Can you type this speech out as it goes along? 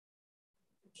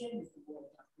Gee.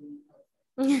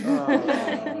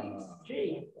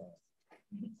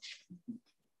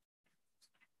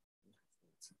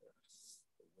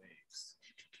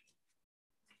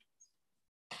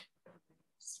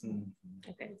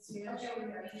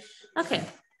 Okay.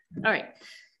 All right.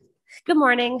 Good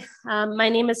morning. My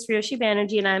name is Friyoshi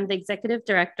Banerjee, and I'm the Executive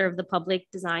Director of the Public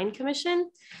Design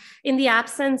Commission. In the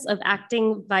absence of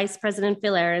Acting Vice President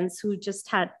Phil Ahrens, who just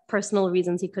had personal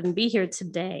reasons he couldn't be here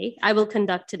today, I will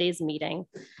conduct today's meeting.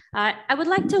 I would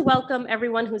like to welcome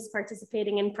everyone who's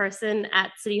participating in person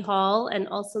at City Hall and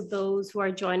also those who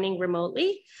are joining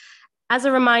remotely. As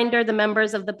a reminder, the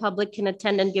members of the public can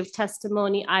attend and give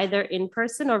testimony either in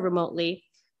person or remotely.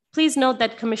 Please note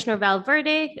that Commissioner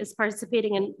Valverde is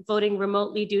participating in voting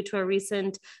remotely due to a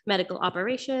recent medical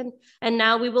operation. And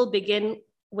now we will begin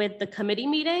with the committee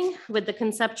meeting with the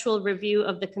conceptual review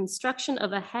of the construction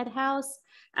of a head house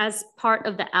as part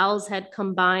of the Owl's Head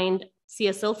Combined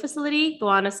CSO facility,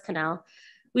 Gowanus Canal.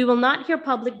 We will not hear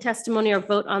public testimony or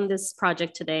vote on this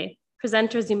project today.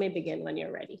 Presenters, you may begin when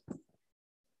you're ready.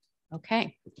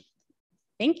 Okay.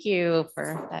 Thank you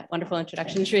for that wonderful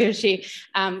introduction, Shriyoshi.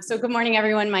 So good morning,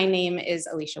 everyone. My name is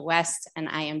Alicia West, and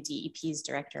I am DEP's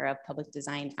Director of Public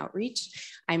Design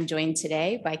Outreach. I'm joined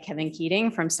today by Kevin Keating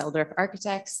from Seldorf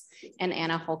Architects and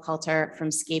Anna Holkalter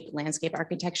from Scape Landscape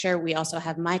Architecture. We also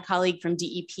have my colleague from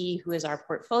DEP, who is our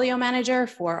portfolio manager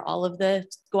for all of the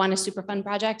Gowanus Superfund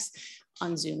projects.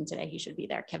 On Zoom today, he should be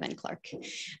there, Kevin Clark.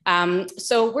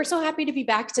 So we're so happy to be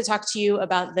back to talk to you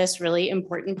about this really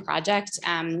important project,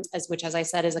 which, as I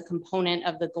said, is a component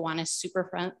of the Gowanus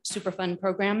Superfund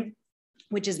program,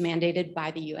 which is mandated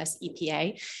by the US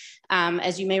EPA.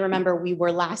 As you may remember, we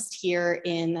were last here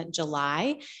in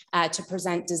July to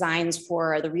present designs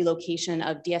for the relocation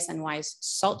of DSNY's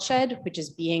salt shed, which is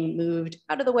being moved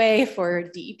out of the way for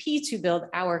DEP to build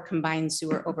our combined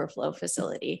sewer overflow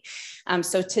facility.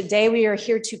 So today we are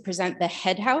here to present the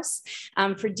head house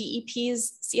for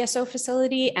DEP's CSO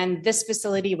facility. And this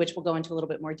facility, which we'll go into a little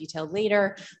bit more detail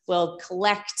later, will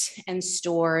collect and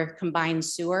store combined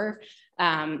sewer,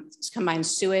 combined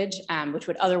sewage, which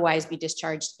would otherwise be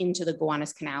discharged into the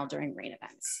Gowanus Canal during rain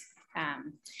events.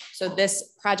 So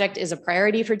this project is a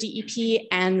priority for DEP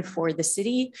and for the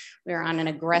city. We are on an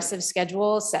aggressive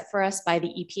schedule set for us by the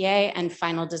EPA, and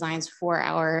final designs for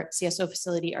our CSO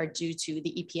facility are due to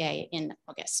the EPA in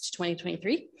August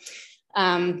 2023.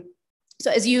 So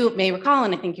as you may recall,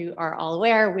 and I think you are all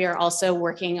aware, we are also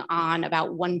working on about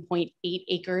 1.8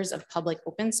 acres of public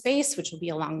open space, which will be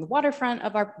along the waterfront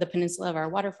of the peninsula of our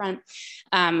waterfront.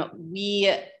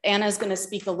 Anna is going to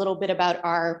speak a little bit about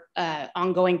our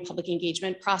ongoing public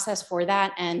engagement process for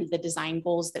that and the design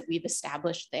goals that we've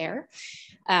established there.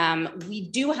 We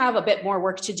do have a bit more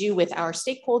work to do with our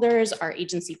stakeholders, our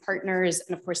agency partners,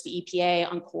 and of course the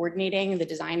EPA on coordinating the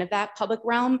design of that public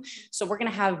realm. So we're going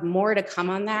to have more to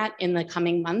come on that in the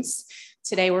coming months.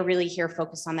 Today, we're really here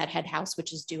focused on that head house,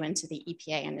 which is due into the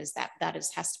EPA, and has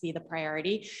to be the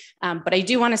priority. But I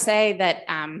do want to say that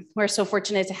we're so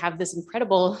fortunate to have this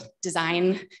incredible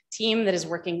design team that is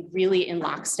working really in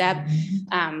lockstep.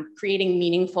 Creating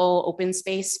meaningful open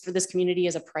space for this community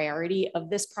is a priority of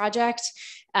this project.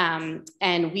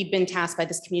 And we've been tasked by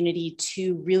this community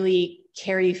to really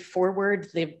carry forward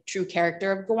the true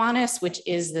character of Gowanus, which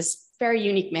is this very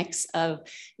unique mix of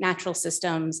natural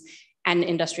systems and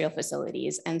industrial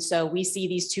facilities. And so we see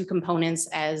these two components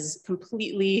as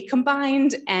completely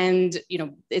combined, and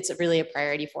it's really a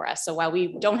priority for us. So while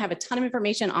we don't have a ton of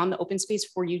information on the open space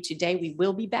for you today, we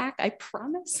will be back, I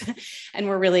promise. And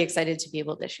we're really excited to be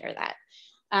able to share that.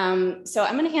 So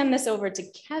I'm going to hand this over to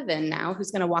Kevin now,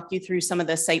 who's going to walk you through some of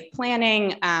the site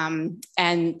planning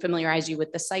and familiarize you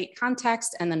with the site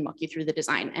context, and then walk you through the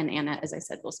design. And Anna, as I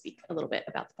said, will speak a little bit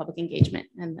about the public engagement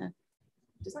and the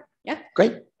design. Yeah,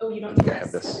 great. Oh, you don't need I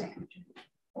have this.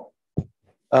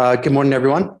 Good morning,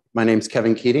 everyone. My name is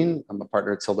Kevin Keating. I'm a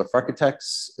partner at Seldorf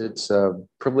Architects. It's a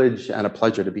privilege and a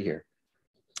pleasure to be here.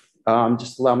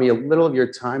 Just allow me a little of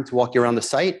your time to walk you around the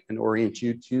site and orient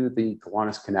you to the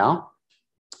Gowanus Canal.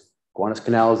 Gowanus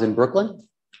Canal is in Brooklyn.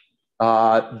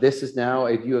 This is now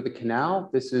a view of the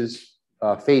canal. This is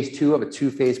phase 2 of a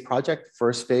 2-phase project.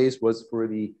 First phase was for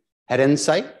the head end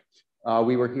site.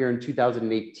 We were here in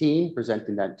 2018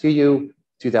 presenting that to you.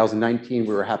 2019,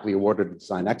 we were happily awarded the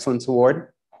Design Excellence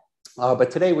Award. But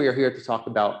today we are here to talk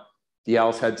about the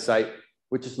Owl's Head site,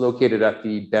 which is located at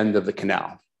the bend of the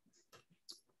canal.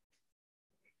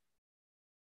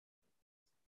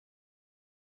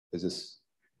 Is this?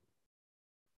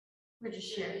 We're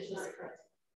just sharing.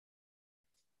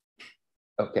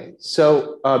 Okay,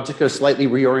 so just going to slightly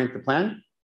reorient the plan.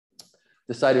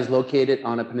 The site is located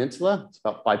on a peninsula. It's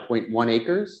about 5.1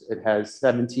 acres. It has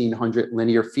 1,700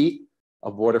 linear feet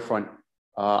of waterfront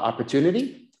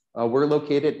opportunity. We're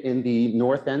located in the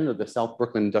north end of the South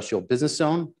Brooklyn Industrial Business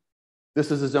Zone. This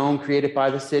is a zone created by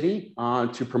the city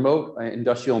to promote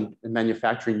industrial and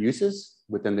manufacturing uses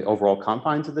within the overall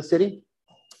confines of the city.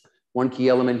 One key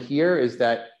element here is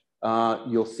that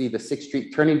you'll see the 6th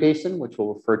Street turning basin, which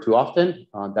we'll refer to often.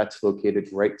 That's located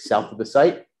right south of the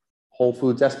site. Whole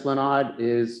Foods Esplanade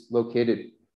is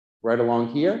located right along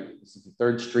here. This is the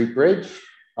 3rd Street Bridge.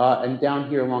 And down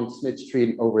here along Smith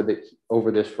Street over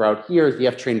this route here is the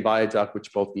F train viaduct,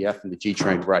 which both the F and the G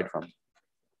train ride from.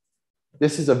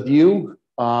 This is a view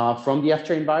from the F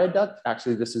train viaduct.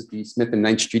 Actually, this is the Smith and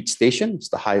 9th Street station. It's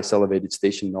the highest elevated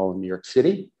station in all of New York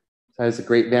City. It has a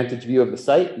great vantage view of the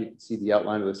site. You can see the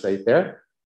outline of the site there.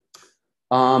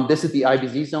 This is the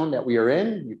IBZ zone that we are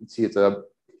in. You can see it's a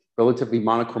relatively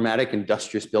monochromatic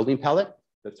industrious building palette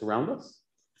that's around us.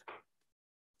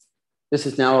 This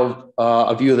is now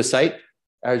a view of the site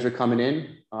as you're coming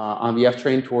in on the F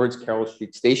train towards Carroll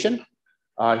Street Station.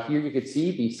 Here you can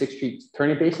see the 6th Street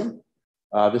turning basin.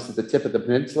 This is the tip of the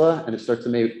peninsula, and it starts to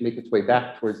make its way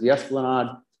back towards the Esplanade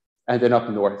and then up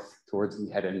north towards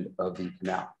the head end of the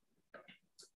canal.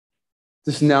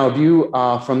 This is now a view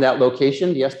from that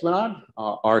location, the Esplanade.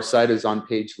 Our site is on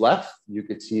page left. You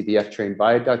could see the F train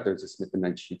viaduct. There's a Smith and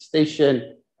 9th Street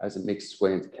station as it makes its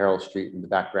way into Carroll Street in the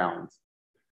background.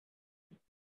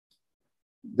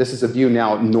 This is a view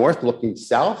now north looking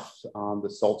south. The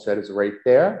salt shed is right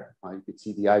there. You can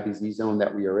see the IBZ zone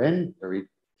that we are in, very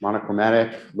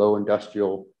monochromatic, low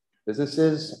industrial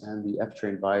businesses, and the F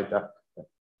train viaduct that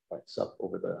backs up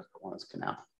over the Kiwanis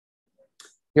Canal.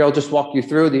 Here, I'll just walk you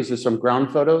through. These are some ground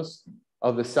photos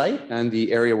of the site and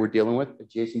the area we're dealing with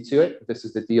adjacent to it. This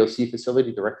is the DOC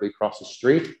facility directly across the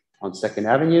street on 2nd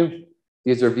Avenue.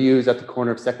 These are views at the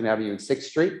corner of 2nd Avenue and 6th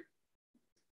Street.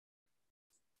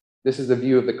 This is a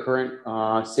view of the current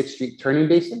 6th Street turning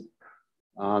basin.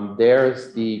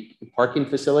 There's the parking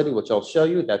facility, which I'll show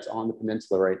you. That's on the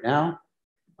peninsula right now.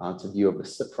 It's a view of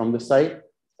from the site.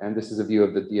 And this is a view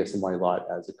of the DSNY lot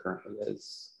as it currently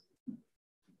is.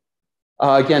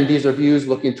 Again, these are views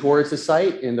looking towards the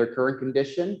site in their current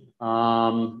condition.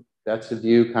 That's a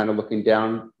view kind of looking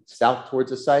down south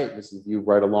towards the site. This is a view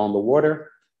right along the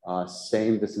water. This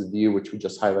is a view which we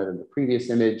just highlighted in the previous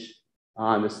image.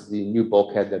 This is the new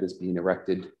bulkhead that is being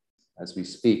erected as we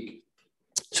speak.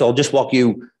 So I'll just walk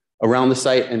you around the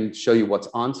site and show you what's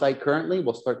on site currently.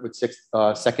 We'll start with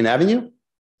 2nd Avenue.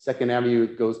 2nd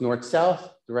Avenue goes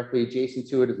north-south. Directly adjacent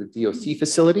to it is a DOC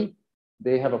facility.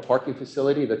 They have a parking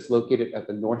facility that's located at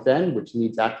the north end, which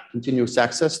needs continuous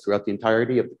access throughout the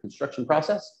entirety of the construction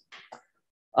process.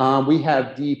 We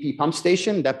have DEP pump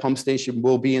station. That pump station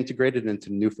will be integrated into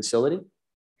the new facility.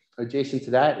 Adjacent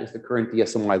to that is the current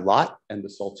DSNY lot and the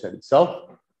salt shed itself.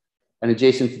 And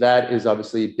adjacent to that is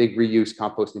obviously a big reuse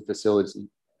composting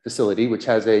facility, which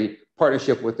has a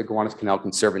partnership with the Gowanus Canal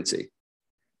Conservancy.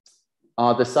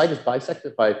 The site is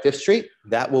bisected by 5th Street.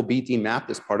 That will be demapped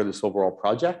as part of this overall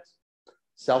project.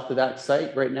 South of that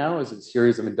site right now is a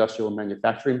series of industrial and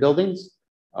manufacturing buildings.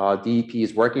 DEP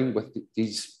is working with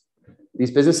these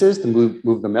businesses to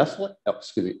move them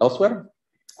elsewhere.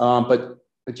 But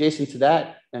adjacent to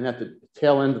that and at the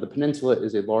tail end of the peninsula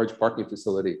is a large parking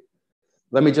facility.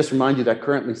 Let me just remind you that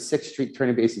currently 6th Street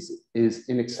turning basin is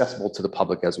inaccessible to the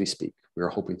public as we speak. We are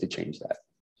hoping to change that.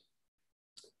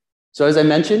 So as I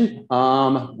mentioned,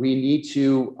 we need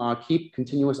to keep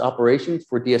continuous operations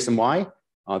for DSNY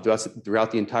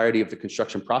throughout the entirety of the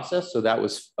construction process. So that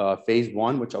was phase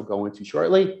 1, which I'll go into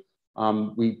shortly.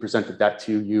 We presented that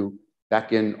to you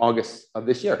back in August of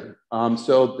this year.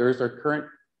 So there's our current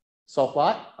salt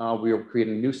lot. We are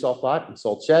creating a new salt lot and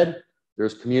salt shed.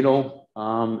 There's communal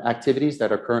activities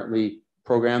that are currently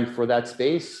programmed for that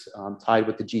space, tied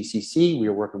with the GCC. We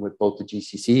are working with both the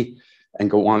GCC and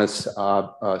Gowanus,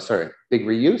 Big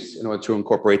Reuse in order to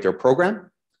incorporate their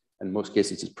program. In most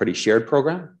cases, it's a pretty shared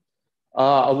program.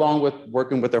 Along with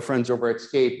working with our friends over at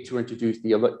Scape to introduce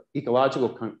the ecological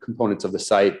components of the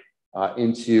site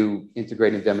into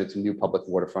integrating them into new public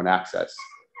waterfront access.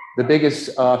 The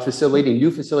biggest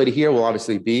new facility here will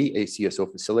obviously be a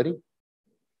CSO facility.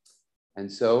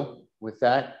 And so with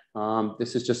that,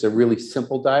 this is just a really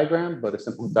simple diagram, but a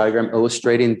simple diagram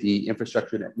illustrating the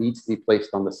infrastructure that needs to be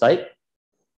placed on the site.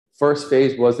 First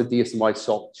phase was the DSNY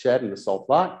salt shed and the salt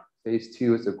lot. Phase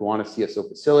 2 is the Gowanus CSO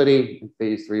facility, and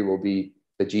phase 3 will be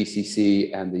the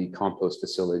GCC and the compost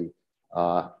facility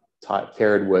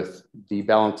paired with the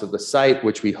balance of the site,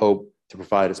 which we hope to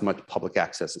provide as much public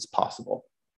access as possible.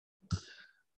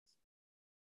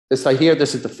 This site here,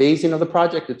 this is the phasing of the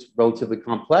project. It's relatively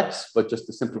complex, but just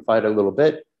to simplify it a little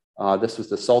bit, this was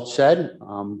the salt shed,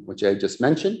 which I just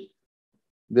mentioned.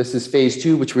 This is phase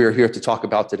 2, which we are here to talk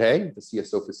about today, the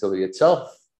CSO facility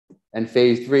itself. And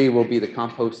phase 3 will be the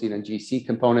composting and GC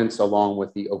components along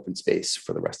with the open space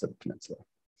for the rest of the peninsula.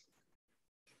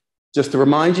 Just to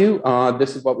remind you,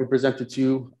 this is what we presented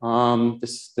to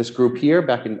this group here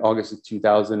back in August of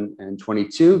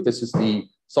 2022. This is the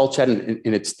salt shed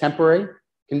in its temporary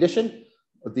condition.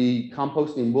 The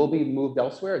composting will be moved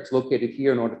elsewhere. It's located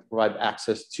here in order to provide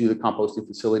access to the composting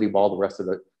facility while the rest of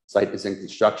the site is in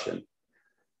construction.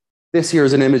 This here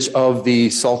is an image of the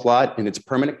salt lot in its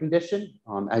permanent condition.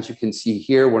 As you can see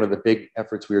here, one of the big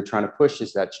efforts we are trying to push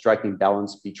is that striking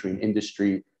balance between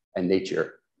industry and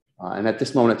nature. And at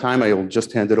this moment in time, I will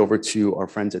just hand it over to our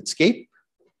friends at Scape.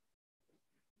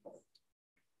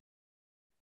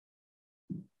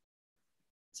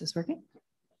 Is this working?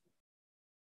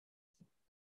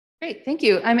 Great, thank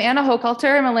you. I'm Anna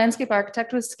Hochhalter. I'm a landscape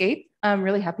architect with Scape. I'm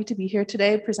really happy to be here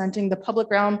today presenting the public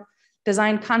realm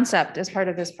design concept as part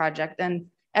of this project. And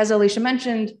as Alicia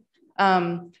mentioned,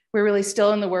 we're really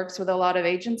still in the works with a lot of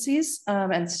agencies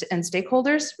and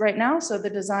stakeholders right now. So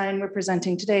the design we're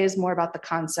presenting today is more about the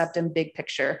concept and big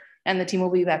picture. And the team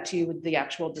will be back to you with the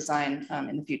actual design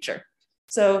in the future.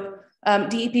 So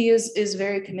DEP is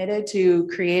very committed to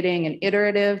creating an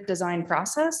iterative design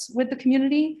process with the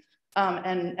community.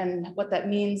 And what that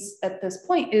means at this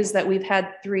point is that we've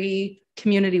had 3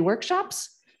 community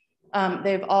workshops.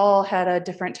 They've all had a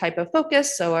different type of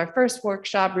focus. So our first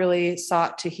workshop really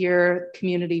sought to hear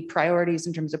community priorities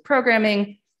in terms of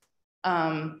programming.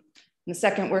 The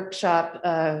second workshop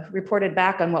reported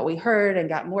back on what we heard and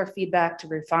got more feedback to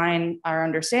refine our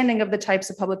understanding of the types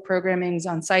of public programmings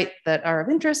on site that are of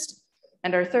interest.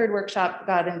 And our third workshop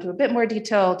got into a bit more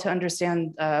detail to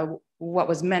understand what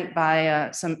was meant by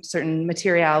some certain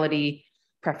materiality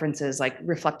preferences, like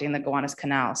reflecting the Gowanus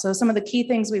Canal. So some of the key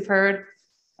things we've heard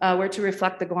were to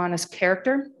reflect the Gowanus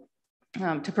character,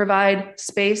 to provide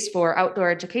space for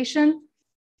outdoor education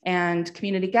and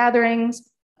community gatherings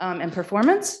and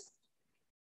performance.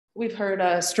 We've heard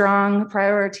a strong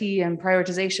priority and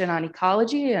prioritization on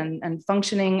ecology and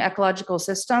functioning ecological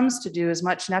systems to do as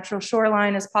much natural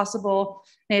shoreline as possible,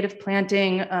 native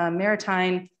planting,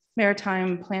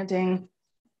 maritime planting,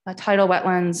 tidal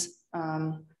wetlands,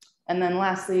 and then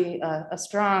lastly, a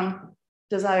strong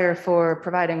desire for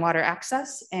providing water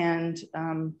access and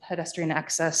pedestrian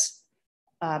access,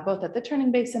 both at the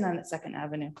Turning Basin and at 2nd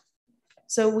Avenue.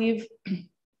 So we've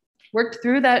worked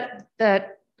through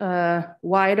that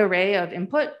wide array of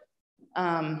input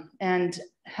and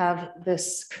have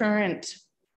this current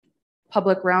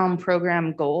public realm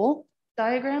program goal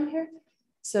diagram here.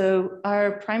 So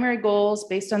our primary goals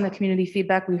based on the community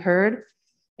feedback we heard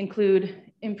include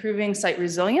improving site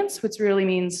resilience, which really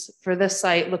means for this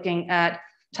site looking at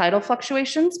tidal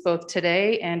fluctuations, both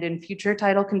today and in future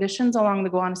tidal conditions along the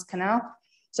Gowanus Canal.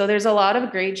 So there's a lot of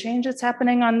grade change that's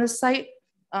happening on this site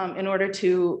in order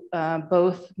to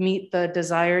both meet the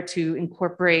desire to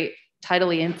incorporate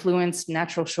tidally influenced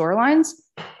natural shorelines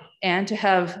and to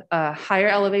have higher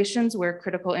elevations where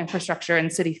critical infrastructure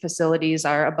and city facilities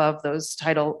are above those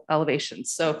tidal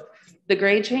elevations. So the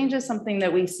grade change is something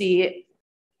that we see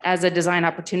as a design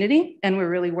opportunity, and we're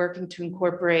really working to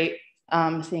incorporate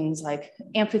things like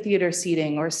amphitheater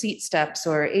seating or seat steps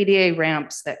or ADA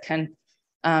ramps that can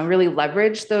really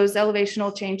leverage those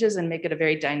elevational changes and make it a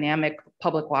very dynamic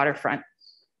public waterfront.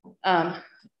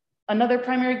 Another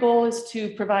primary goal is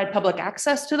to provide public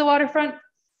access to the waterfront.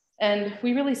 And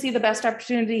we really see the best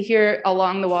opportunity here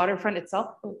along the waterfront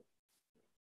itself.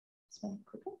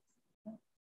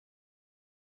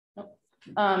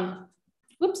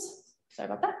 Oops, sorry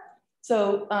about that.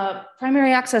 So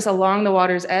primary access along the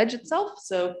water's edge itself.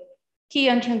 So key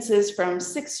entrances from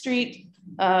 6th Street,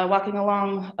 walking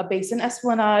along a basin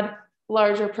esplanade,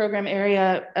 larger program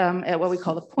area at what we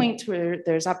call the point, where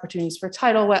there's opportunities for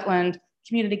tidal wetland,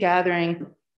 community gathering,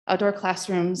 outdoor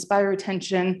classrooms,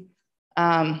 bioretention,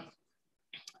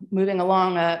 moving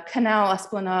along a canal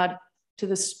esplanade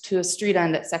to a street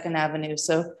end at 2nd Avenue.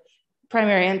 So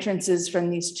primary entrances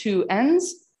from these 2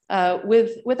 ends.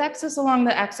 With access along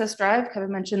the access drive,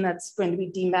 Kevin mentioned that's going to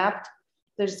be demapped.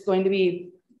 There's going to be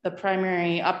the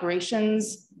primary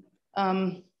operations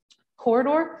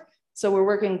corridor. So we're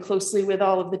working closely with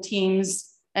all of the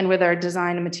teams and with our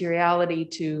design and materiality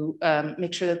to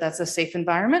make sure that that's a safe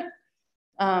environment.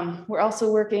 We're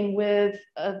also working with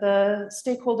the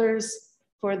stakeholders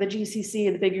for the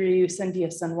GCC, the Big Reuse, and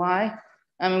DSNY.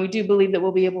 And we do believe that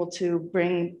we'll be able to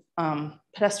bring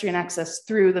pedestrian access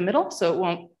through the middle, so it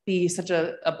won't be such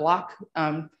a block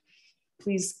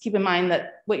please keep in mind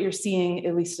that what you're seeing,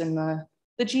 at least in the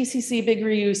GCC big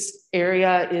reuse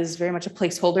area, is very much a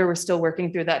placeholder. We're still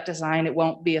working through that design. It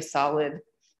won't be a solid,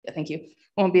 thank you,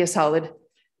 won't be a solid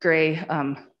gray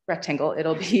rectangle.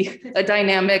 It'll be a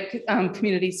dynamic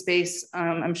community space.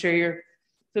 I'm sure you're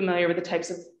familiar with the types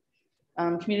of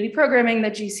community programming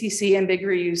that GCC and big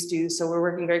reuse do. So we're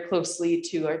working very closely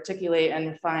to articulate and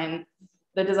refine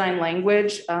the design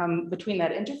language between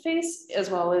that interface as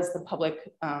well as the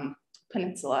public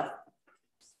peninsula.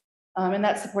 And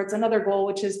that supports another goal,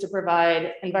 which is to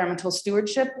provide environmental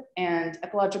stewardship and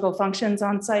ecological functions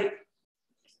on site.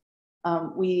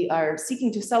 We are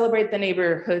seeking to celebrate the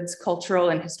neighborhood's cultural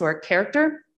and historic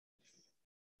character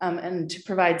and to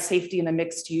provide safety in a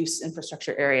mixed use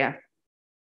infrastructure area.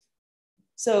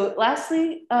 So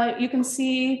lastly, you can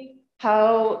see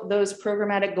how those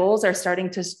programmatic goals are starting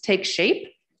to take shape.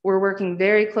 We're working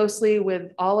very closely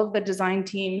with all of the design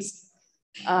teams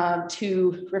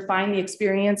to refine the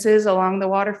experiences along the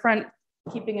waterfront,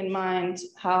 keeping in mind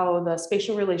how the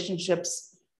spatial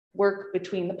relationships work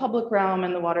between the public realm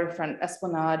and the waterfront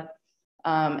esplanade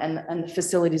and the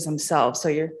facilities themselves. So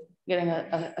you're getting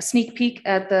a sneak peek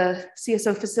at the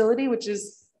CSO facility, which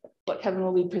is what Kevin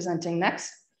will be presenting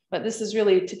next. But this is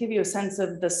really to give you a sense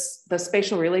of the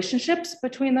spatial relationships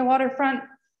between the waterfront,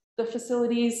 the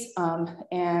facilities,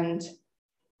 and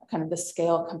kind of the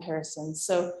scale comparisons.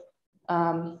 So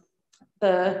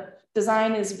the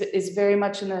design is very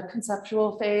much in the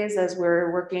conceptual phase as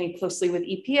we're working closely with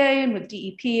EPA and with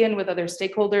DEP and with other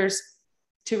stakeholders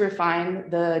to refine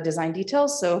the design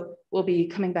details. So we'll be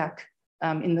coming back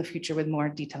in the future with more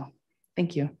detail.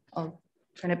 Thank you. I'll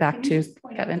turn it back to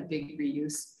Kevin. Big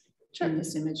reuse. Sure. In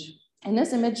this image. In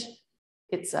this image,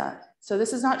 it's so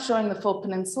this is not showing the full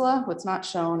peninsula. What's not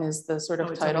shown is the sort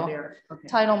of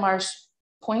tidal marsh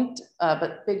point,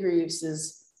 but big reuse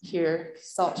is here.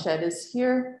 Salt shed is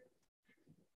here.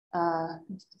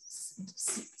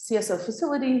 CSO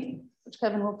facility, which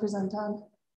Kevin will present on.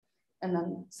 And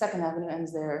then 2nd Avenue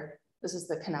ends there. This is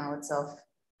the canal itself.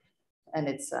 And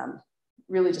it's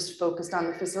really just focused on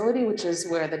the facility, which is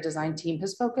where the design team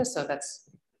has focused. So that's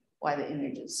why the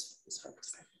image is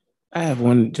focused there. I have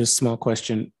one just small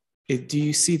question. Do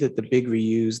you see that the big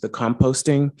reuse, the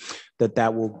composting,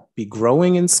 that will be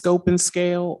growing in scope and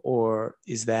scale, or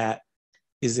is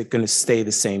it going to stay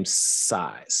the same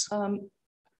size?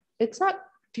 It's not.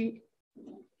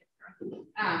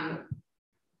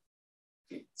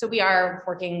 So we are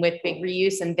working with big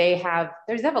reuse, and they have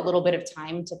a little bit of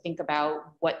time to think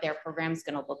about what their program is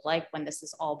going to look like when this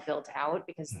is all built out,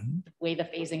 because the way the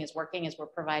phasing is working is we're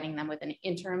providing them with an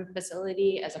interim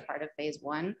facility as a part of phase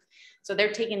 1. So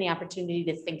they're taking the opportunity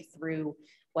to think through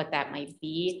what that might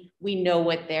be. We know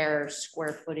what their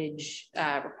square footage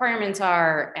requirements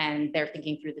are, and they're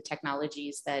thinking through the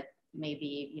technologies that may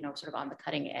be, sort of on the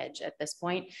cutting edge at this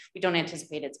point. We don't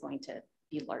anticipate it's going to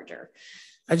be larger.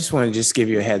 I just want to just give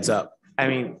you a heads up. I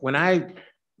mean, when I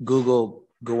Google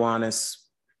Gowanus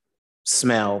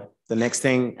smell, the next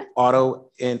thing,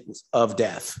 auto of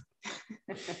death.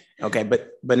 Okay, but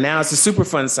now it's a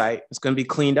Superfund site. It's going to be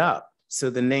cleaned up. So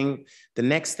the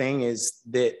next thing is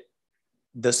that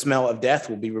the smell of death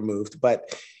will be removed.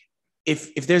 But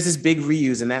if there's this big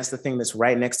reuse, and that's the thing that's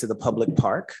right next to the public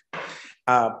park,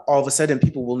 all of a sudden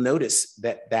people will notice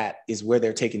that is where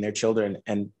they're taking their children,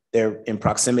 and they're in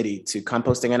proximity to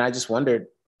composting. And I just wondered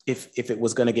if it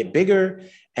was going to get bigger,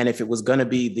 and if it was going to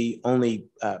be the only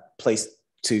place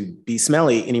to be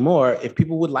smelly anymore, if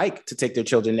people would like to take their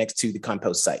children next to the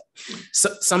compost site.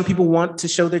 So some people want to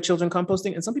show their children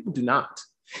composting, and some people do not.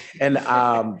 And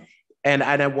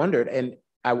I wondered, and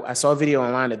I saw a video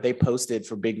online that they posted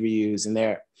for big reuse, and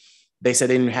they said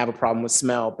they didn't have a problem with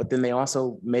smell, but then they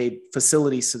also made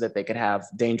facilities so that they could have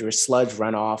dangerous sludge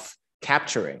runoff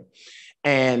capturing.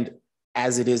 And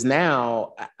as it is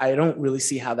now, I don't really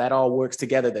see how that all works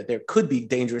together, that there could be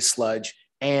dangerous sludge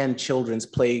and children's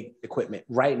play equipment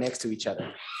right next to each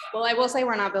other. Well, I will say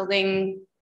we're not building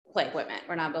play equipment.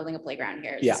 We're not building a playground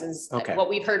here. Yeah. This is Okay. What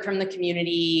we've heard from the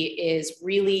community is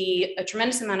really a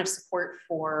tremendous amount of support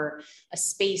for a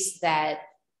space that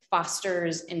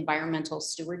fosters environmental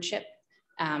stewardship.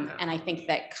 And I think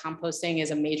that composting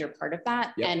is a major part of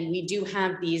that. Yep. And we do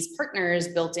have these partners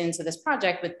built into this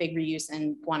project with Big Reuse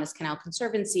and Gowanus Canal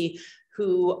Conservancy,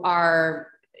 who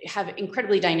have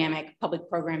incredibly dynamic public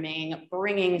programming,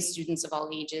 bringing students of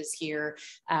all ages here,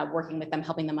 working with them,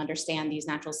 helping them understand these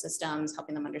natural systems,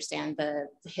 helping them understand the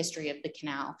history of the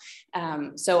canal.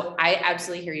 So I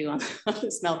absolutely hear you on the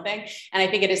smell thing. And I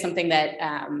think it is something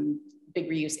that Big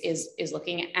Reuse is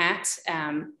looking at.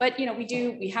 But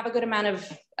we have a good amount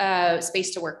of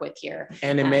space to work with here.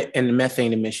 And the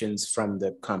methane emissions from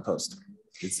the compost.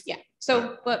 Yeah.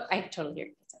 So, but I totally hear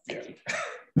you. Thank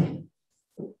you.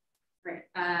 Right.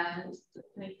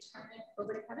 Can I turn it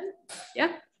over to Kevin?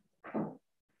 Yeah.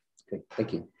 Okay,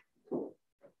 thank you.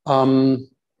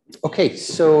 Okay,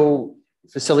 so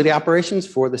facility operations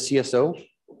for the CSO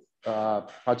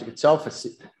project itself.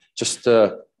 Just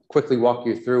to quickly walk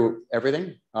you through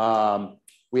everything.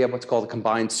 We have what's called a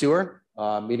combined sewer,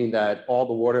 meaning that all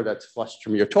the water that's flushed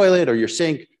from your toilet or your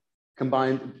sink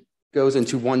combined goes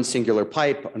into one singular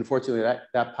pipe. Unfortunately,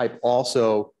 that pipe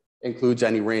also includes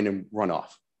any rain and runoff.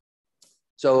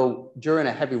 So during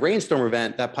a heavy rainstorm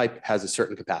event, that pipe has a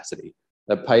certain capacity.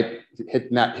 The pipe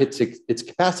hits its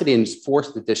capacity and is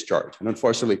forced to discharge, and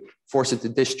unfortunately force it to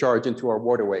discharge into our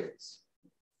waterways.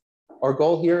 Our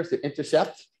goal here is to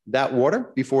intercept that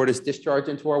water before it is discharged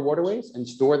into our waterways and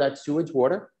store that sewage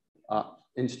water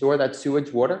in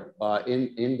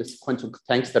the sequential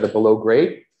tanks that are below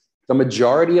grade. The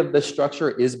majority of the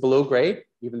structure is below grade,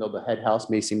 even though the head house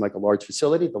may seem like a large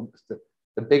facility.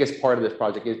 The biggest part of this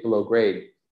project is below grade.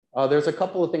 There's a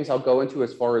couple of things I'll go into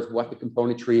as far as what the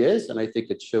componentry is, and I think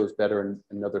it shows better in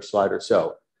another slide or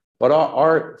so. But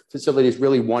our facility is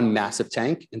really one massive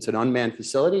tank. It's an unmanned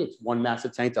facility. It's one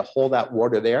massive tank to hold that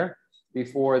water there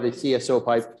before the CSO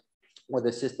pipe or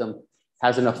the system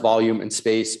has enough volume and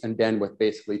space and bandwidth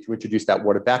basically to introduce that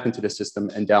water back into the system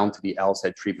and down to the Owl's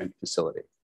Head treatment facility.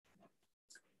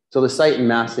 So the site in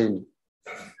Masson.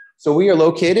 So we are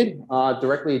located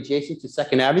directly adjacent to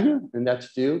 2nd Avenue, and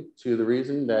that's due to the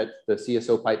reason that the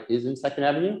CSO pipe is in 2nd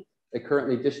Avenue. It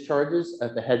currently discharges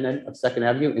at the head end of 2nd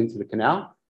Avenue into the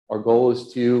canal. Our goal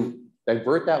is to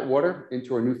divert that water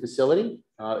into our new facility.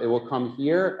 It will come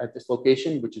here at this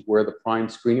location, which is where the prime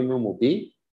screening room will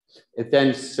be. It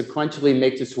then sequentially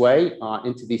makes its way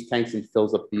into these tanks and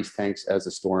fills up these tanks as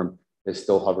the storm is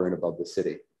still hovering above the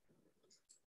city.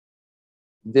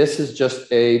 This is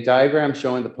just a diagram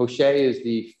showing the poche is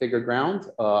the figure ground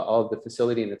of the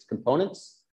facility and its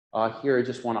components. Here, I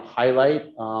just want to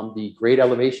highlight the grade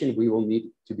elevation we will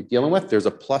need to be dealing with. There's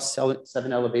a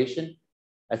 +7 elevation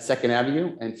at 2nd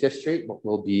Avenue and 5th Street, what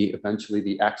will be eventually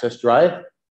the access drive.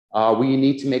 We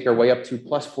need to make our way up to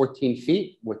 +14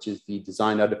 feet, which is the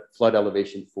design flood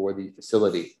elevation for the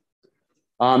facility.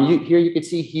 Here you can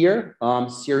see here,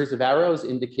 series of arrows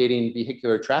indicating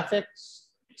vehicular traffic.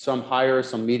 Some higher,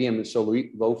 some medium, and so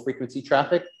low frequency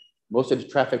traffic. Most of the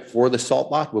traffic for the salt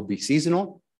block will be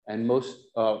seasonal, and most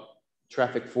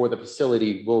traffic for the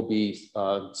facility will be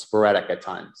sporadic at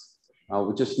times.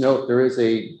 We just note there is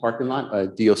a parking lot, a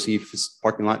DOC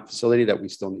parking lot facility that we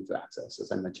still need to access,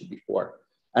 as I mentioned before.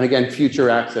 And again,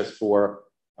 future access for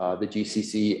the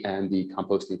GCC and the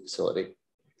composting facility.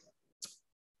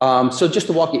 So just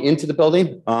to walk you into the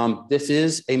building, this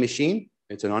is a machine.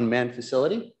 It's an unmanned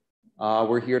facility.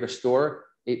 We're here to store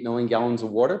 8 million gallons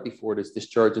of water before it is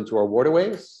discharged into our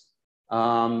waterways.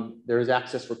 There is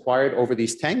access required over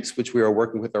these tanks, which we are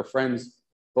working with our friends,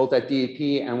 both at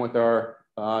DEP and with our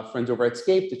friends over at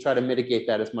Scape to try to mitigate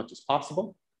that as much as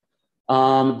possible.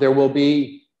 There will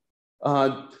be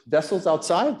vessels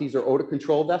outside. These are odor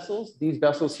control vessels. These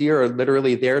vessels here are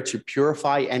literally there to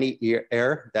purify any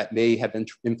air that may have been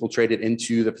infiltrated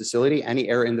into the facility. Any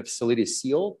air in the facility is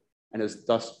sealed and is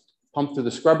thus pumped through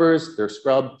the scrubbers, they're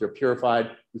scrubbed, they're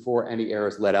purified before any air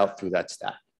is let out through that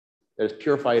stack. There's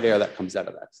purified air that comes out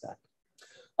of that stack.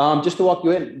 Just to walk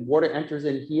you in, water enters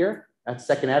in here at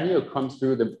 2nd Avenue. It comes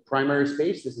through the primary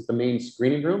space. This is the main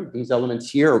screening room. These elements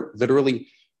here are literally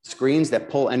screens that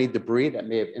pull any debris that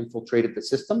may have infiltrated the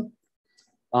system.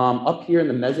 Up here in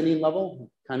the mezzanine level,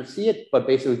 kind of see it, but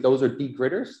basically those are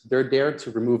degridders. They're there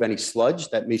to remove any sludge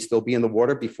that may still be in the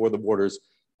water before the water's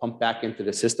pumped back into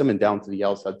the system and down to the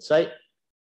Owl's Head site.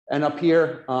 And up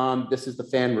here, this is the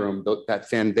fan room. That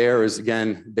fan there is,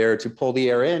 again, there to pull the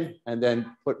air in and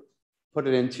then put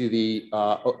it into the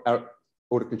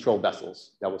odor control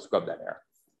vessels that will scrub that air.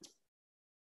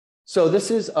 So this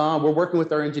is, we're working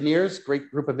with our engineers, great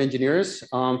group of engineers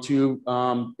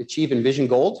to achieve Envision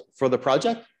Gold for the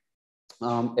project.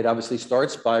 It obviously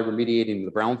starts by remediating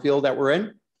the brownfield that we're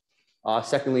in.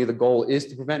 Secondly, the goal is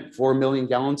to prevent 4 million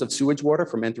gallons of sewage water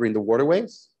from entering the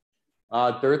waterways.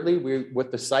 Thirdly,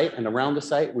 with the site and around the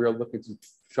site, we are looking to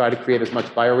try to create as much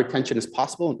bioretention as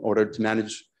possible in order to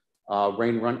manage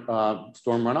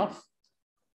storm runoff.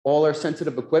 All our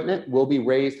sensitive equipment will be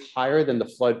raised higher than the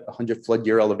 100 flood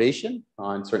year elevation.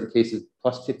 In certain cases,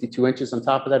 plus 52 inches on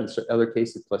top of that. In certain other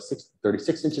cases, plus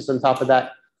 36 inches on top of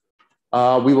that.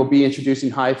 We will be introducing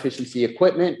high efficiency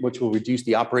equipment, which will reduce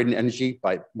the operating energy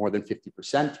by more than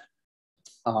 50%.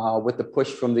 With the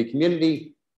push from the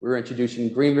community, we're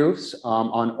introducing green roofs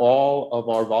on all of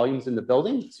our volumes in the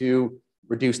building to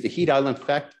reduce the heat island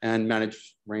effect and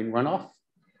manage rain runoff.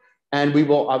 And we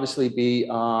will obviously be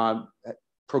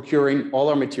procuring all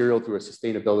our material through a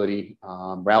sustainability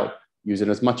route, using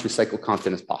as much recycled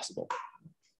content as possible.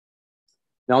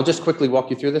 Now, I'll just quickly walk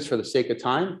you through this for the sake of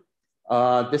time.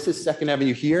 This is 2nd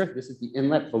Avenue here. This is the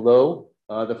inlet below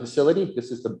the facility.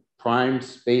 This is the prime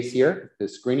space here, the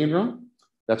screening room.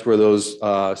 That's where those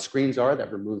screens are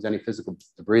that removes any physical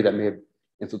debris that may have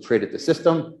infiltrated the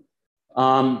system.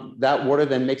 That water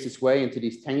then makes its way into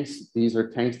these tanks. These are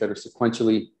tanks that are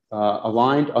sequentially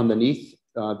aligned underneath.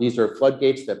 These are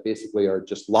floodgates that basically are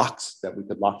just locks that we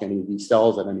could lock any of these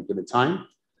cells at any given time.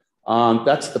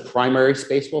 That's the primary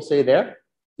space, we'll say there.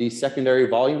 The secondary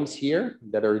volumes here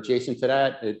that are adjacent to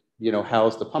that,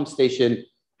 house the pump station,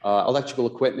 electrical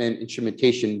equipment,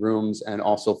 instrumentation rooms, and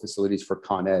also facilities for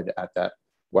Con Ed at that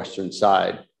western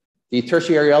side. The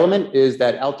tertiary element is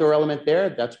that outdoor element there.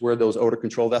 That's where those odor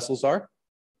control vessels are,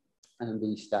 and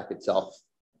the stack itself.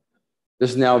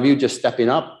 This is now a view just stepping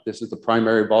up. This is the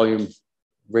primary volume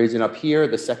raising up here.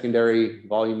 The secondary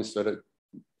volumes sort of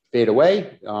fade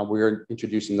away. We're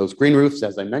introducing those green roofs,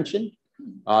 as I mentioned.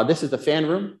 This is the fan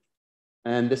room,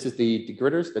 and this is the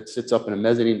degridders that sits up in a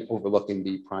mezzanine overlooking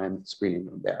the prime screening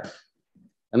room there.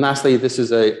 And lastly, this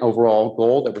is an overall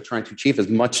goal that we're trying to achieve as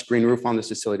much green roof on this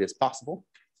facility as possible.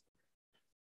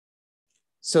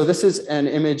 So this is an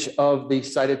image of the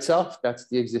site itself. That's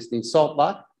the existing salt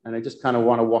lot. And I just kind of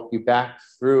want to walk you back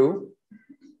through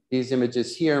these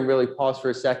images here and really pause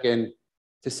for a second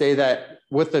to say that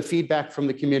with the feedback from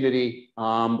the community,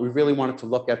 we really wanted to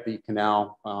look at the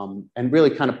canal and really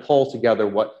kind of pull together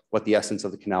what the essence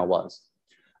of the canal was.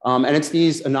 And it's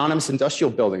these anonymous industrial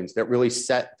buildings that really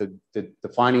set the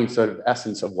defining sort of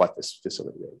essence of what this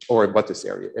facility is, or what this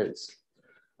area is.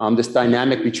 This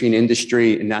dynamic between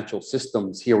industry and natural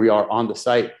systems. Here we are on the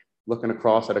site, looking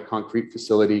across at a concrete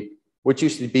facility, which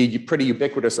used to be pretty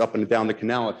ubiquitous up and down the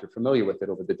canal, if you're familiar with it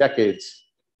over the decades.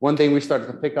 One thing we started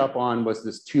to pick up on was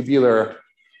this tubular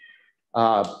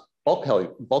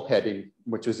bulkheading,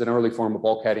 which was an early form of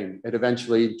bulkheading. It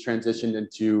eventually transitioned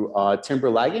into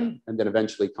timber lagging and then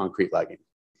eventually concrete lagging.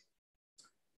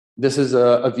 This is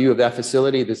a view of that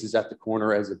facility. This is at the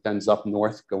corner as it bends up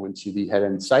north, going to the head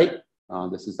end site.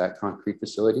 This is that concrete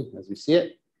facility as we see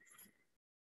it.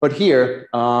 But here,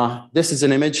 this is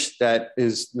an image that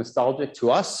is nostalgic to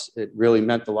us. It really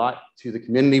meant a lot to the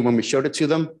community when we showed it to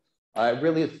them. It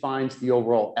really defines the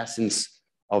overall essence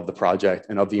of the project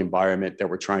and of the environment that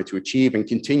we're trying to achieve and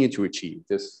continue to achieve,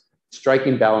 this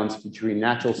striking balance between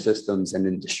natural systems and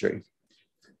industry.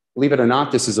 Believe it or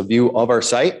not, this is a view of our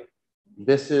site.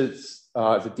 This is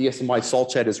the DSNY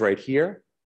salt shed is right here.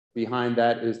 Behind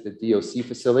that is the DOC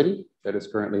facility that is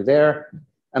currently there.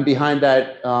 And behind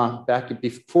that, back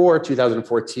before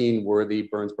 2014, were the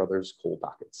Burns Brothers coal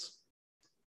dockets.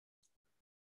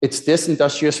 It's this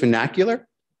industrious vernacular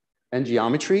and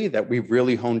geometry that we've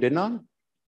really honed in on.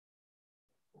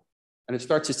 And it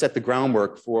starts to set the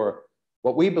groundwork for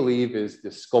what we believe is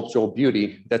the sculptural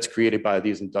beauty that's created by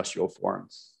these industrial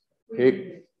forms.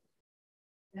 Okay.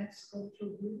 That's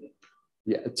sculptural beauty?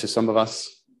 Yeah, to some of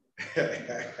us.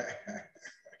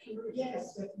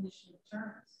 Yes, definition of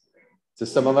terms. To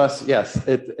some of us, yes.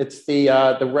 It's the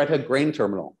Red Hook grain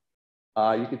terminal.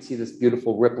 You can see this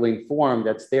beautiful rippling form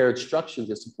that's there, instruction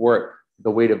to support the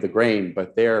weight of the grain,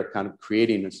 but they're kind of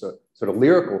creating a sort of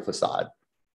lyrical facade.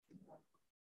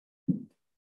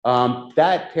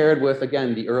 That paired with,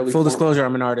 again, the early— Full disclosure,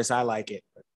 I'm an artist, I like it.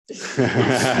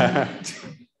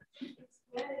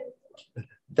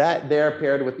 That there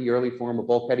paired with the early form of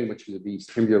bulkheading, which are these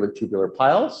tubular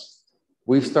piles,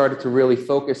 we've started to really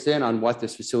focus in on what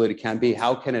this facility can be.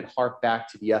 How can it hark back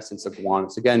to the essence of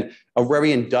Gowanus? Again, a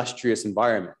very industrious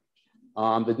environment.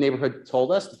 The neighborhood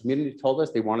told us, the community told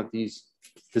us they wanted these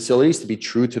facilities to be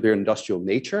true to their industrial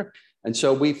nature. And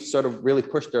so we've sort of really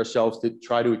pushed ourselves to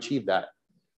try to achieve that.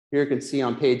 Here you can see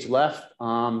on page left,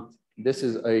 this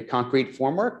is a concrete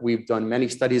formwork. We've done many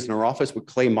studies in our office with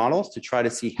clay models to try to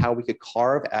see how we could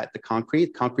carve at the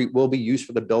concrete. Concrete will be used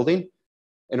for the building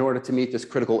in order to meet this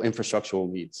critical infrastructural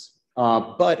needs.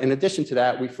 But in addition to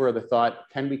that, we further thought,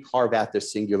 can we carve at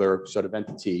this singular sort of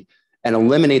entity and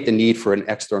eliminate the need for an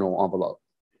external envelope?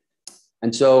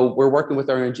 And so we're working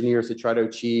with our engineers to try to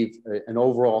achieve an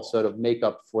overall sort of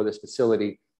makeup for this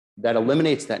facility that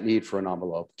eliminates that need for an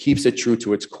envelope, keeps it true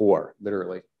to its core,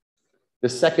 literally. The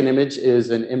second image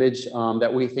is an image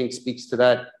that we think speaks to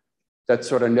that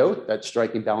sort of note, that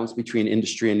striking balance between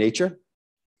industry and nature.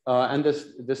 And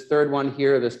this third one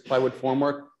here, this plywood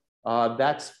formwork,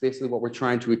 That's basically what we're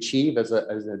trying to achieve as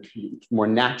a more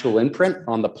natural imprint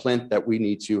on the plinth that we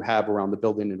need to have around the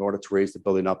building in order to raise the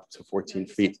building up to 14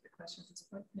 feet.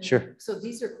 Sure. So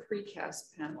these are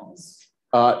precast panels.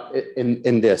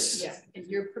 In this. Yeah, and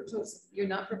you're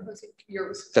not proposing,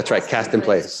 That's right, cast in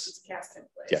place. It's cast in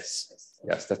place. Yes,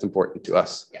 yes, that's important to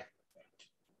us. Yeah.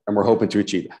 And we're hoping to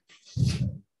achieve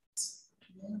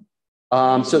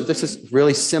that. So this is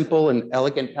really simple and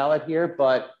elegant palette here,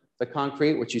 but the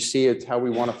concrete, what you see is how we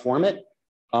want to form it.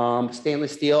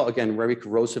 Stainless steel, again, very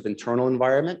corrosive internal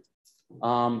environment.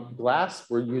 Glass,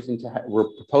 we're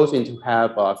proposing to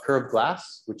have curved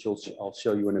glass, which I'll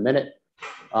show you in a minute.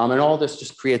 And all this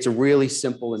just creates a really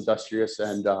simple, industrious,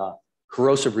 and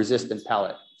corrosive resistant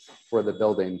palette for the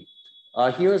building.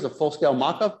 Here is a full-scale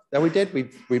mock-up that we did.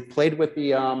 We played with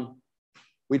the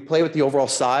overall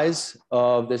size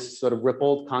of this sort of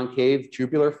rippled concave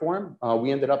tubular form.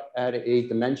 We ended up at a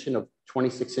dimension of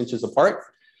 26 inches apart.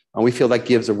 We feel that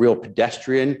gives a real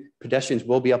pedestrians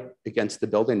will be up against the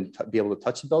building, be able to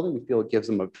touch the building. We feel it gives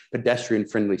them a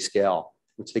pedestrian-friendly scale,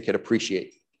 which they could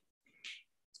appreciate.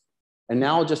 And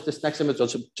now just this next image, I'll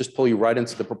just pull you right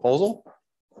into the proposal.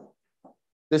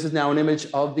 This is now an image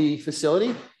of the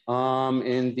facility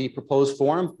in the proposed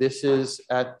form. This is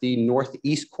at the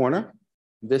northeast corner.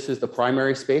 This is the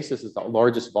primary space. This is the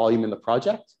largest volume in the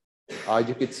project.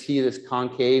 You could see this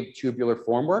concave tubular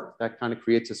formwork that kind of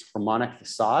creates this harmonic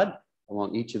facade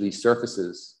along each of these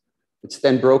surfaces. It's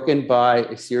then broken by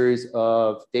a series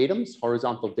of datums,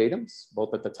 horizontal datums,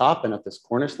 both at the top and at this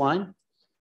cornice line.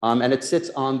 And it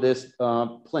sits on this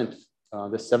plinth,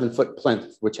 this 7-foot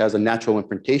plinth, which has a natural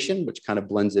imprintation, which kind of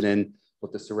blends it in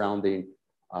with the surrounding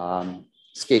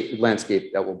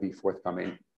landscape that will be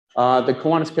forthcoming. The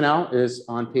Kiwanis Canal is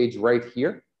on page right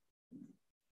here.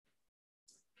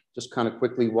 Just kind of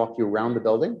quickly walk you around the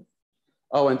building.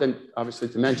 Oh, and then obviously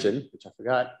to mention, which I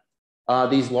forgot,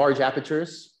 these large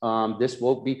apertures, this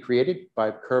will be created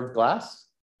by curved glass.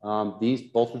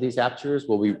 Both of these apertures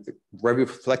will be very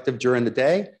reflective during the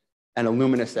day and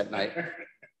luminous at night.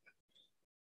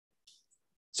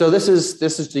 So this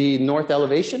is the north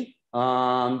elevation.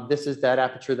 This is that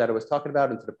aperture that I was talking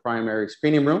about into the primary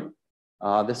screening room.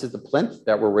 This is the plinth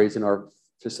that we're raising our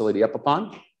facility up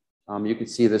upon. You can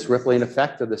see this rippling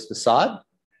effect of this facade.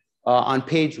 On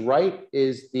page right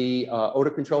is the odor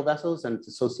control vessels and its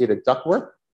associated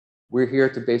ductwork. We're here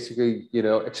to basically,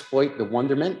 exploit the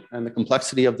wonderment and the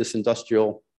complexity of this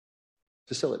industrial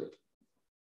facility.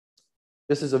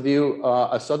 This is a view,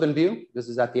 a southern view. This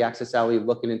is at the access alley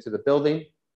looking into the building.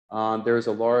 There is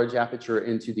a large aperture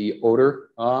into the odor,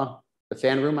 the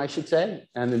fan room, I should say,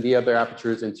 and then the other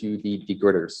apertures into the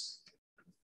degridders.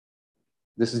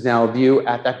 This is now a view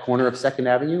at that corner of 2nd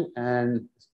Avenue and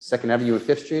 2nd Avenue and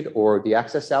 5th Street, or the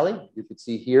access alley. You can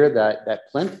see here that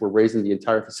plinth, we're raising the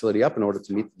entire facility up in order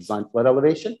to meet the design flood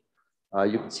elevation.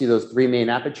 You can see those 3 main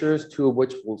apertures, 2 of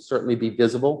which will certainly be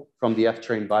visible from the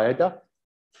F-train viaduct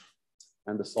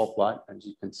and the salt flat, as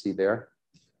you can see there.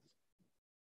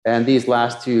 And these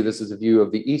last 2, this is a view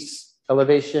of the east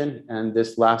elevation, and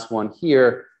this last one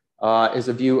here is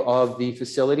a view of the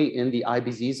facility in the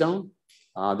IBZ zone.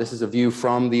 This is a view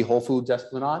from the Whole Foods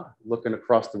Esplanade, looking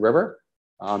across the river.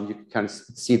 You can kind of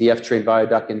see the F-train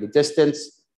viaduct in the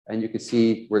distance, and you can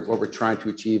see what we're trying to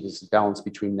achieve is a balance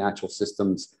between natural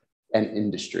systems and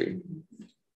industry.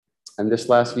 And this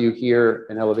last view here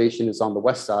in elevation is on the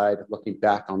west side, looking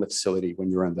back on the facility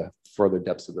when you're in the further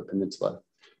depths of the peninsula.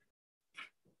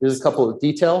 Here's a couple of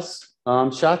details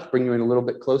shots, bring you in a little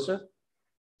bit closer.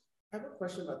 I have a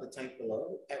question about the tank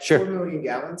below. At Sure. 4 million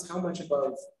gallons, how much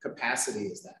above capacity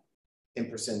is that in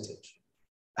percentage?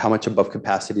 How much above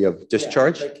capacity of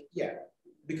discharge? Yeah,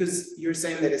 because you're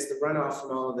saying that it's the runoff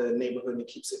from all of the neighborhood and it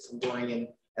keeps it from going in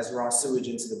as raw sewage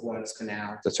into the Kiwanis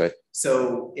Canal. That's right.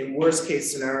 So in worst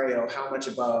case scenario, how much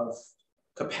above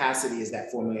capacity is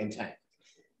that 4 million tank?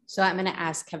 So I'm going to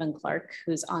ask Kevin Clark,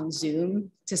 who's on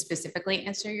Zoom, to specifically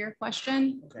answer your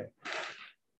question. Okay.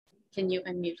 Can you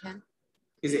unmute him?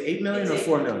 Is it 8 million or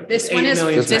 4 million? This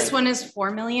one is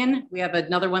 4 million. We have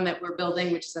another one that we're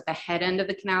building, which is at the head end of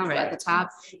the canal, right at the top.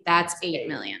 That's 8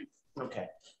 million. Okay.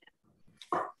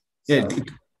 Yeah.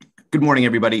 Good morning,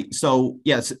 everybody. So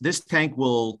yes, this tank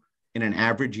will, in an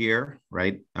average year,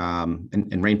 right?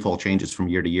 And rainfall changes from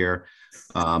year to year.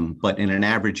 But in an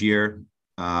average year,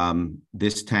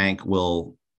 this tank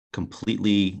will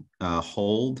completely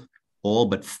hold all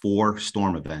but 4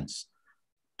 storm events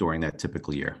during that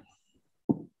typical year.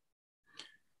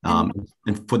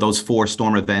 And for those 4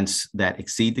 storm events that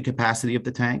exceed the capacity of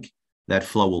the tank, that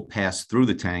flow will pass through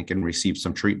the tank and receive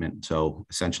some treatment. So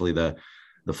essentially the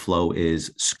the flow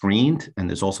is screened, and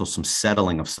there's also some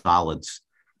settling of solids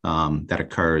that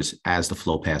occurs as the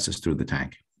flow passes through the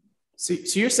tank. So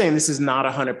you're saying this is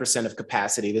not 100% of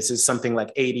capacity. This is something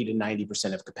like 80 to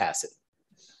 90% of capacity.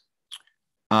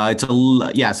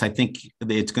 Yes, I think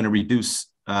it's going to reduce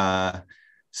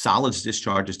solids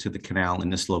discharges to the canal in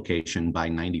this location by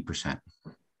 90%.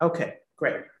 Okay,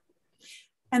 great.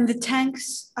 And the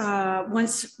tanks,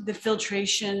 once the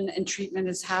filtration and treatment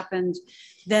has happened,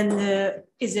 then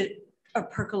is it a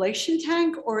percolation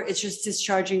tank, or it's just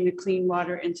discharging the clean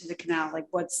water into the canal? Like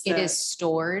It is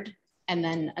stored, and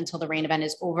then until the rain event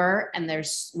is over, and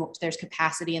there's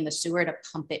capacity in the sewer to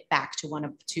pump it back to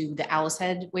the Owl's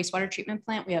Head wastewater treatment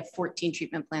plant. We have 14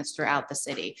 treatment plants throughout the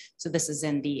city. So this is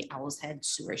in the Owl's Head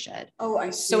sewer shed. Oh,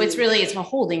 I see. So it's a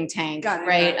holding tank, right?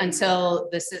 Got it. Until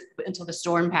the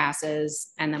storm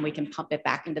passes, and then we can pump it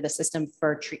back into the system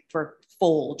for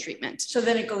full treatment. So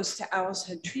then it goes to Owl's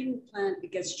Head treatment plant,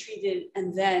 it gets treated,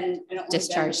 and then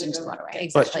Discharged into the waterway.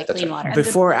 Exactly, clean water.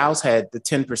 Before Owl's Head, the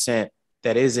 10%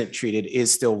 that isn't treated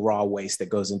is still raw waste that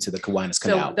goes into the Kiwanis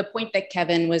Canal. So the point that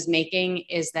Kevin was making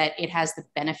is that it has the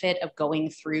benefit of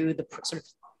going through the sort of,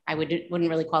 I wouldn't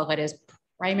really qualify it as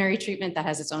primary treatment, that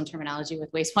has its own terminology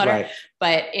with wastewater, Right.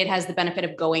 but it has the benefit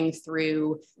of going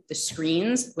through the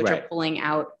screens, which Right. are pulling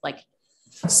out like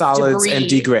solids debris. and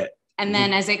degrit. And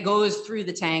then as it goes through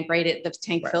the tank, right, the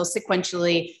tank Right. fills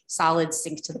sequentially, solids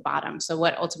sink to the bottom. So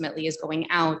what ultimately is going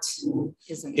out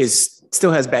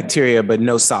Still has bacteria, but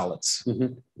no solids.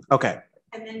 Mhm. Okay.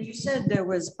 And then you said there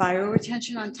was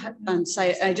bioretention on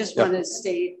site. I just want to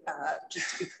state,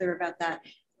 just to be clear about that,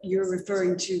 you're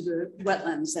referring to the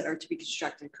wetlands that are to be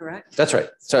constructed, correct? That's right.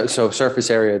 So surface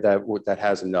area that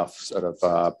has enough sort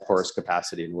of porous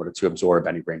capacity in order to absorb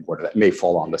any rainwater that may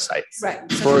fall on the site. Right.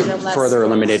 So there's a less- Further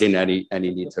eliminating any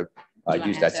need to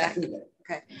use that tank.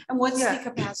 Okay. And what's the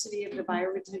capacity of the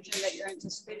bioretention that you're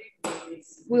anticipating?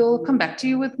 We'll come back to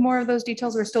you with more of those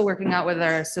details. We're still working out with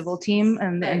our civil team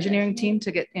and the engineering team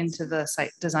to get into the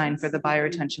site design for the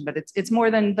bioretention, but it's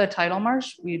more than the tidal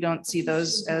marsh. We don't see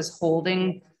those as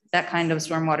holding that kind of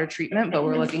stormwater treatment, but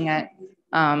we're looking at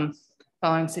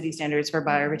following city standards for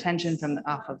bioretention from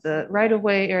off of the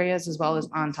right-of-way areas, as well as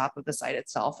on top of the site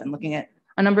itself, and looking at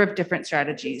a number of different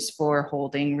strategies for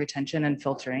holding retention and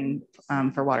filtering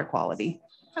for water quality.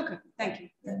 Okay,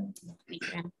 thank you.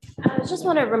 I just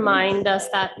want to remind us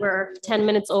that we're 10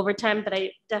 minutes over time, but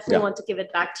I definitely want to give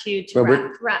it back to you to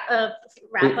Well, wrap up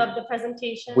the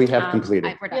presentation. We have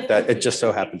completed we're done. that. It just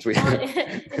so happens we.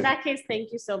 In that case,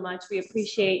 thank you so much. We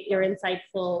appreciate your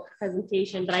insightful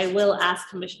presentation, but I will ask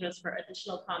commissioners for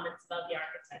additional comments about the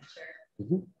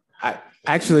architecture. I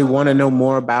actually want to know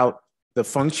more about the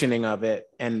functioning of it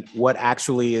and what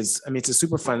actually is, I mean, it's a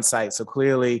super fun site. So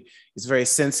clearly it's very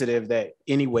sensitive that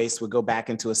any waste would go back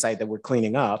into a site that we're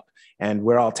cleaning up, and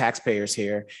we're all taxpayers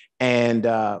here. And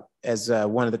as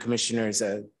one of the commissioners,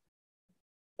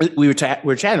 we were chatting,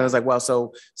 I was like, well,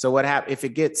 so what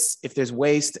happens if there's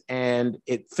waste and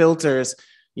it filters,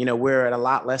 we're at a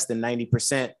lot less than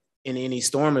 90% in any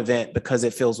storm event because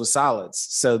it fills with solids.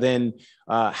 So then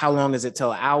how long is it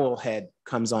till Owl Head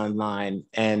comes online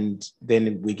and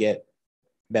then we get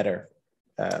better?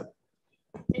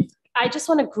 I just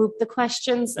want to group the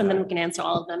questions and then we can answer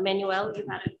all of them. Manuel, you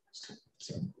had a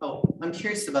question. Oh, I'm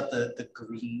curious about the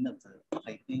green of the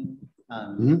piping.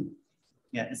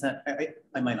 Yeah, is that,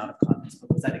 I might not have caught this,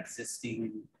 but was that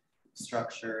existing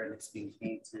structure and it's being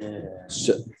painted?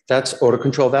 So that's odor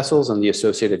control vessels and the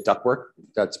associated ductwork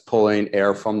that's pulling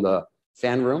air from the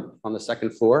fan room on the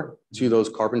second floor to those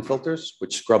carbon filters,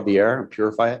 which scrub the air and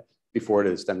purify it before it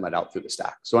is then let out through the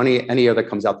stack. So any air that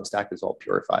comes out the stack is all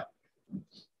purified.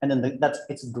 And then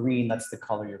it's green. That's the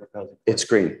color you're proposing. It's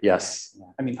green, yes. Yeah.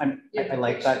 I mean, I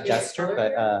like that gesture,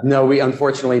 but no, we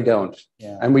unfortunately don't.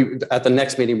 Yeah. And we at the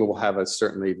next meeting we will have a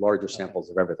certainly larger samples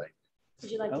of everything.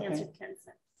 Would you like to answer Ken's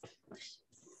question?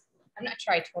 I'm not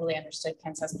sure I totally understood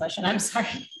Ken's question. I'm sorry.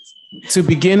 To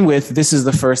begin with, this is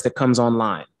the first that comes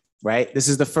online, right? This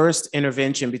is the first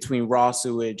intervention between raw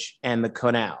sewage and the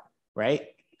canal, right?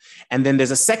 And then there's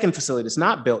a second facility that's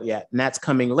not built yet, and that's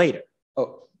coming later.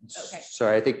 Oh, okay.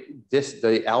 Sorry, I think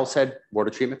the Owl's Head water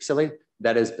treatment facility,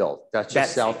 that is built. That's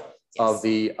just south of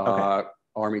the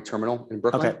Army Terminal in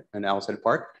Brooklyn and Owl's Head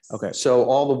Park. Okay. So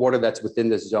all the water that's within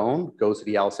this zone goes to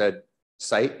the Owl's Head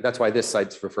site. That's why this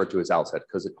site's referred to as Owl's Head,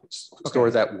 because it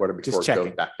stores that water before it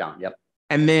goes back down. Yep.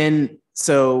 And then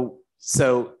so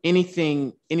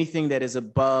anything that is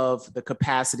above the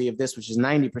capacity of this, which is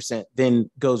 90%, then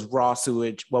goes raw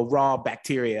sewage, well, raw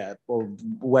bacteria or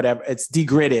whatever. It's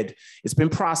degraded. It's been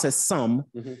processed some,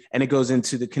 and it goes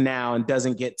into the canal and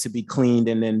doesn't get to be cleaned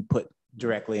and then put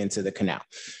directly into the canal.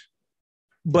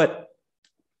 But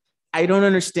I don't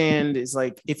understand is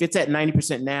like, if it's at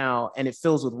 90% now and it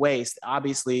fills with waste,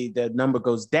 obviously the number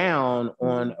goes down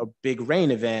on a big rain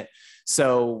event.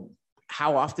 So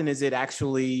how often is it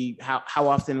actually, how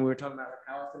often we were talking about,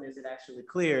 how often is it actually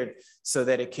cleared so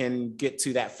that it can get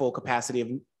to that full capacity of,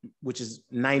 which is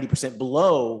 90%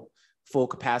 below full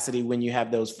capacity when you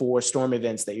have those 4 storm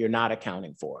events that you're not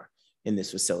accounting for in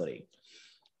this facility.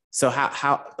 So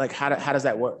how does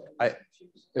that work?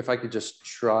 If I could just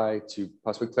try to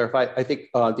possibly clarify, I think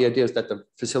the idea is that the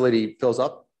facility fills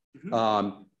up.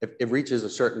 If it reaches a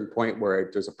certain point where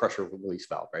there's a pressure release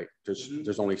valve, right?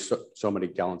 There's only so many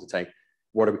gallons of tank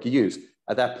water we could use.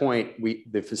 At that point,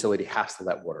 the facility has to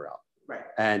let water out. Right.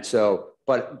 And so,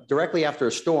 but directly after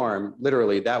a storm,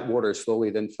 literally that water is slowly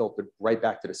then filtered right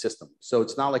back to the system. So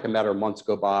it's not like a matter of months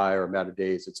go by or a matter of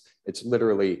days. It's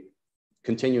literally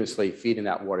continuously feeding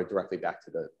that water directly back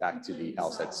to the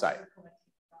Alsed site.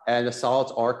 And the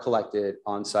solids are collected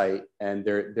on site, and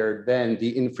they're then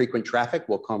the infrequent traffic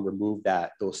will come remove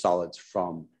those solids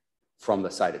from the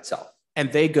site itself.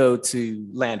 And they go to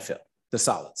landfill, the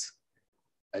solids.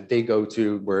 They go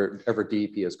to wherever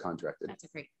DEP is contracted. That's a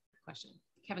great question.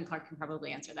 Kevin Clark can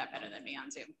probably answer that better than me on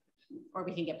Zoom, or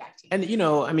we can get back to you. And, you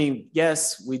know, I mean,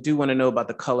 yes, we do want to know about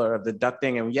the color of the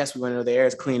ducting, and yes, we want to know the air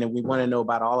is clean, and we want to know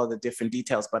about all of the different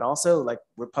details, but also like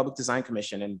we're Public Design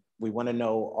Commission, and we want to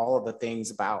know all of the things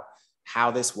about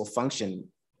how this will function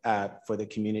for the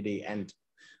community and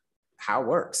how it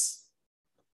works.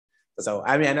 So,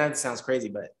 I mean, I know it sounds crazy,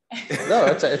 but no,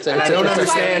 I don't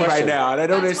understand right now. And I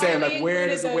don't understand, like, where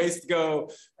does the waste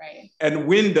go? Right. And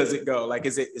when does it go? Like,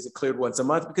 is it cleared once a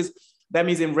month? Because that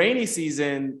means in rainy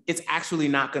season, it's actually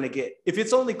not going to get, if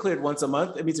it's only cleared once a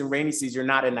month, it means in rainy season, you're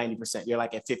not at 90%, you're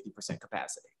like at 50%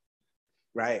 capacity,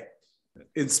 right?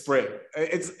 In spring.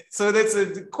 So that's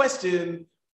a question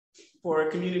for a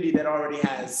community that already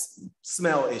has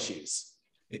smell issues.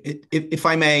 If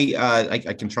I may,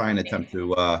 I can try and attempt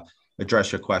to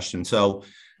address your question. So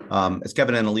as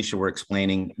Kevin and Alicia were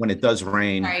explaining, when it does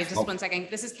rain. Sorry, just 1 second.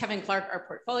 This is Kevin Clark, our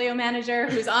portfolio manager,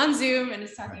 who's on Zoom and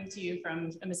is talking to you from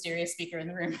a mysterious speaker in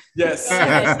the room. Yes,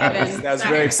 Kevin. That's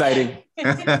very exciting.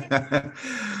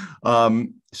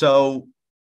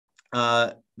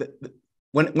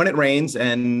 When it rains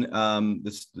and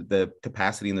the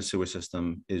capacity in the sewer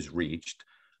system is reached,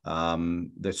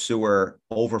 the sewer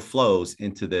overflows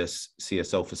into this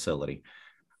CSO facility.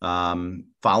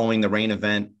 Following the rain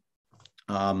event,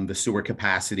 the sewer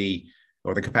capacity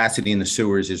or the capacity in the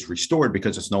sewers is restored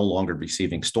because it's no longer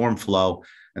receiving storm flow.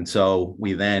 And so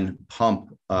we then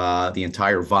pump the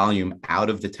entire volume out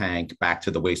of the tank back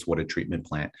to the wastewater treatment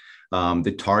plant.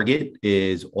 The target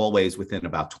is always within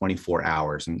about 24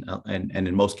 hours. And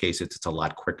in most cases, it's a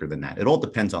lot quicker than that. It all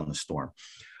depends on the storm.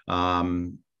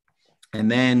 And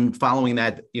then following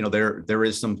that, you know, there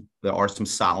are some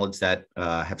solids that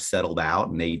have settled out,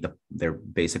 and they're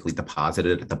basically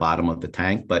deposited at the bottom of the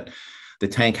tank. But the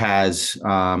tank has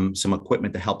some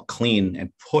equipment to help clean and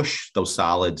push those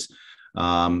solids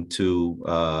to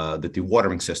the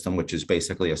dewatering system, which is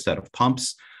basically a set of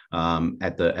pumps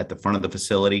at the front of the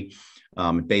facility.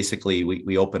 Basically,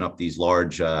 we open up these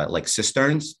large like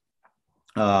cisterns,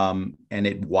 and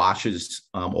it washes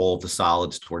all of the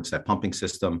solids towards that pumping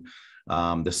system.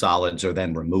 The solids are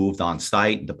then removed on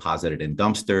site, deposited in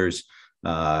dumpsters.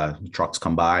 Trucks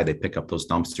come by, they pick up those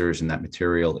dumpsters, and that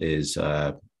material is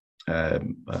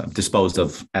disposed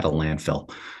of at a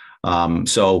landfill.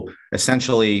 So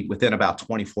essentially, within about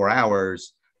 24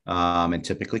 hours, and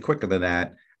typically quicker than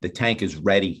that, the tank is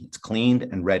ready. It's cleaned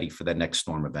and ready for the next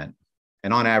storm event.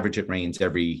 And on average, it rains I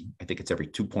think it's every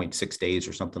 2.6 days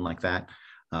or something like that.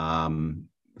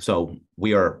 So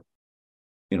we are,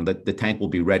 you know, the tank will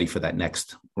be ready for that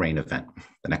next rain event,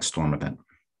 the next storm event.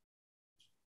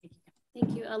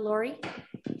 Thank you. Lori?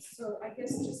 So I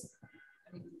guess just,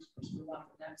 I mean,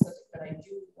 but I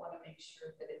do want to make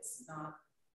sure that it's not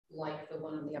like the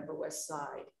one on the Upper West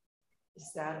Side.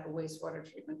 Is that a wastewater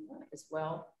treatment plant as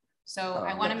well? So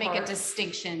I want to make a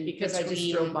distinction because I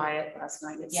just drove by it last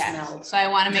night. It smelled. So I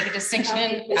want to make a distinction.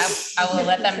 I will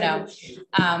let them know.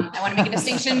 I want to make a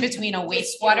distinction between a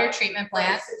wastewater treatment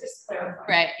plant.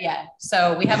 Right. Yeah.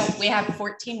 So we have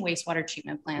 14 wastewater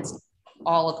treatment plants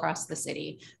all across the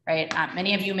city. Right.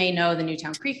 Many of you may know the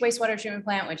Newtown Creek wastewater treatment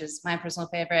plant, which is my personal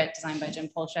favorite, designed by Jim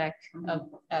Polshek,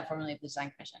 formerly of the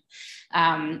Design Commission.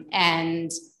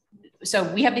 And so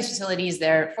we have these facilities,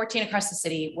 there are 14 across the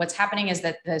city. What's happening is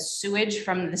that the sewage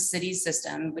from the city's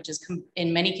system, which is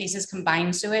in many cases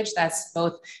combined sewage, that's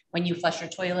both when you flush your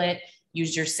toilet,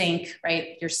 use your sink,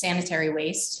 right? Your sanitary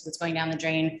waste that's going down the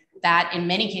drain, that in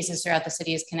many cases throughout the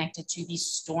city is connected to the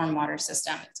stormwater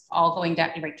system. It's all going down,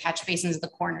 right, catch basins at the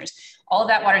corners. All of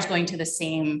that water is going to the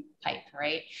same pipe,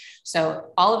 right?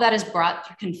 So all of that is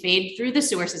conveyed through the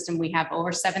sewer system. We have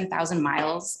over 7,000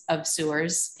 miles of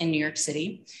sewers in New York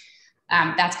City.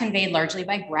 That's conveyed largely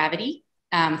by gravity.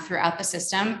 Throughout the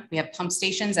system. We have pump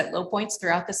stations at low points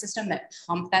throughout the system that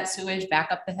pump that sewage back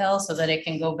up the hill so that it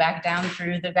can go back down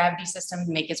through the gravity system and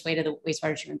make its way to the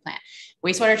wastewater treatment plant.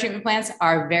 Wastewater treatment plants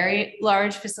are very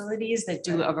large facilities that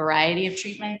do a variety of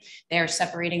treatment. They are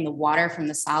separating the water from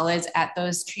the solids at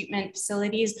those treatment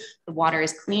facilities. The water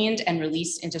is cleaned and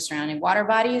released into surrounding water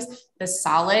bodies. The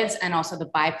solids and also the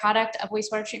byproduct of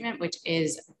wastewater treatment, which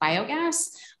is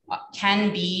biogas,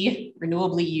 can be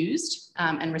renewably used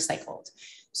and recycled.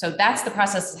 So that's the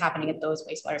process that's happening at those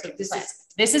wastewater treatment plants.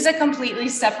 This is a completely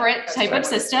separate type of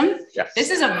system. Yes. This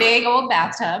is a big old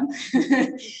bathtub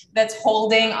that's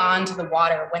holding on to the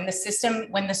water. When the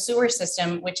sewer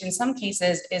system, which in some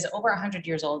cases is over 100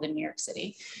 years old in New York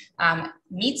City,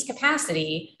 meets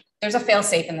capacity, there's a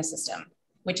fail-safe in the system,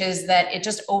 which is that it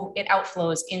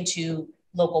outflows into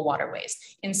local waterways.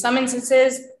 In some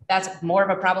instances, that's more of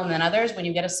a problem than others. When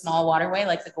you get a small waterway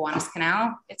like the Gowanus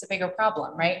Canal, it's a bigger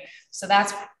problem, right? So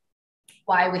that's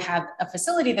why we have a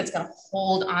facility that's going to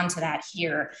hold on to that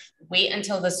here, wait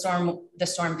until the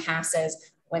storm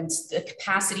passes. When the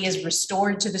capacity is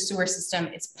restored to the sewer system,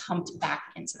 it's pumped back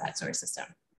into that sewer system.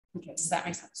 Okay, does that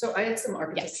make sense? So I had some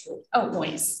architectural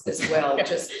points as well.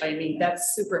 I mean,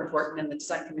 that's super important, and the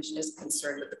design commission is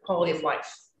concerned with the quality of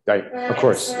life. Right, of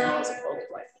course.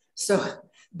 So,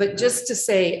 but just to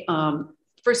say,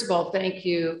 first of all, thank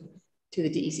you to the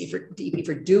DEP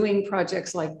for doing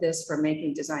projects like this, for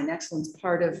making design excellence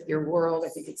part of your world. I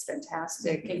think it's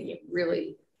fantastic. And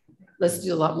really, let's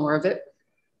do a lot more of it.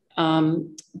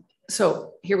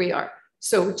 So here we are.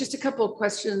 So just a couple of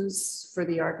questions for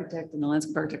the architect and the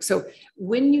landscape architect. So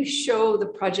when you show the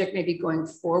project maybe going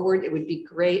forward, it would be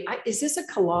great. Is this a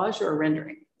collage or a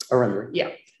rendering? A rendering.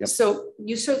 Yeah. Yep. So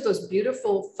you showed those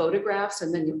beautiful photographs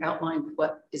and then you outlined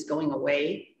what is going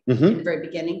away in the very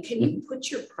beginning. Can you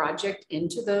put your project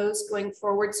into those going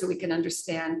forward so we can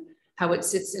understand how it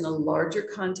sits in a larger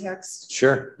context?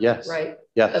 Sure. Yes. Right.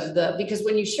 Yes. Because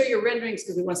when you show your renderings,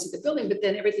 because we want to see the building, but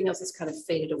then everything else is kind of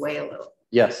faded away a little.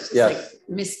 Yes. It's yes. like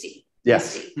misty.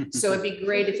 Yes. So it'd be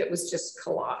great if it was just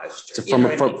collaged. So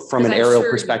from an aerial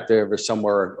perspective or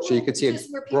somewhere, so you could see a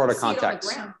broader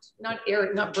context.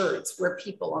 Not birds, where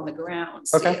people on the ground.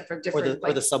 Okay. For different,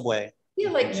 or the subway. Yeah,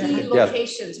 like key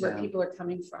locations where people are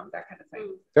coming from, that kind of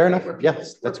thing. Fair enough.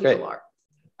 Yes, that's great.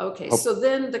 Okay, so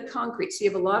then the concrete. So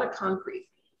you have a lot of concrete.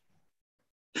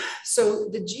 So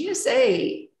the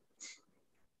GSA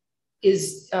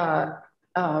is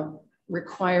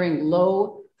requiring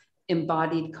low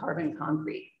embodied carbon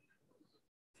concrete.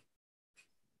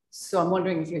 So I'm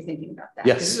wondering if you're thinking about that.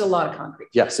 Yes. This is a lot of concrete.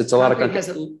 Yes, it's a lot of concrete. Has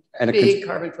a big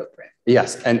carbon footprint.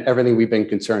 Yes, and everything we've been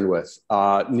concerned with.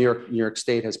 New York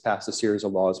State has passed a series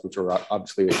of laws which are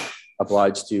obviously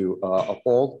obliged to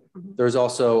uphold. There's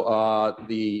also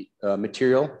the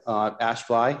material, ash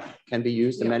fly, can be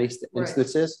used in many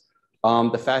instances.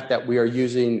 The fact that we are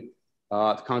using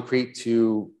concrete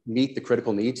to meet the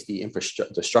critical needs,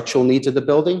 the structural needs of the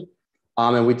building.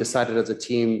 And we decided as a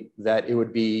team that it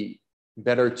would be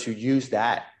better to use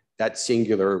that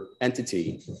singular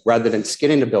entity rather than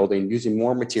skinning the building, using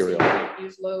more material. So you can't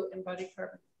use low embodied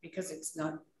carbon because it's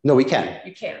not. No, we can.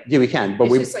 You can. Yeah, we can. But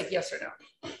it's just like yes or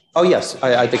no. Oh, yes.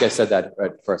 I think I said that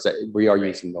at first. We are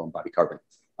using low embodied carbon.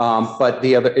 But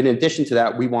in addition to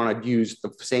that, we want to use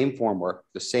the same formwork,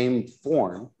 the same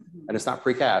form, and it's not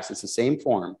precast, it's the same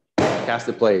form, cast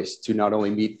in place to not only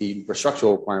meet the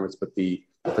structural requirements, but the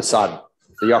facade,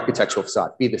 the architectural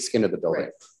facade, be the skin of the building.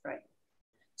 Right.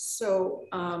 So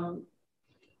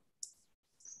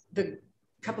the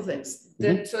couple things.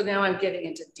 So now I'm getting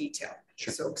into detail.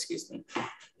 Sure. So excuse me.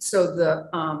 So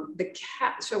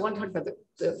so I want to talk about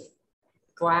the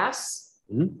glass.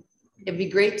 It'd be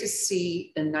great to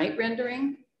see the night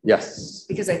rendering. Yes.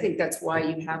 Because I think that's why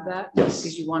you have that. Yes.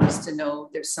 Because you want us to know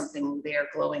there's something there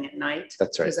glowing at night.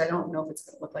 That's right. Because I don't know if it's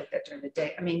going to look like that during the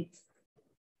day. I mean,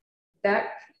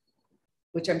 that,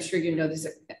 which I'm sure you know,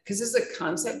 because this is a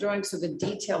concept drawing, so the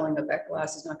detailing of that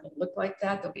glass is not going to look like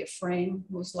that. There'll be a frame,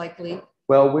 most likely.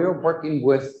 Well, we're working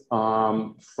with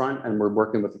Front, and we're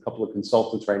working with a couple of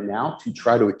consultants right now to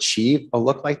try to achieve a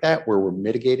look like that, where we're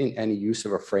mitigating any use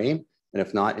of a frame, and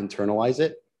if not, internalize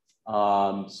it.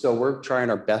 So we're trying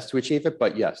our best to achieve it,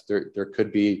 but yes, there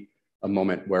could be a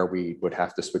moment where we would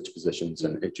have to switch positions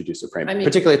and introduce a frame,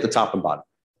 particularly at the top and bottom.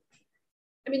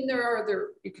 I mean, there are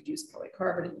you could use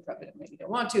polycarbonate, you probably maybe don't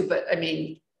want to, but I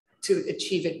mean, to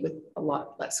achieve it with a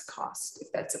lot less cost,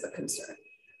 if that's of a concern.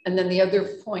 And then the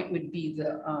other point would be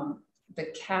the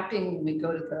capping when we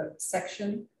go to the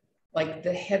section, like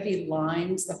the heavy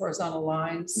lines, the horizontal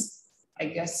lines, I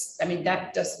guess, I mean,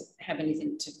 that doesn't have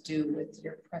anything to do with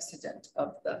your precedent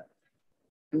of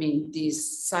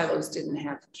these silos didn't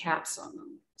have caps on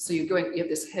them. So you have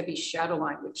this heavy shadow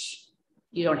line, which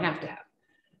you don't have to have.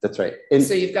 That's right.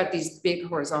 So you've got these big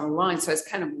horizontal lines. So I was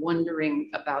kind of wondering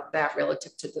about that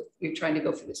relative to you're trying to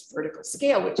go for this vertical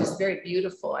scale, which is very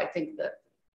beautiful. I think the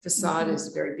facade is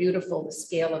very beautiful. The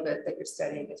scale of it that you're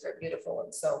studying is very beautiful.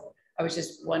 And so I was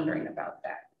just wondering about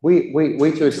that. We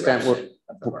to extent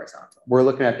we're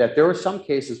looking at that. There were some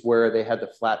cases where they had the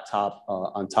flat top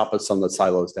on top of some of the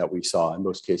silos that we saw. In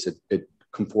most cases, it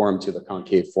conformed to the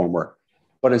concave formwork.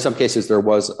 But in some cases, there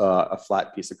was a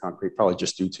flat piece of concrete, probably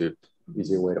just due to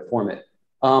easier way to form it.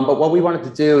 But what we wanted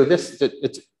to do,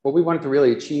 what we wanted to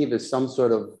really achieve is some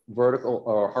sort of vertical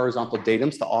or horizontal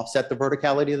datums to offset the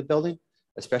verticality of the building,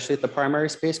 especially at the primary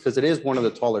space, because it is one of the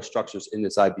taller structures in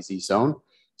this IBZ zone.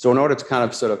 So in order to kind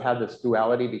of sort of have this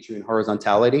duality between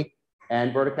horizontality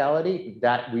and verticality,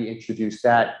 that we introduced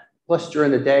that. Plus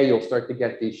during the day, you'll start to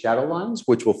get these shadow lines,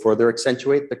 which will further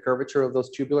accentuate the curvature of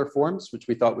those tubular forms, which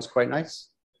we thought was quite nice.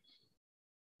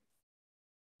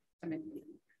 And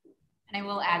I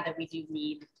will add that we do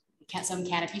need some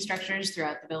canopy structures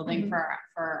throughout the building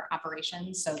for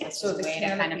operations. So this is a way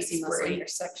to kind of seamlessly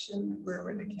intersection.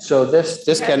 So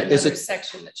this can is a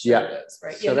section that shows those,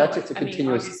 right? So that's it's a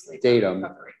continuous datum.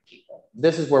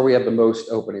 This is where we have the most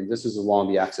opening. This is along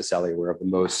the access alley where we have the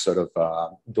most sort of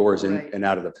doors in and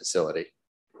out of the facility.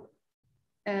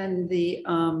 And the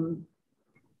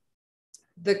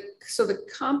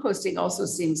composting also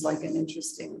seems like an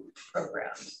interesting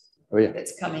program. Oh yeah,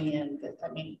 that's coming in. That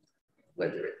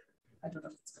whether I don't know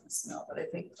if it's going to smell, but I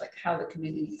think like how the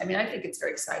community. I think it's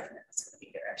very exciting that it's going to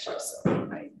be here actually. So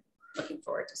I'm looking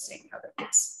forward to seeing how that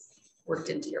gets worked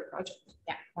into your project.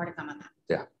 Yeah, more to come on that.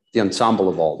 Yeah, the ensemble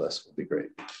of all this will be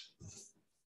great.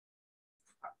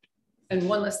 And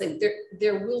one last thing,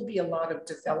 there will be a lot of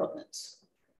development.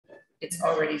 It's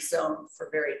already zoned for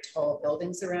very tall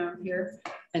buildings around here,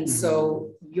 and so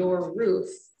your roof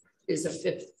is a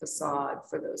fifth facade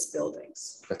for those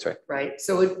buildings. That's right. Right.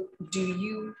 So do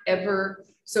you ever,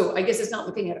 so I guess it's not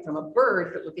looking at it from a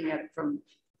bird, but looking at it from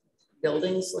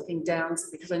buildings looking down,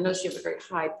 because I noticed you have a very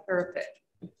high parapet.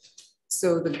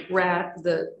 So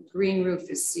the green roof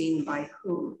is seen by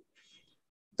whom?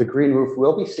 The green roof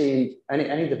will be seen,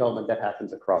 any development that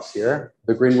happens across here,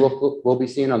 the green roof will be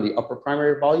seen on the upper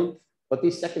primary volume, but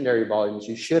these secondary volumes,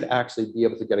 you should actually be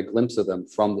able to get a glimpse of them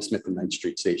from the Smith and 9th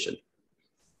Street station.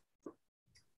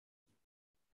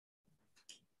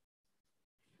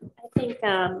 I think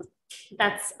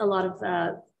that's a lot of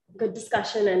good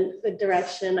discussion and good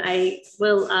direction. I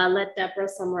will let Deborah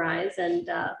summarize, and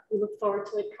we look forward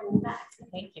to it coming back.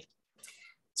 Thank you.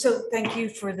 So thank you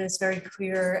for this very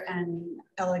clear and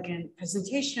elegant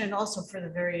presentation, and also for the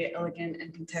very elegant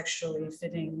and contextually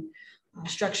fitting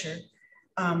structure.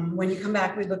 When you come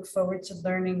back, we look forward to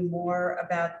learning more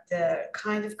about the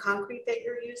kind of concrete that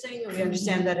you're using. We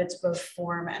understand that it's both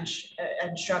form and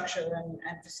structure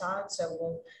and facade, so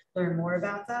we'll learn more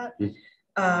about that.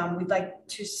 We'd like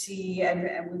to see,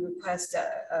 and we request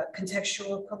a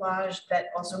contextual collage that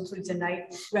also includes a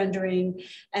night rendering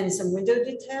and some window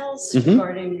details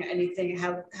regarding anything,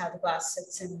 how the glass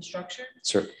sits in the structure.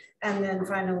 Sure. And then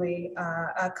finally,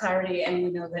 clarity, and we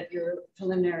know that you're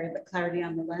preliminary, but clarity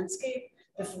on the landscape,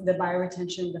 the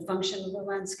bioretention, the function of the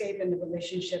landscape, and the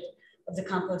relationship of the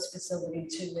compost facility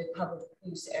to the public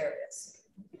use areas.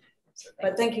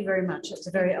 But thank you very much. It's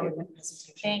a very elegant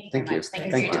presentation. Thank you. Thank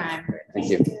you for your time. Thank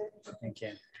you. Thank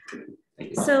you.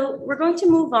 So we're going to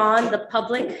move on. The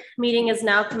public meeting is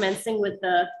now commencing with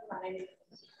the,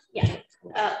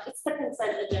 it's the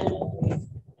consent agenda.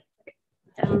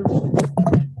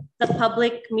 The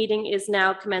public meeting is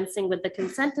now commencing with the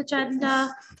consent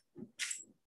agenda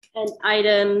and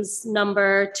items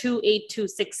number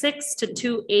 28266 to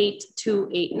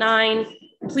 28289.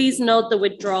 Please note the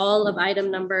withdrawal of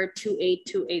item number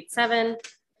 28287.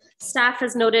 Staff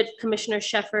has noted Commissioner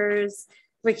Sheffer's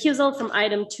recusal from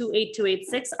item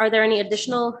 28286. Are there any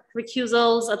additional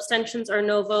recusals, abstentions, or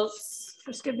no votes?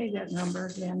 Just give me that number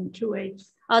again, 28.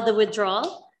 The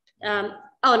withdrawal.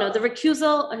 Oh no, the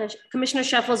recusal, Commissioner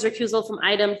Sheffel's recusal from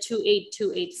item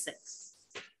 28286.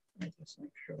 Just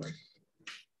make sure.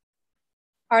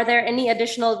 Are there any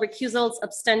additional recusals,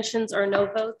 abstentions, or no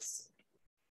votes?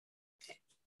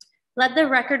 Let the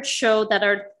record show that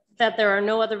there are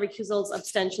no other recusals,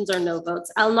 abstentions, or no votes.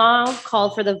 I'll now call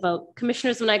for the vote.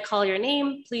 Commissioners, when I call your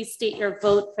name, please state your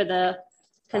vote for the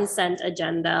consent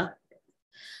agenda.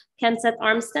 Kenseth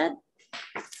Armstead,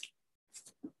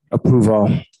 Approval.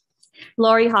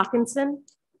 Lori Hawkinson,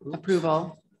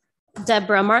 Approval.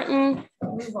 Deborah Martin,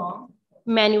 Approval.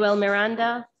 Manuel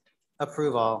Miranda,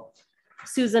 Approval.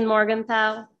 Susan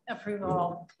Morgenthau,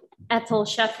 Approval. Ethel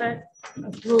Sheffer,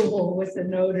 Approval with the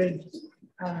noted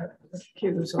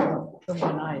recusal from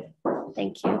one item.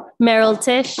 thank you. Meryl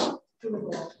Tisch,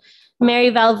 Mary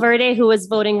Valverde, who is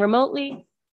voting remotely.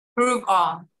 Approve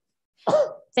all.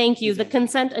 Thank you. The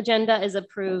consent agenda is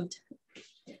approved.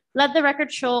 Let the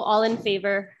record show all in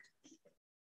favor.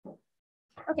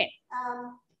 Okay,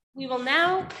 we will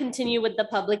now continue with the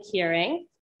public hearing.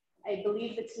 I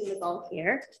believe the team is all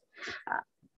here.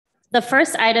 The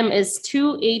first item is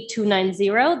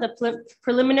 28290, the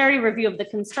preliminary review of the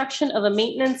construction of a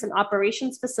maintenance and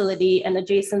operations facility and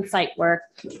adjacent site work,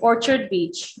 Orchard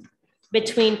Beach,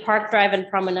 between Park Drive and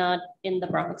Promenade in the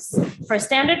Bronx. For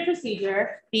standard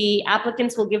procedure, the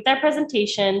applicants will give their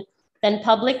presentation, then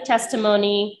public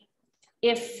testimony,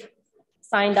 if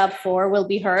signed up for, will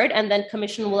be heard, and then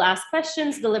commission will ask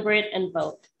questions, deliberate, and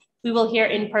vote. We will hear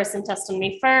in-person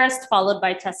testimony first, followed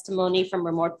by testimony from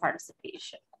remote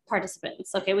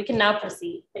participants. Okay, we can now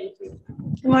proceed. Thank you.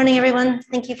 Good morning, everyone.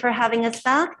 Thank you for having us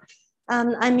back.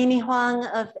 I'm Mimi Huang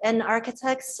of N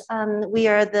Architects. We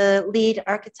are the lead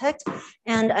architect,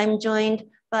 and I'm joined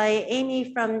by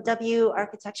Amy from W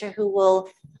Architecture, who will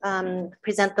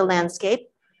present the landscape.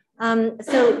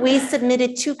 So we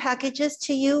submitted two packages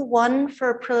to you, one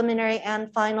for preliminary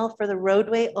and final for the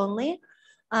roadway only,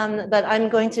 but I'm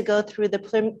going to go through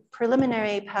the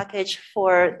preliminary package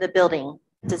for the building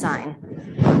design.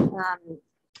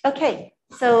 Okay.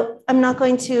 So I'm not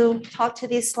going to talk to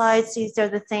these slides. These are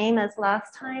the same as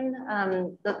last time.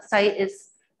 The site is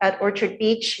at Orchard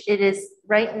Beach. It is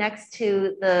right next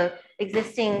to the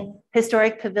existing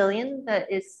historic pavilion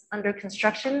that is under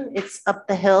construction. It's up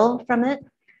the hill from it.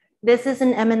 This is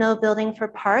an M&O building for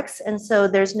parks, and so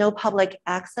there's no public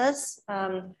access.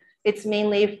 It's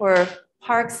mainly for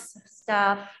parks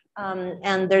staff,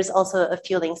 and there's also a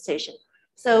fueling station.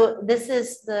 So this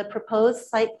is the proposed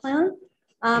site plan.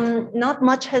 Not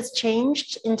much has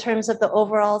changed in terms of the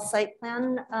overall site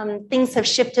plan. Things have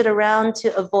shifted around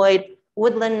to avoid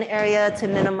woodland area, to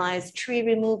minimize tree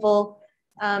removal.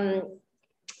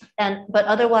 But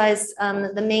otherwise,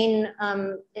 the main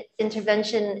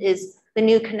intervention is the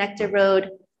new connector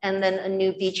road, and then a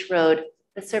new beach road,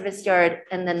 the service yard,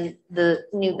 and then the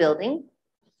new building.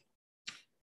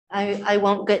 I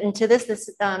won't get into this. This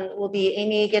will be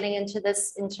Amy getting into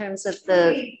this in terms of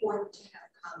the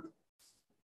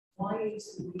Why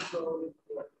is the new road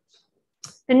important?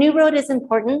 The new road is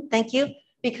important, thank you,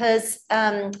 because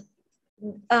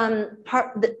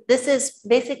this is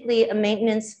basically a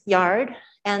maintenance yard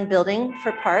and building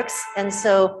for parks. And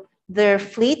so their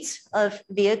fleet of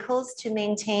vehicles to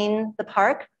maintain the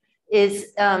park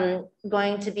is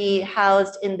going to be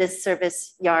housed in this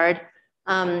service yard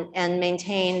and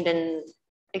maintained and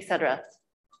et cetera.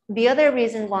 The other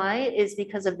reason why is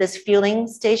because of this fueling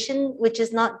station, which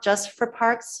is not just for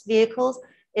parks vehicles,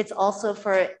 it's also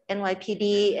for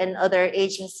NYPD and other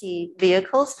agency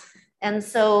vehicles. And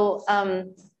so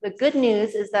the good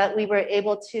news is that we were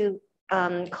able to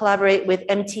collaborate with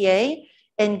MTA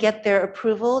and get their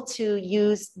approval to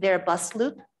use their bus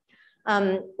loop,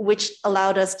 which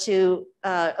allowed us to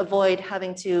avoid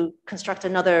having to construct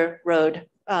another road,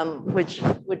 which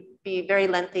would be very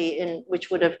lengthy and which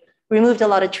would have removed a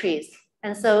lot of trees.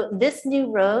 And so this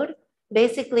new road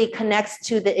basically connects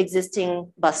to the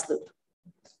existing bus loop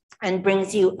and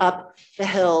brings you up the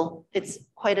hill. It's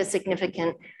quite a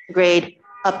significant grade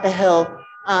up the hill.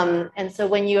 And so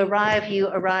when you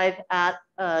arrive at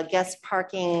guest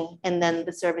parking and then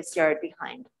the service yard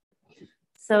behind.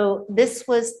 So this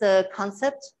was the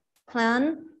concept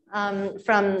plan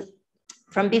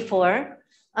from before.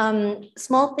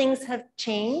 Small things have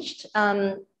changed.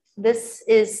 This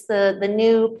is the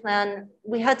new plan.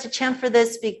 We had to chamfer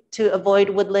this to avoid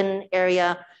woodland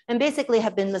area and basically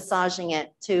have been massaging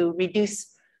it to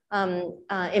reduce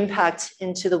impact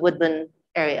into the woodland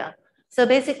area. So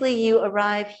basically you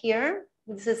arrive here.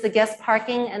 This is the guest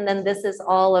parking, and then this is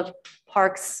all of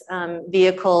parks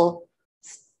vehicle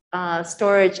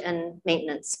storage and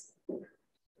maintenance.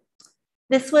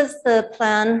 This was the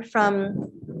plan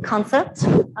from concept.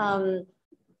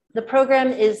 The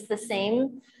program is the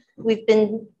same. We've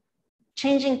been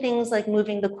changing things like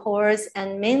moving the cores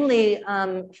and mainly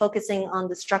focusing on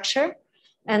the structure.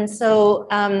 And so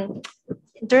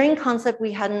during concept,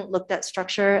 we hadn't looked at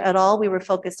structure at all. We were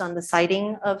focused on the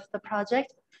siding of the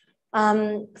project.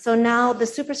 So now the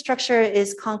superstructure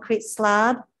is concrete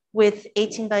slab with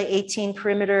 18 by 18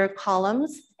 perimeter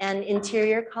columns and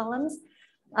interior columns,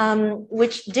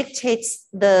 which dictates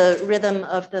the rhythm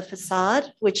of the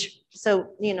facade, so,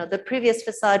 the previous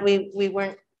facade, we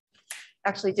weren't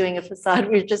actually doing a facade,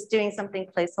 we were just doing something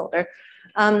placeholder.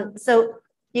 So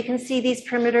you can see these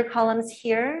perimeter columns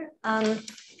here.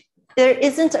 There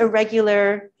isn't a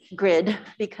regular grid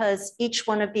because each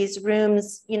one of these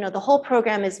rooms, the whole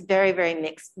program is very, very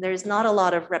mixed. There's not a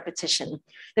lot of repetition.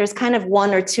 There's kind of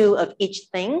one or two of each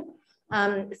thing.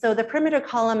 So the perimeter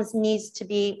columns needs to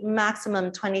be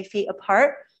maximum 20 feet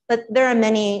apart, but there are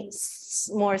many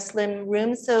more slim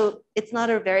rooms. So it's not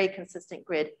a very consistent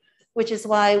grid, which is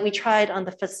why we tried on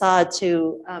the facade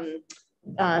to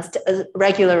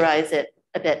regularize it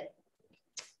a bit.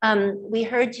 We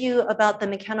heard you about the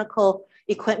mechanical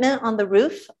equipment on the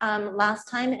roof last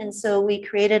time. And so we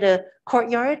created a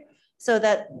courtyard so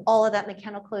that all of that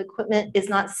mechanical equipment is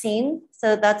not seen.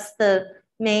 So that's the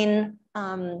main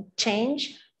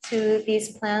change to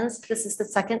these plans. This is the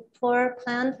second floor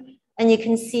plan. And you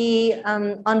can see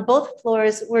on both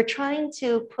floors, we're trying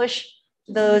to push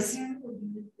those.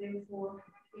 Therefore,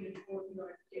 in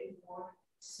courtyard, get more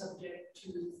subject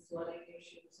to flooding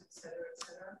issues, et cetera,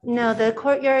 No, the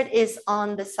courtyard is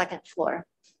on the second floor.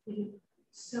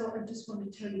 So I just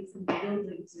want to tell you from the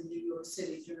buildings in New York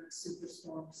City during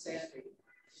Superstorm Sandy,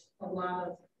 a lot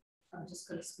of, I'm just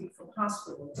going to speak from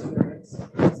hospital experience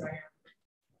because I have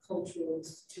cultural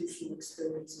institutional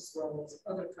experience as well as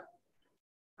other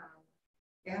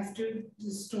after the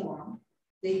storm,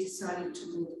 they decided to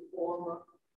move all of,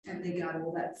 and they got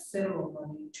all that federal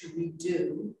money to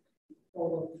redo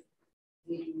all of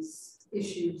these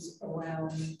issues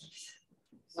around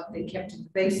what they kept in the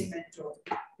basement or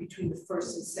between the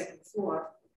first and second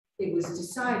floor. It was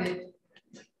decided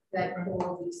that all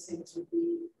of these things would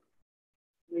be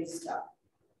raised up.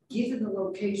 Given the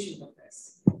location of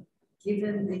this,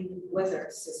 given the weather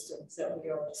systems that we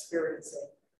are experiencing,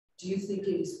 do you think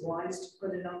it is wise to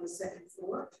put it on the second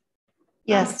floor?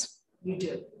 Yes. You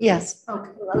do? Yes.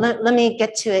 Okay. Let me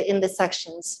get to it in the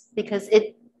sections because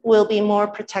it will be more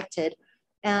protected.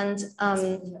 And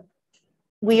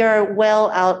we are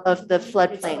well out of the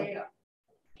floodplain.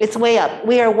 It's way up.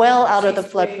 We are well out of the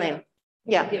floodplain.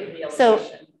 Yeah.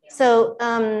 So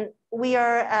we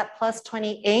are at plus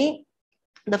 28.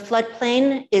 The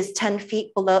floodplain is 10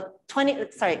 feet below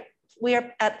 20. Sorry, we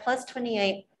are at plus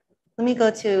 28. Let me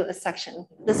go to a section.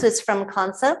 This is from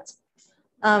concept.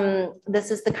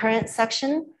 This is the current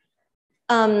section.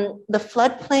 The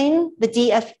floodplain, the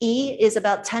DFE, is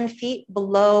about 10 feet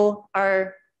below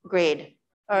our grade,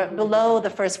 or below the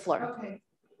first floor. Okay,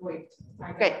 wait.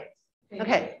 Great.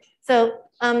 Okay, so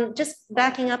just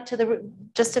backing up to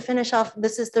just to finish off,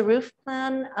 this is the roof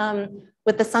plan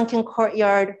with the sunken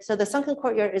courtyard. So the sunken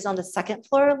courtyard is on the second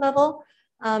floor level,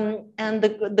 and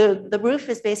the roof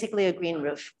is basically a green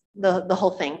roof, the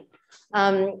whole thing.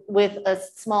 With a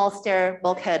small stair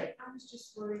bulkhead. I was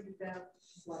just worried about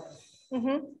flooding.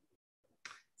 Mm-hmm.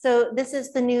 So this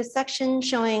is the new section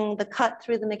showing the cut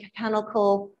through the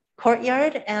mechanical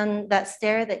courtyard and that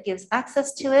stair that gives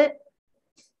access to it.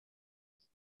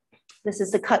 This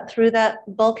is the cut through that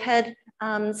bulkhead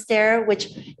stair,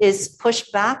 which is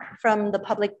pushed back from the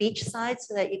public beach side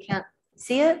so that you can't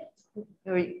see it,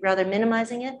 or rather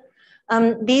minimizing it.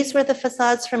 These were the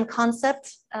facades from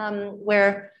concept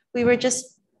where we were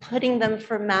just putting them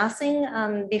for massing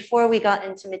before we got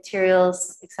into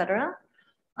materials, etc.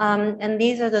 And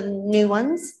these are the new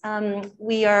ones.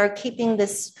 We are keeping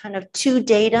this kind of two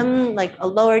datum, like a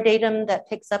lower datum that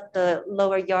picks up the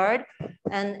lower yard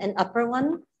and an upper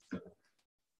one.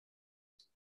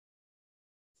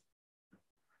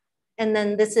 And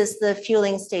then this is the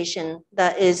fueling station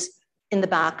that is in the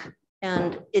back,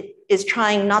 and it is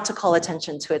trying not to call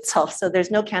attention to itself. So there's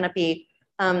no canopy,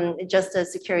 just a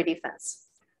security fence.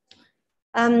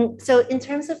 So in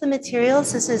terms of the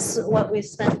materials, this is what we've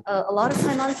spent a lot of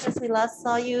time on since we last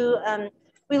saw you.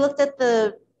 We looked at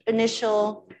the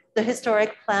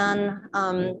historic plan.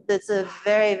 That's a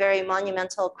very, very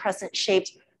monumental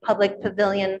crescent-shaped public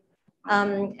pavilion.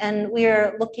 And we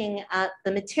are looking at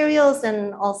the materials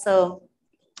and also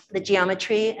the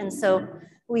geometry. And so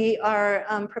we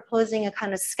are proposing a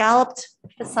kind of scalloped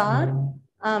facade.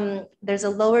 There's a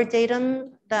lower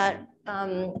datum that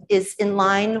is in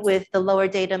line with the lower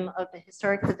datum of the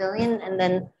historic pavilion, and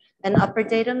then an upper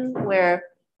datum where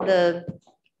the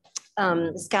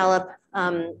scallop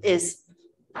is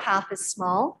half as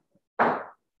small.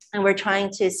 And we're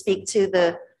trying to speak to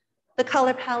the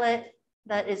color palette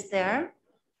that is there.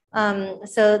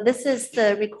 So this is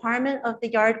the requirement of the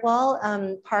yard wall.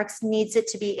 Parks needs it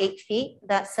to be 8 feet.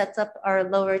 That sets up our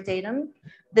lower datum.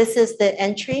 This is the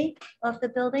entry of the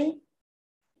building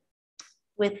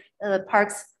with the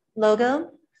Parks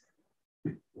logo.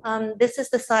 This is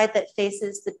the side that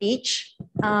faces the beach.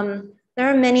 There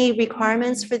are many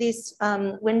requirements for these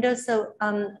windows. So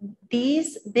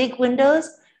these big windows,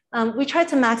 we try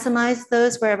to maximize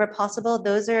those wherever possible.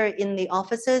 Those are in the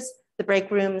offices, the break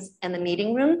rooms, and the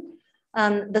meeting room.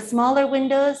 The smaller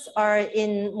windows are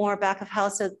in more back of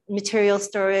house, so material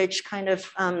storage kind of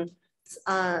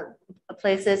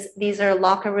places. These are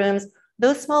locker rooms.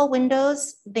 Those small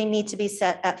windows, they need to be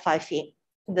set at 5 feet,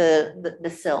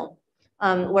 the sill,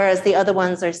 whereas the other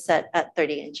ones are set at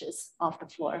 30 inches off the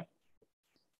floor.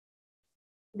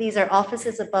 These are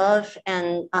offices above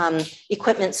and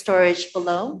equipment storage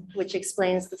below, which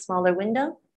explains the smaller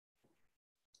window.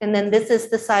 And then this is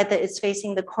the side that is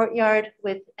facing the courtyard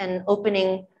with an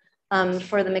opening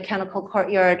for the mechanical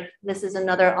courtyard. This is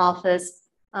another office,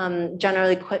 general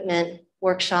equipment,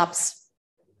 workshops.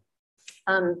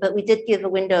 But we did give a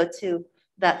window to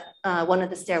that one of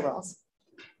the stairwells.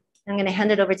 I'm going to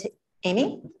hand it over to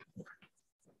Amy.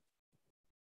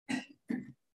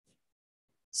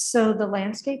 So the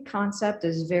landscape concept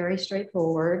is very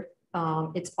straightforward.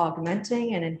 It's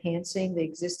augmenting and enhancing the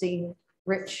existing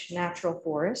rich natural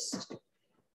forest,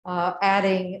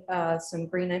 adding some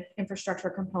green infrastructure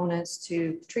components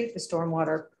to treat the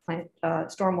stormwater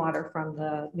from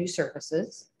the new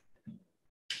surfaces.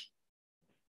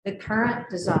 The current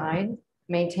design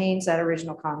maintains that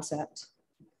original concept.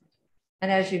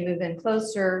 And as you move in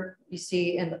closer, you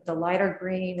see in the lighter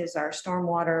green is our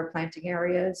stormwater planting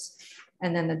areas.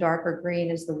 And then the darker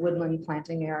green is the woodland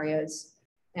planting areas.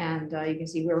 And you can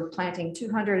see we're planting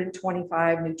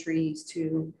 225 new trees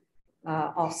to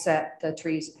offset the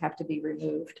trees that have to be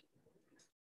removed.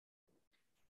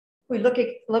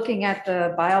 Looking at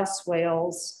the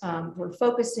bioswales, we're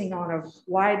focusing on a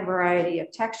wide variety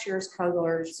of textures,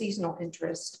 colors, seasonal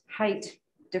interest, height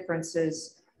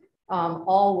differences,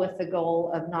 all with the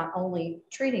goal of not only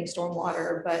treating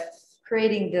stormwater, but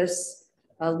creating this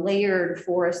layered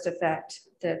forest effect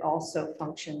that also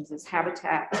functions as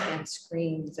habitat and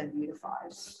screens and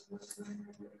beautifies.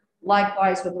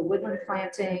 Likewise with the woodland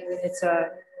planting, it's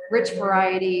a rich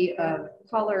variety of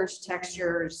colors,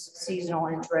 textures, seasonal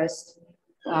interest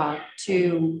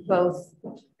to both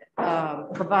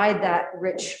provide that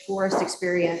rich forest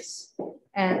experience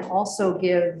and also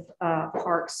give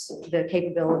parks the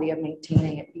capability of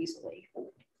maintaining it easily.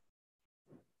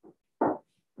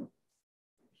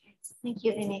 Thank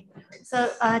you, Amy.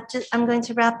 So I'm going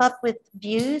to wrap up with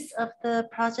views of the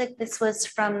project. This was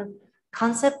from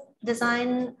concept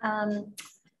design.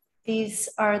 These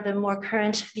are the more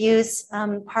current views.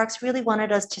 Parks really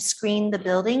wanted us to screen the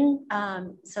building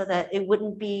so that it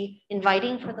wouldn't be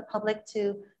inviting for the public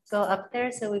to go up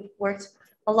there. So we've worked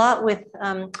a lot with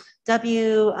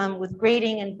with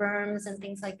grading and berms and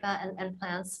things like that, and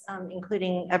plants,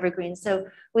 including evergreens. So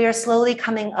we are slowly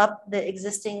coming up the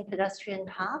existing pedestrian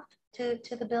path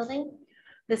to the building.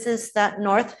 This is that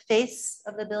north face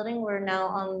of the building. We're now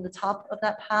on the top of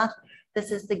that path.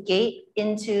 This is the gate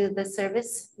into the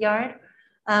service yard.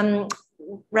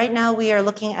 Right now we are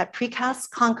looking at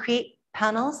precast concrete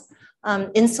panels,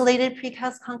 insulated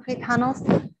precast concrete panels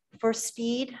for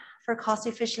speed, for cost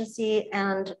efficiency,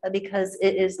 and because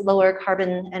it is lower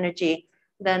carbon energy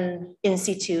than in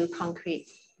situ concrete.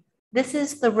 This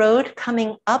is the road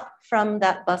coming up from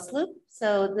that bus loop.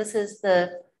 So this is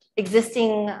the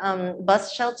existing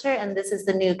bus shelter, and this is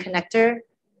the new connector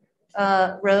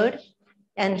road.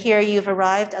 And here you've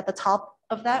arrived at the top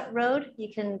of that road.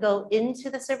 You can go into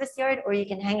the service yard, or you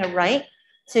can hang a right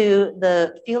to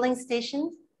the fueling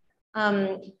station,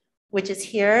 which is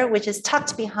here, which is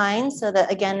tucked behind so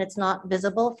that, again, it's not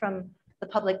visible from the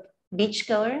public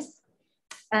beachgoers.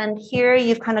 And here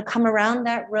you've kind of come around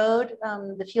that road.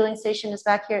 The fueling station is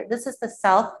back here. This is the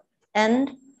south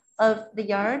end of the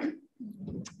yard.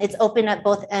 It's open at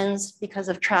both ends because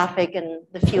of traffic and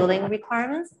the fueling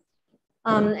requirements.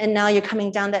 And now you're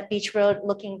coming down that beach road,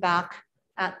 looking back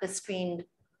at the screened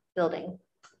building.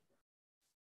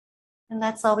 And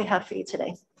that's all we have for you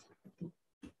today.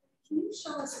 Can you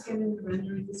show us again in the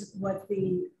rendering what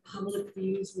the public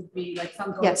views would be like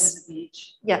from going Yes. to the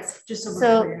beach? Yes. Just so,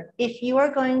 So we're clear. if you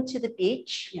are going to the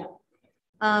beach,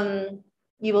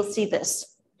 you will see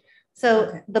this.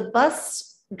 So the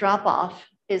bus drop off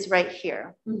is right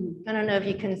here. I don't know if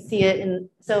you can see it.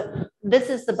 So this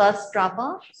is the bus drop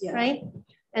off, right?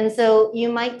 And so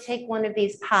you might take one of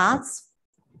these paths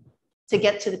to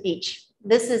get to the beach.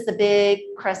 This is the big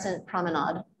crescent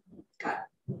promenade. Got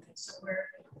it. Okay, so we're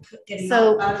getting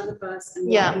out of the bus and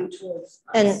walking towards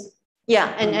us.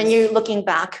 And you're looking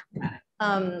back.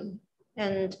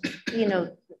 And you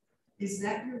know, Is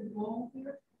that your wall here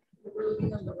that we're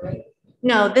looking on the right?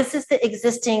 No, this is the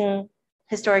existing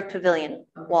historic pavilion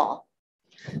wall.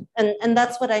 And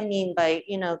that's what I mean by,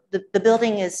 you know, the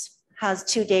building has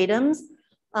two datums.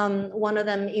 One of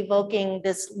them evoking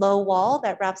this low wall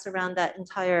that wraps around that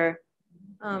entire,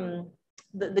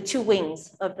 the two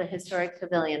wings of the historic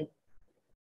pavilion.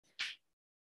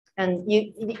 And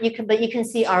you can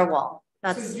see our wall.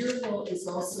 That's, so your wall is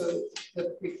also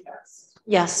the precast.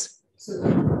 yes. So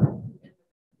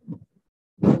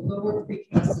the lower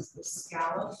precast is the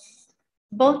scallop.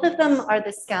 Both of them are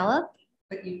the scallop.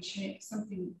 But you change,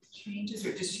 something changes or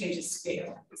it just changes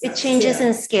scale? It changes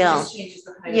in scale. It just changes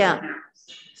the height Yeah. of the house.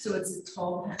 So it's a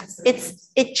tall house.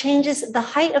 It changes, the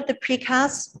height of the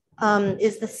precast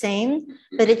is the same,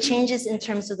 but it changes in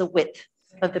terms of the width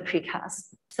of the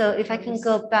precast. So if I can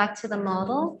go back to the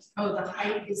model. Oh, the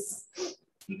height is,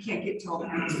 you can't get tall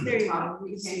panels. There you go.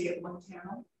 You can't get one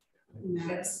panel. No.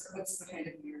 What's the height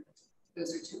of your,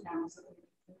 those are two panels.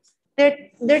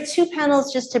 They're two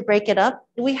panels just to break it up.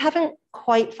 We haven't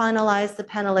quite finalized the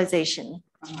panelization.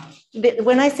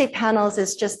 When I say panels,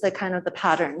 it's just the kind of the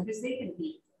pattern. Because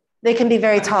they can be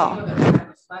very tall.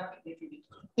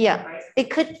 Yeah, right? it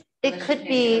could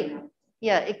be,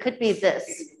 yeah, it could be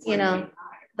this, you know,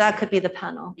 that could be the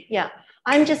panel. Yeah,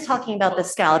 I'm just talking about the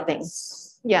scalloping.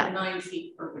 Yeah. 9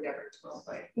 feet or whatever, 12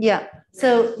 by. Yeah,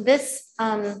 so this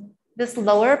this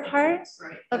lower part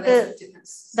of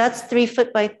that's 3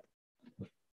 foot by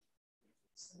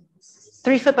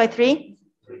 3 foot by 3?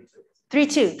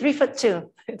 3 foot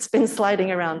 2. It's been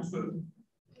sliding around.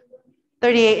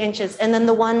 38 inches. And then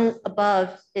the one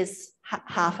above is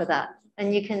half of that.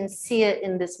 And you can see it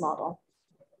in this model.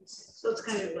 So it's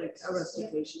kind of like a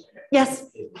replication. Yes.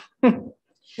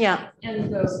 Yeah.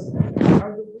 And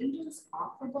are the windows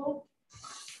operable?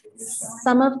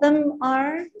 Some of them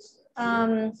are.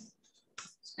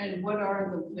 And what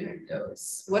are the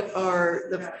windows? What's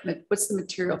the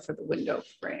material for the window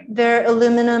frame? They're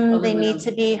aluminum. They need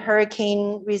to be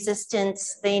hurricane resistant.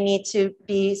 They need to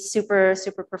be super,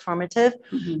 super performative.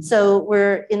 Mm-hmm. So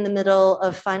we're in the middle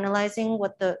of finalizing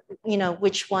what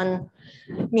which one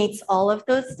meets all of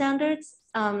those standards.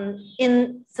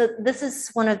 So this is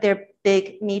one of their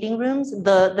big meeting rooms,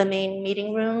 the main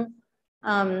meeting room,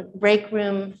 break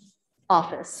room,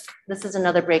 office. This is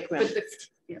another break room.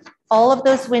 All of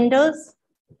those windows,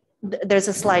 there's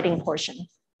a sliding portion.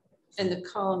 And the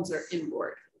columns are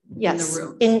inboard. Yes. In the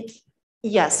room.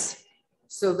 Yes.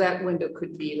 So that window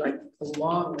could be like a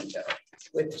long window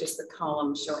with just the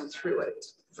column showing through it,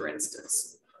 for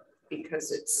instance,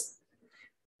 because it's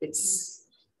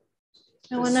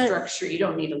the structure. You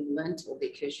don't need a lintel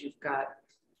because you've got.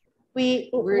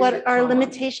 What are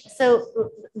limitations?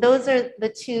 So those are the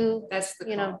two. That's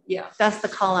the That's the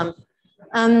column.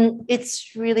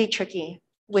 It's really tricky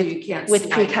with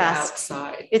precast.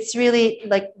 Outside. It's really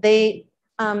like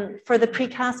for the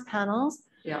precast panels,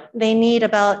 yeah, they need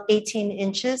about 18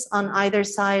 inches on either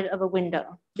side of a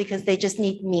window because they just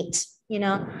need meat,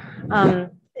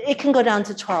 it can go down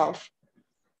to 12,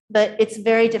 but it's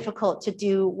very difficult to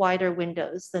do wider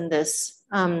windows than this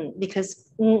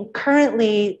because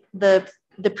currently the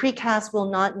precast will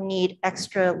not need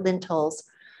extra lintels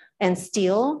and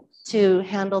steel to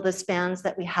handle the spans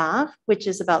that we have, which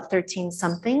is about 13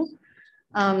 something.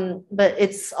 But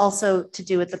it's also to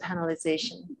do with the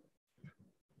panelization.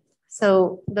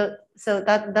 So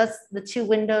that's the two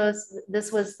windows.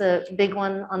 This was the big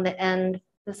one on the end.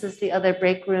 This is the other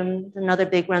break room, another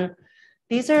big one.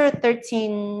 These are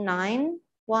 13.9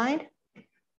 wide.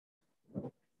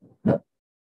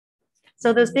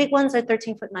 So those big ones are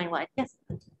 13.9 wide. Yes.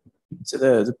 So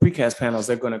the precast panels,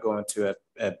 they're going to go into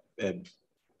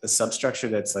a substructure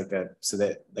that's like so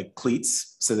that like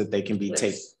cleats, so that they can be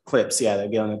clips. Yeah, they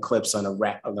get on the clips on a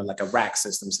rack, like a rack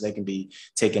system, so they can be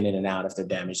taken in and out if they're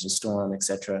damaged in storm,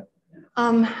 etc.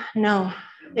 No,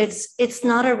 it's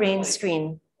not a rain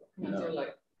screen. No.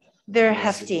 They're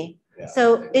hefty. Yeah.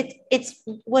 So it's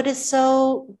what is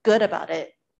so good about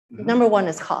it. Mm-hmm. Number one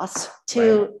is cost.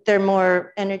 Two, right. They're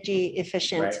more energy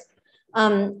efficient. Right.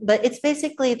 But it's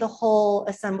basically the whole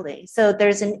assembly. So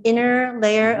there's an inner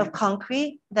layer of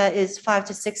concrete that is 5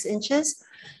 to 6 inches.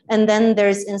 And then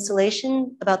there's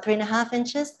insulation about 3.5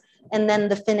 inches. And then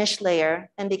the finish layer.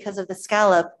 And because of the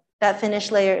scallop, that finish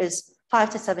layer is 5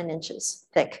 to 7 inches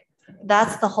thick.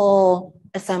 That's the whole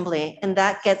assembly. And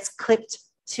that gets clipped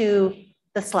to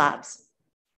the slabs.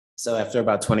 So after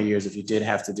about 20 years, if you did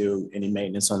have to do any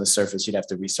maintenance on the surface, you'd have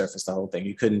to resurface the whole thing.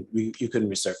 You couldn't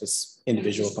resurface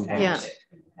individual components.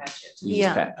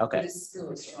 Yeah. Okay. It's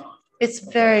still strong. It's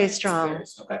very strong.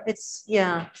 Okay. It's,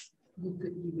 yeah. You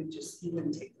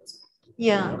wouldn't take those.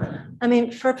 Yeah. I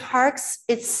mean, for parks,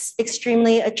 it's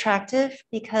extremely attractive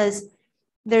because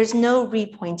there's no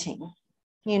repointing.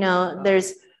 You know,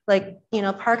 there's like, you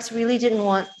know, parks really didn't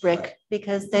want brick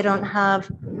because they don't have,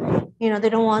 you know, they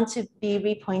don't want to be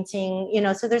repointing, you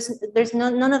know, so there's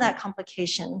none of that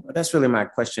complication. Well, that's really my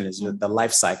question is the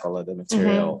life cycle of the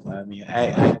material. I mean,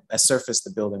 I surfaced the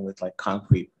building with like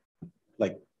concrete,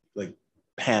 like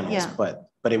panels,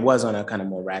 but it was on a kind of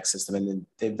more rack system, and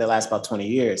then they last about 20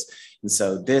 years. And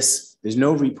so there's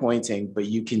no repointing, but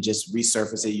you can just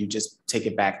resurface it. You just take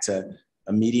it back to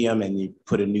a medium and you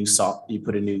put a new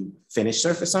finished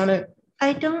surface on it.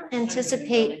 I don't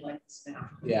anticipate.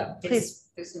 Yeah. Please.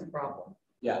 There's no problem.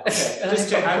 Yeah. Okay.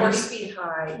 Just check. 40 feet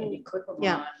high and you clip them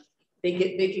on, they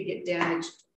could get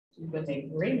damaged when they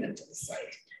bring them to the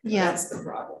site. Yeah. That's the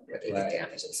problem, where they get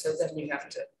damaged. And so then you have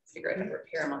to figure out how to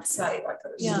repair them on site, like how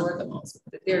to restore them also.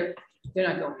 But they're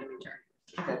not going to return.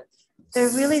 Okay. They're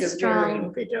really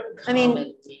strong. I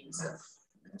mean,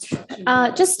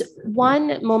 just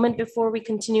one moment before we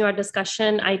continue our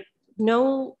discussion. I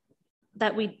know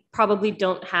that we probably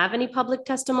don't have any public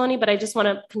testimony, but I just want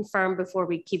to confirm before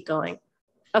we keep going.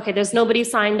 Okay, there's nobody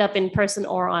signed up in person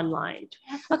or online.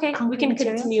 Okay, we can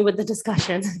continue with the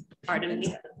discussion. Pardon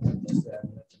me.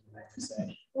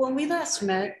 When we last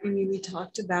met, I mean, we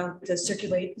talked about the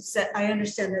circulate. I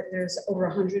understand that there's over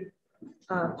 100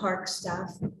 park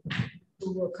staff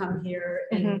who will come here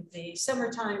in the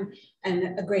summertime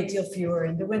and a great deal fewer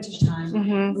in the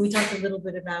wintertime. We talked a little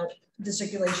bit about the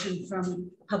circulation from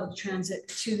public transit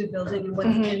to the building and what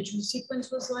the entry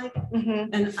sequence was like.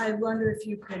 And I wonder if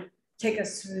you could take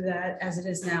us through that as it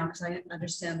is now, because I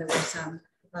understand there were some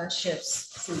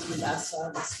shifts since we last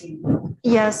saw this week.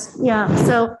 Yes, yeah.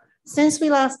 So since we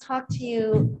last talked to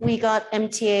you, we got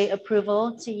MTA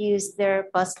approval to use their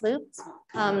bus loops.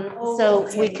 So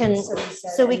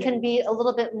we can be a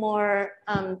little bit more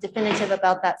definitive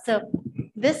about that. So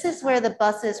this is where the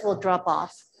buses will drop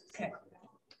off. Okay.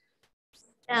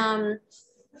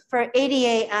 For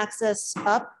ADA access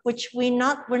up, which we're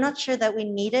not sure that we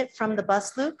need it from the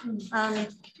bus loop,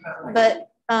 but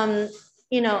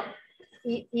you know,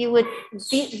 you would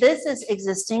see this is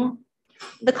existing.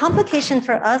 The complication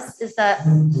for us is that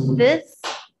this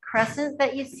crescent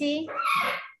that you see,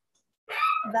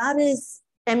 that is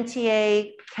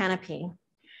MTA canopy.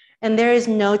 And there is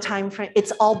no time frame.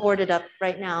 It's all boarded up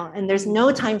right now. And there's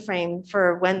no time frame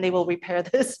for when they will repair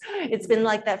this. It's been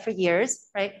like that for years,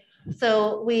 right?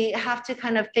 So we have to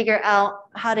kind of figure out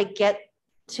how to get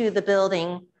to the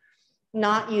building,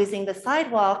 not using the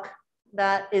sidewalk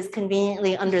that is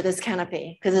conveniently under this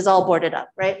canopy because it's all boarded up,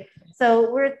 right?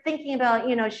 So we're thinking about,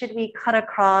 you know, should we cut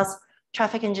across?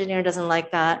 Traffic engineer doesn't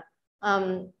like that.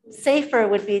 Safer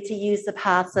would be to use the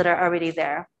paths that are already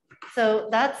there. So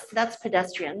that's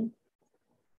pedestrian.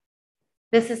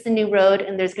 This is the new road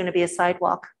and there's going to be a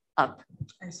sidewalk up.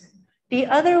 I see. The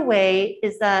other way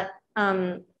is that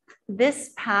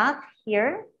this path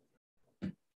here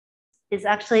is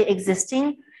actually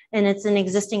existing and it's an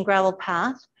existing gravel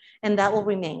path and that will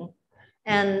remain.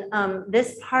 And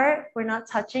this part we're not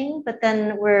touching, but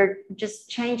then we're just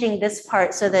changing this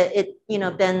part so that it, you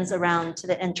know, bends around to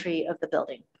the entry of the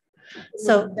building.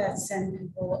 So would that send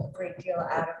people a great deal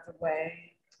out of the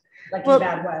way, like well, in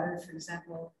bad weather, for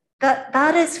example?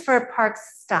 That is for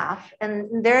parks staff,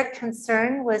 and their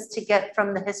concern was to get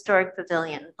from the historic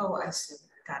pavilion. Oh, I see.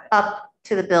 Got it. Up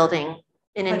to the building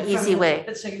in an easy way.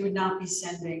 But so you would not be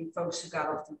sending folks who got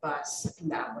off the bus in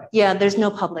that way? Yeah, there's no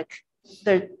public.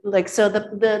 They're like, so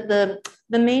the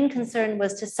main concern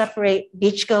was to separate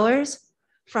beachgoers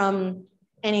from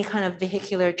any kind of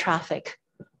vehicular traffic.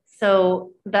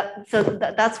 So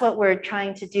that's what we're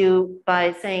trying to do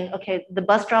by saying, okay, the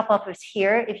bus drop off is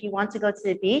here. If you want to go to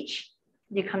the beach,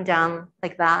 you come down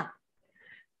like that.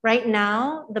 Right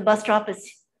now, the bus drop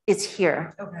is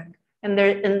here. Okay. And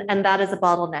that is a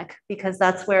bottleneck because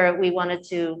that's where we wanted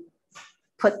to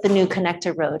put the new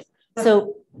connector road.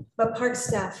 But park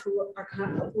staff who are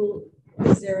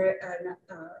is there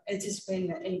anticipating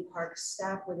that any park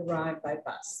staff would arrive by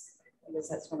bus? I guess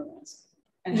that's one of those.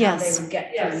 And yes. How they would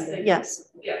get yes.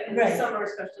 Yeah, in the summer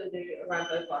especially they arrive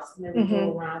by bus and they would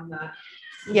go around that.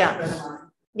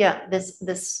 Yeah, this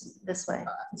way.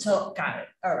 So got it.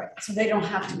 All right. So they don't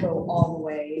have to go all the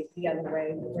way the other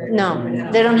way.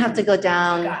 No, they don't have to go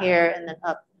down here and then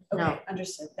up. Okay, no.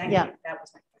 Understood. Thank you. That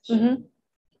was my question.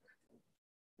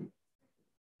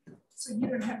 So you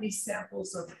don't have any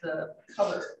samples of the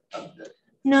color of the?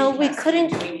 No, we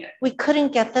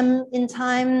couldn't get them in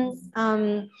time.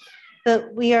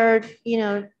 But we are, you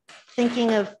know,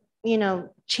 thinking of, you know,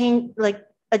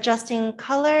 adjusting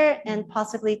color and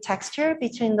possibly texture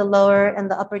between the lower and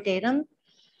the upper datum.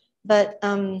 but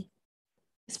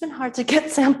it's been hard to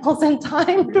get samples in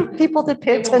time for people to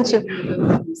pay attention.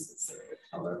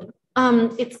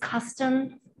 It's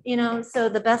custom, you know, so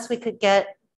the best we could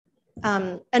get,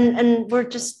 and we're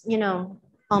just, you know,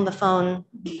 on the phone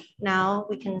now,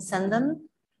 we can send them.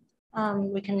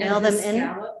 We can mail them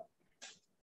in.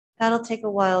 That'll take a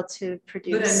while to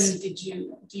produce. But I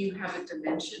mean, do you have a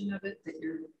dimension of it that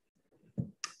you're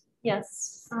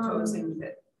yes proposing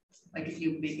that, like if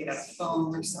you make it a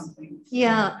foam or something?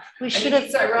 Yeah, we should have.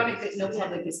 It's ironic that no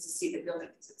public is to see the building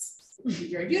because it's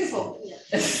very beautiful.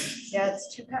 Yeah,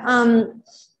 it's too bad.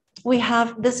 We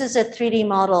have, this is a 3D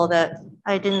model that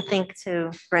I didn't think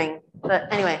to bring,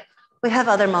 but anyway, we have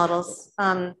other models.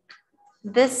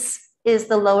 This is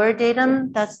the lower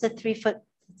datum. That's the 3 foot,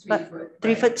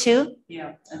 3 foot 2.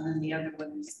 Yeah, and then the other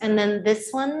one is. And then this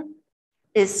one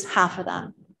is half of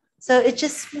that. So it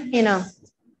just, you know,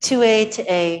 2A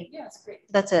to A. Yeah, it's great.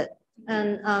 That's it.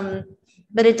 And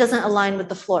but it doesn't align with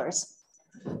the floors.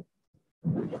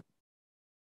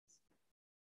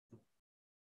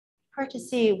 Hard to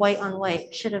see white on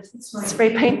white. Should have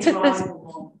spray painted this.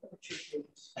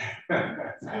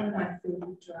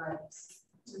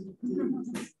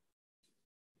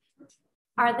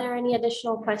 Are there any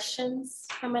additional questions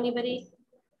from anybody?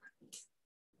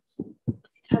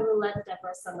 I will let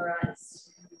Deborah summarize.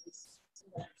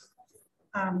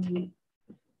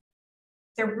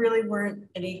 There really weren't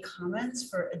any comments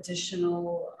for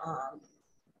additional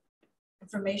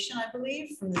information, I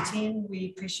believe, from the team.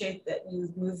 We appreciate that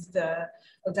you've moved the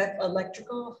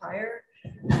electrical higher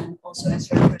and also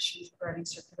answered questions regarding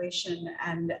circulation.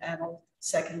 And I'll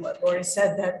second what Lori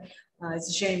said, that it's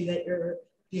a shame that your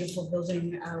beautiful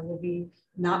building will be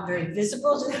not very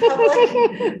visible to the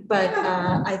public, but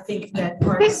I think that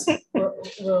parks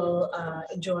will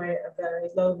enjoy a very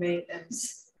low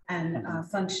maintenance and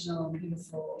functional,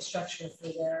 beautiful structure for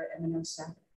their M&O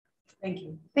staff. Thank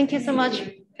you. Thank you so much.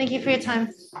 Thank you for your time.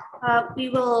 We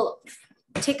will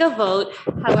take a vote.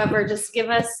 However, just give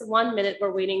us 1 minute.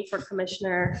 We're waiting for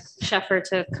Commissioner Sheffer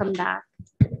to come back.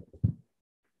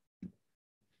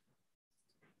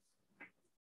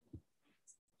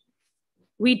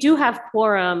 We do have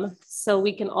quorum, so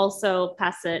we can also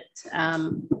pass it,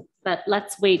 but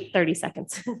let's wait 30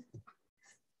 seconds.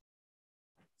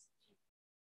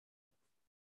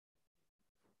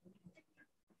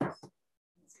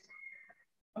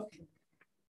 Okay.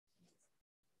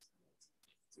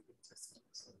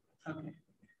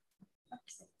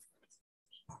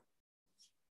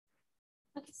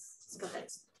 Let's go ahead.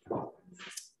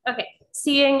 Okay,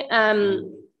 seeing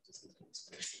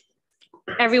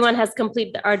everyone has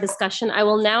completed our discussion, I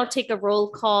will now take a roll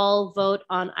call vote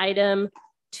on item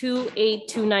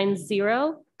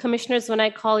 28290. Commissioners, when I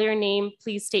call your name,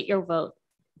 please state your vote.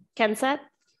 Kenseth?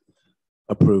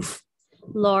 Approve.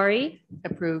 Lori?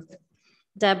 Approved.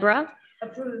 Deborah?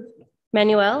 Approved.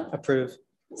 Manuel? Approve.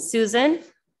 Susan?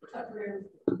 Approved.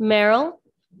 Meryl?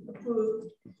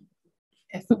 Approved.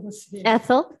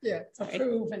 Ethel? Yeah,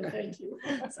 approve and thank you.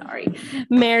 Sorry.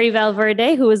 Mary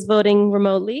Valverde, who is voting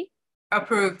remotely.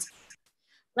 Approved.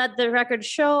 Let the record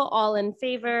show all in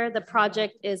favor. The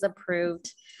project is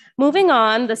approved. Moving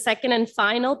on, the second and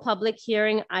final public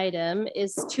hearing item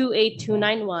is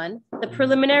 28291, the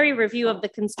preliminary review of the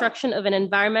construction of an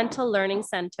environmental learning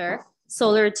center,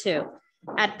 Solar 2,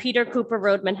 at Peter Cooper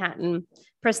Road, Manhattan.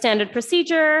 Per standard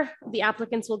procedure, the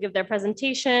applicants will give their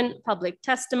presentation, public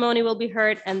testimony will be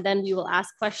heard, and then we will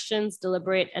ask questions,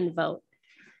 deliberate, and vote.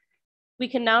 We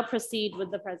can now proceed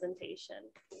with the presentation.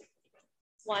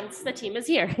 Once the team is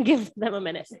here, give them a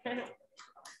minute. All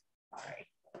right.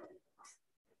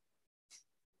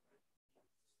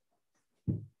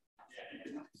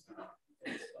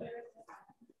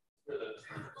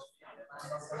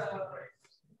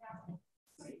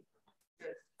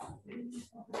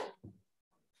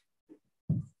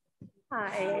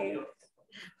 Hi.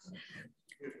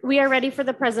 We are ready for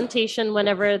the presentation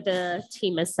whenever the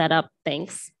team is set up.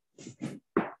 Thanks.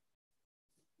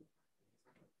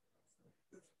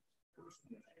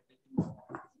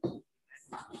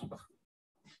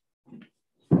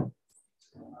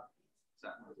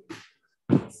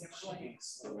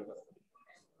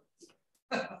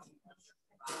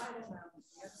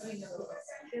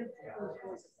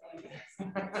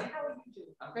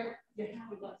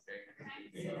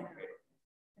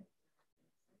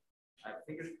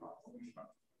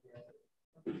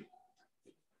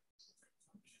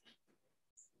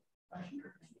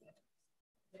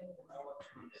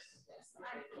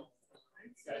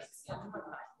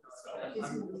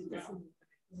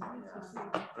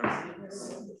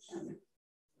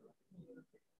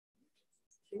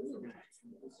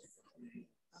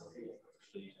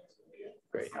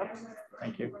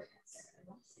 Thank you.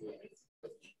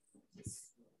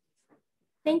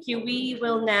 Thank you. We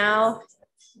will now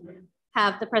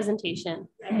have the presentation.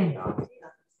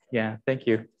 Yeah, thank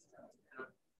you.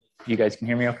 You guys can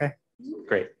hear me okay?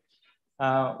 Great.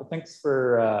 Well, thanks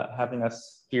for having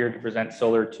us here to present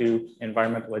Solar 2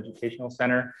 Environmental Educational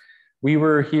Center. We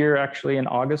were here actually in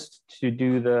August to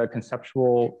do the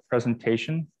conceptual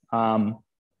presentation.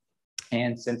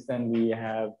 And since then we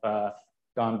have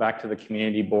gone back to the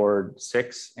Community Board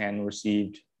 6 and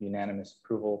received unanimous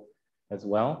approval as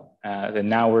well. And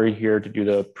now we're here to do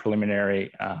the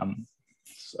preliminary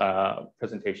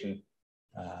presentation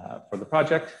for the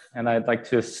project. And I'd like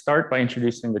to start by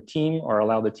introducing the team, or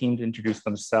allow the team to introduce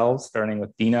themselves, starting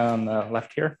with Dina on the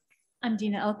left here. I'm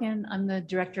Dina Elkin. I'm the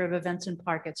Director of Events and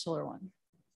Park at Solar One.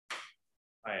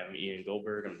 Hi, I'm Ian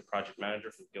Goldberg. I'm the Project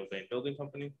Manager for Gilbane Building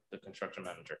Company, the Construction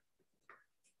Manager.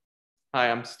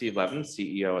 Hi, I'm Steve Levin,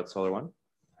 CEO at Solar One.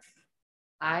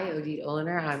 Hi, Odile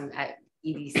Olener. I'm at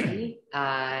EDC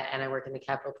and I work in the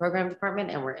Capital Program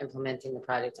Department, and we're implementing the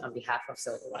project on behalf of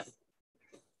Solar One.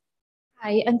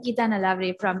 Hi, I'm Kita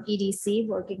Nalavri from EDC,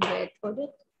 working with Audit.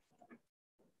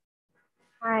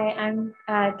 Hi, I'm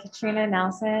Katrina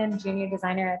Nelson, Junior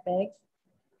Designer at BIG.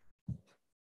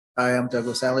 Hi, I'm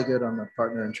Douglas Alligood. I'm a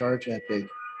partner in charge at BIG.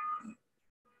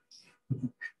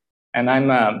 And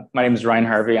my name is Ryan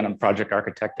Harvey, and I'm Project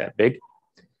Architect at BIG.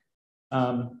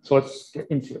 So let's get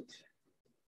into it.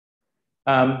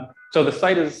 So the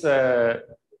site is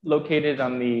located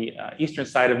on the eastern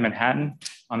side of Manhattan,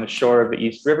 on the shore of the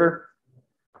East River.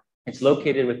 It's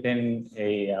located within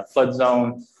a flood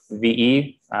zone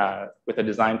VE with a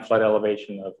design flood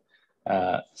elevation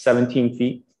of 17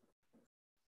 feet.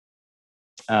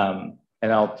 And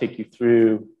I'll take you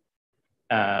through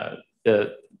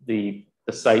the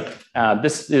site.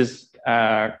 This is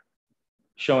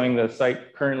showing the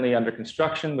site currently under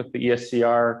construction, with the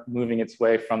ESCR moving its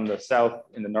way from the south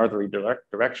in the northerly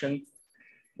direction.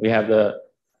 We have the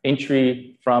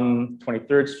entry from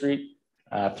 23rd Street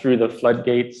through the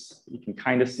floodgates. You can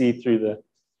kind of see through the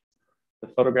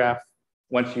photograph.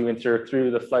 Once you enter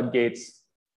through the floodgates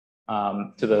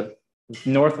to the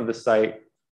north of the site,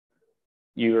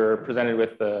 you're presented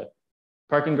with the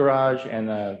parking garage and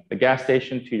the gas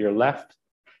station to your left.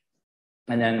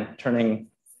 And then turning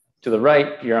to the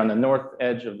right, you're on the north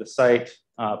edge of the site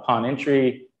upon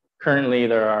entry. Currently,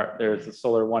 there's the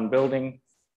Solar One building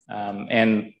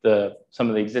and some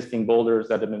of the existing boulders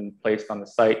that have been placed on the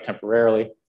site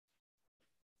temporarily.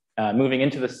 Moving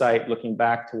into the site, looking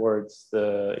back towards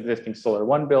the existing Solar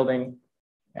One building,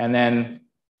 and then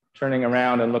turning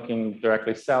around and looking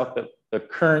directly south at the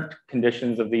current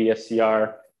conditions of the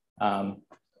ESCR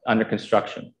under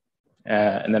construction.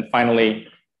 And then finally,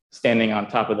 standing on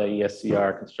top of the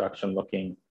ESCR construction,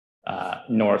 looking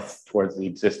north towards the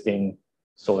existing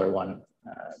Solar One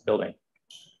building.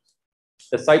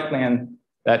 The site plan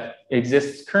that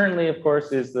exists currently, of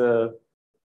course, is the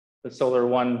Solar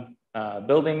One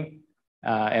building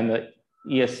and the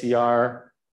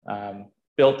ESCR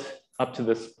built up to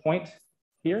this point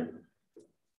here.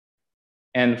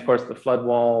 And of course, the flood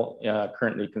wall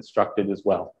currently constructed as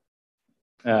well.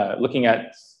 Looking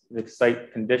at the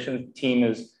site conditions, team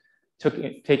has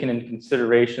taken into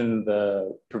consideration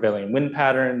the prevailing wind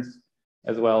patterns,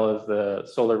 as well as the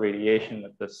solar radiation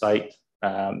that the site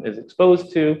is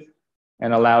exposed to,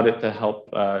 and allowed it to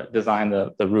help design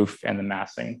the roof and the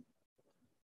massing.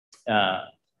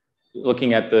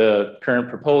 Looking at the current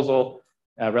proposal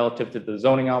relative to the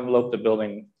zoning envelope, the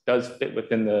building does fit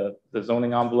within the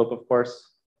zoning envelope, of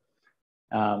course.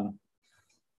 And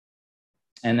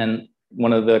then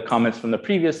one of the comments from the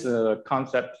previous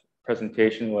concept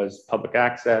presentation was public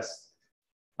access.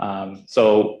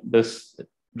 So this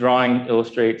drawing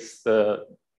illustrates the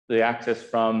access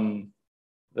from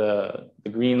the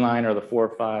green line, or the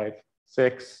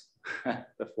 456,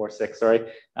 the 46,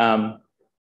 sorry, from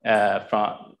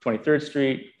 23rd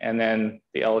Street, and then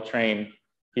the L train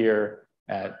here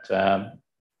at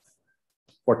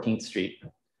 14th Street,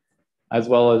 as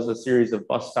well as a series of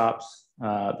bus stops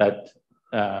that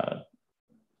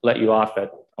let you off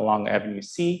along Avenue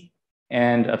C,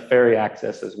 and a ferry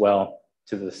access as well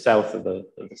to the south of the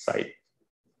site.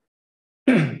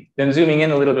 Then zooming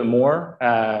in a little bit more,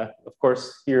 of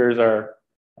course, here's our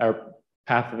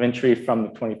path of entry from the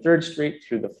 23rd Street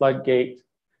through the floodgate,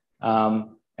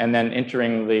 and then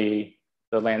entering the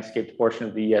landscaped portion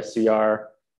of the ESCR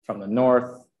from the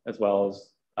north, as well as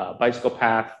a bicycle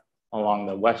path along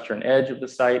the western edge of the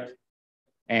site,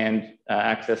 and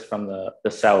access from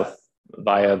the south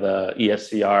via the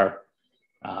ESCR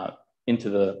into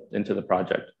the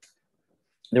project.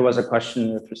 There was a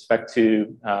question with respect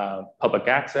to public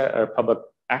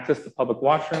access to public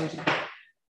washrooms.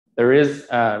 There is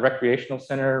a recreational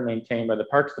center maintained by the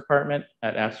Parks Department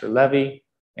at Astor Levy,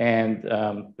 and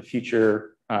the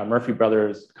future Murphy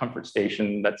Brothers Comfort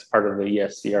Station that's part of the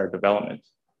ESCR development.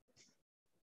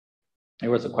 There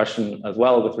was a question as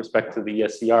well with respect to the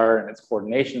ESCR and its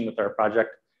coordination with our project.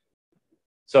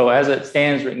 So as it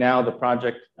stands right now, the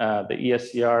project, the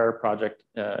ESCR project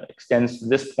extends to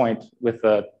this point with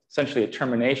essentially a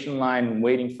termination line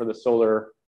waiting for the Solar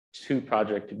 2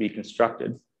 project to be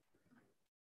constructed.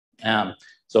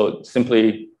 So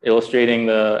simply illustrating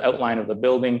the outline of the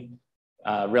building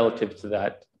relative to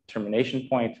that termination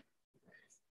point.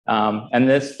 And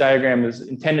this diagram is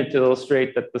intended to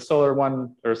illustrate that the Solar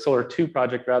 1 or Solar 2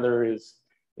 project rather is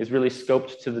really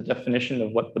scoped to the definition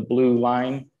of what the blue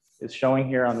line is showing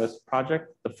here on this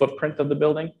project, the footprint of the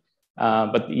building.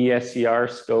 But the ESCR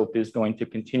scope is going to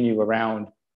continue around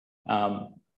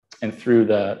and through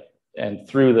the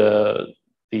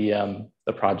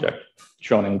project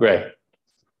shown in gray.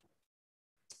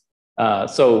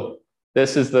 So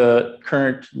this is the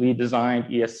currently designed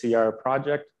ESCR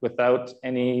project without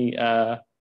any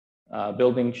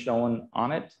building shown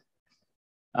on it.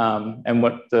 And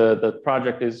what the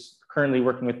project is currently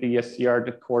working with the ESCR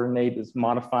to coordinate is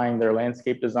modifying their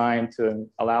landscape design to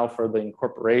allow for the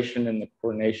incorporation and the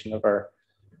coordination of our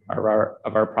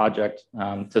project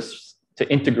to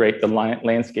integrate the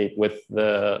landscape with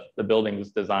the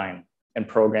building's design and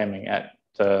programming at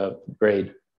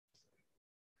grade.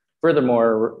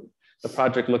 Furthermore, the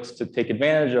project looks to take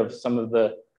advantage of some of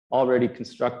the already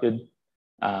constructed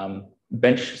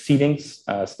bench seatings,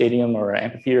 stadium or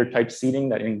amphitheater type seating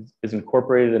that is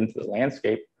incorporated into the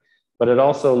landscape. But it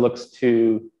also looks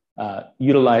to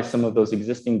utilize some of those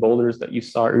existing boulders that you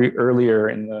saw earlier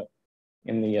in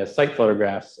the site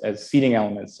photographs as seating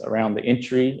elements around the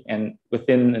entry and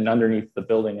within and underneath the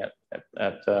building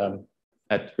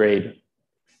at grade.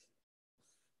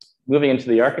 Moving into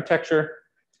the architecture,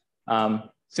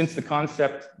 since the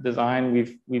concept design,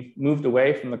 we've moved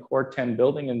away from the Core 10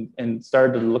 building and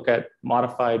started to look at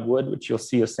modified wood, which you'll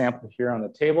see a sample here on the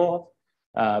table,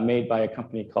 made by a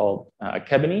company called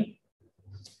Kebony.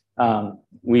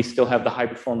 We still have the high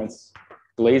performance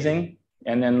glazing,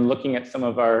 and then looking at some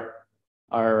of our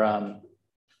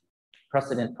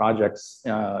precedent projects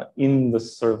in the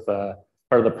sort of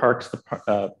part of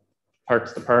the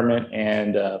Parks Department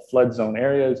and flood zone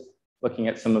areas, looking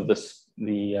at some of the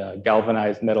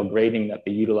galvanized metal grating that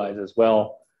they utilize as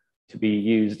well to be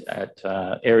used at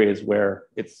areas where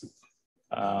it's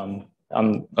on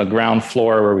a ground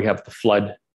floor where we have the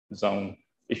flood zone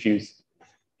issues.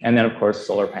 And then of course,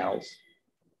 solar panels.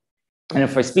 And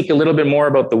if I speak a little bit more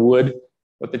about the wood,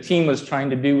 what the team was trying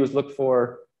to do was look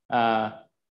for an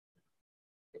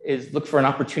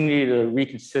opportunity to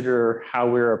reconsider how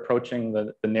we're approaching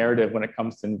the narrative when it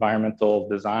comes to environmental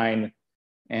design.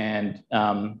 And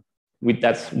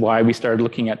that's why we started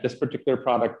looking at this particular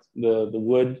product, the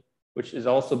wood, which has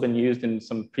also been used in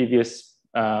some previous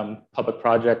public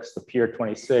projects, the Pier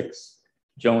 26,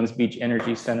 Jones Beach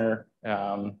Energy Center,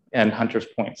 and Hunters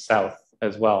Point South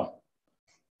as well.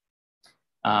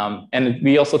 And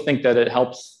we also think that it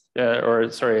helps,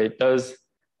 it does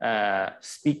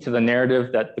speak to the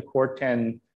narrative that the Core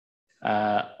 10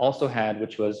 also had,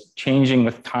 which was changing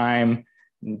with time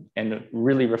and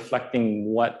really reflecting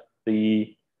what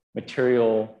the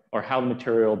material or how the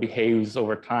material behaves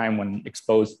over time when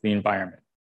exposed to the environment.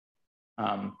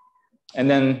 And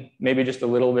then maybe just a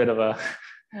little bit of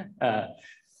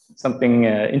something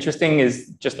interesting is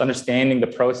just understanding the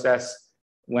process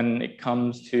when it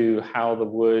comes to how the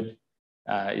wood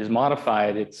is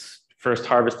modified. It's first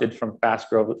harvested from fast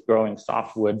growing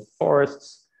softwood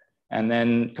forests, and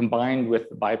then combined with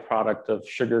the byproduct of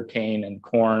sugar cane and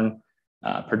corn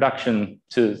production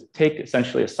to take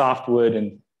essentially a softwood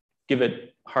and give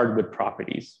it hardwood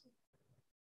properties.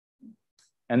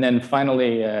 And then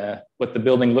finally, what the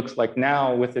building looks like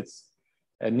now with its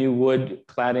new wood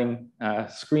cladding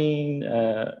screen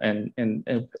and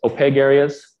opaque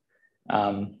areas.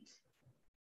 And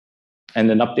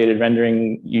an updated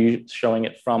rendering showing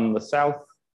it from the south.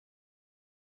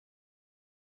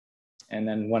 And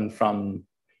then one from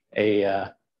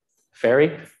a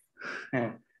ferry.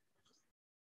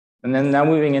 And then now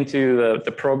moving into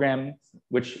the program,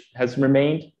 which has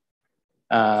remained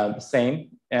the same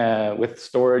with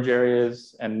storage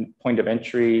areas and point of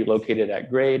entry located at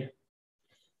grade.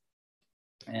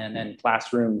 And then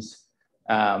classrooms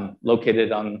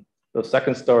located on the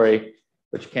second story,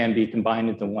 which can be combined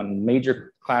into one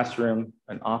major classroom,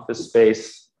 an office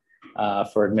space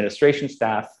for administration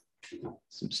staff,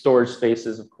 some storage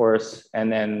spaces, of course,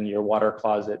 and then your water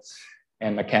closets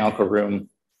and mechanical room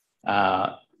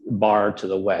bar to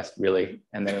the west, really,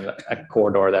 and then a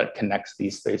corridor that connects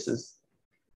these spaces.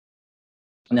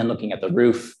 And then looking at the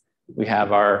roof, we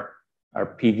have our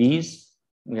PVs.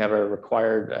 We have our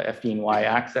required FD&Y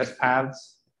access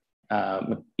paths,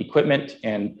 equipment,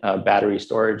 and battery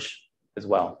storage as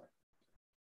well.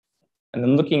 And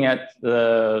then looking at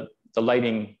the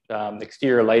lighting,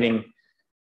 exterior lighting,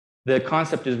 the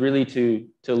concept is really to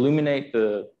illuminate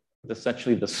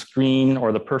essentially the screen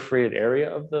or the perforated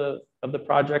area of the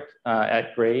project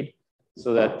at grade,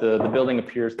 so that the building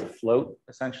appears to float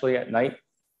essentially at night.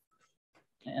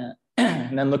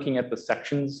 And then looking at the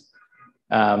sections,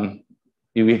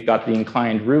 we've got the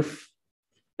inclined roof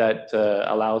that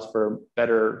allows for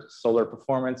better solar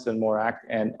performance and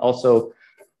and also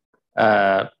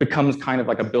becomes kind of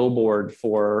like a billboard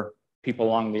for people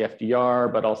along the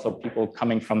FDR, but also people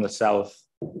coming from the south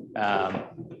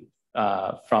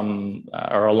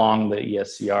or along the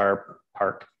ESCR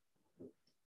park.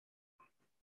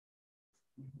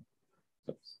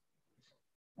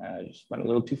 I just went a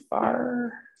little too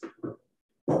far.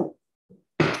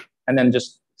 And then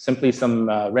just simply some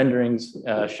renderings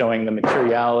showing the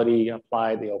materiality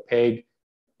applied, the opaque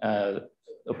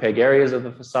areas of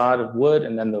the facade of wood,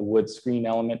 and then the wood screen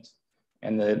element,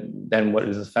 and then what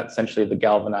is essentially the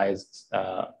galvanized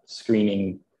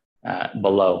screening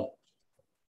below.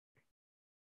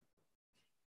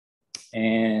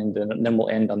 And then we'll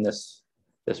end on this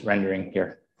rendering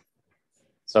here.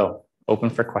 So open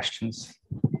for questions.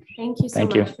 Thank you so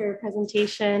much for your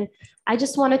presentation. I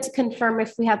just wanted to confirm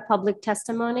if we have public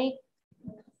testimony.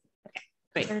 Okay,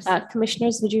 great.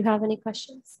 Commissioners, would you have any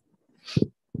questions?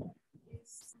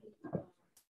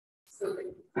 So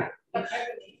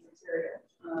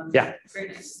yeah. Very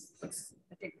nice.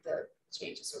 I think the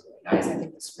changes are really nice. I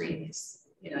think the screen is,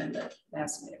 and the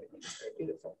massing and everything is very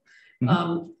beautiful.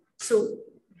 Mm-hmm. So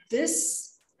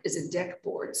this is a deck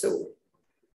board. So,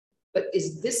 but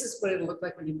this is what it'll look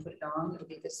like when you put it on? It'll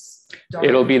be this dark.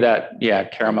 It'll be that, yeah,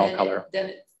 caramel color. Then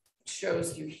it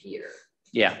shows you here.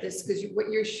 Yeah. This, because what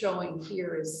you're showing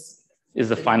here is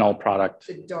the final product.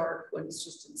 The dark when it's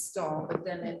just installed, but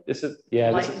then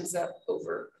it lightens up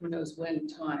over who knows when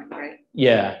time, right?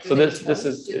 Yeah. So this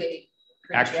is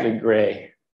actually gray.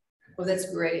 Oh,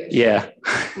 that's gray. Yeah.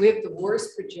 We have the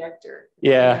worst projector.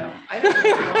 Yeah. I don't know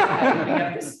why we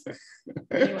have this.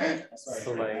 Anyway.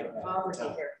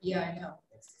 Yeah, I know.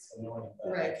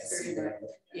 Right. Very right.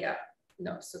 Yeah.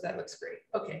 No, so that looks great.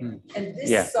 Okay. And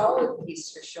this solid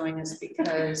piece you're showing us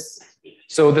because.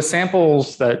 So the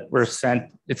samples that were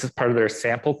sent, it's a part of their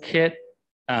sample kit.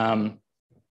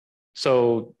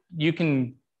 So you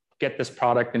can get this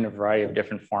product in a variety of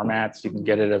different formats. You can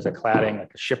get it as a cladding,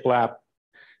 like a shiplap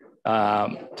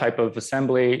type of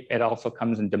assembly. It also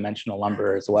comes in dimensional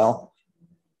lumber as well.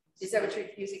 Is that what you're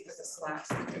using for the slats,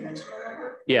 the dimensional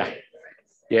lumber? Yeah.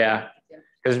 Yeah.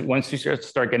 Because once you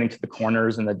start getting to the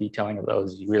corners and the detailing of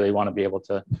those, you really want to be able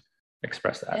to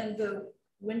express that. And the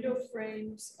window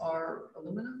frames are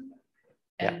aluminum.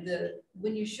 And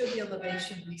when you show the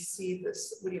elevation, we see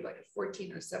this, what do you like, a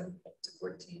 14 or 7 to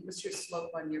 14? What's your slope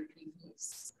on your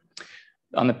PVs?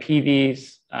 On the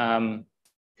PVs,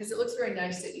 because it looks very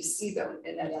nice that you see them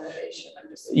in that elevation. I'm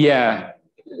just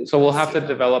so we'll have to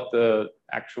develop the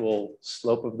actual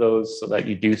slope of those so that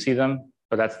you do see them,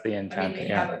 but that's the intent. I mean,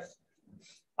 they have an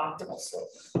optimal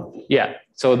slope. Yeah,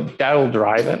 so that'll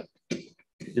drive it.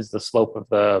 Is the slope of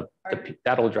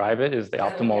that'll drive it is the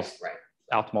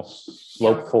optimal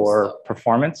slope for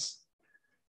performance.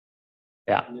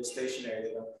 Yeah. And they're stationary.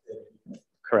 They don't.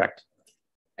 Correct.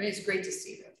 I mean, it's great to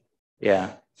see them.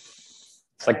 Yeah.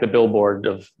 It's like the billboard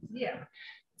of. Yeah.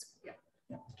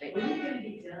 Okay. When are you going to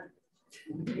be done?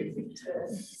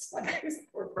 It's like this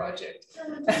poor project.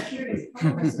 I'm curious. How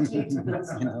long does it take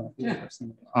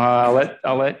to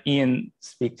I'll let Ian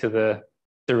speak to the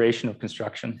duration of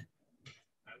construction.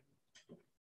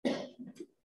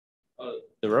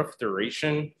 The rough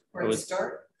duration.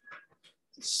 Start?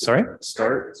 Sorry?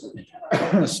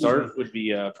 The start would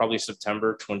be probably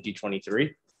September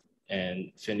 2023.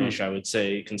 And finish, I would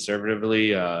say conservatively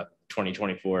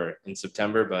 2024 in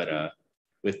September, but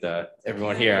with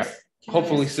everyone here,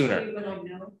 hopefully sooner.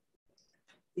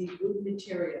 The wood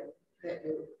material that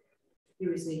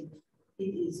you're using, it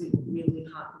is a really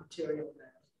hot material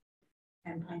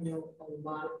now. And I know a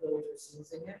lot of builders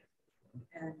using it.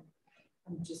 And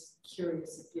I'm just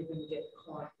curious if you're going to get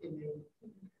caught in a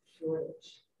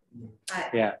shortage.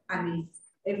 I mean,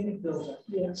 every builder.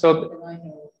 So I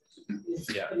know.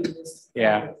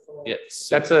 Yes.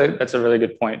 That's a really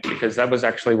good point, because that was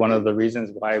actually one of the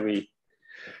reasons why we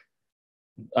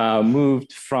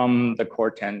moved from the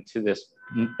Corten to this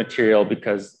material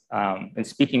because in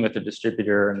speaking with the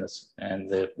distributor and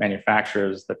the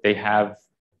manufacturers, that they have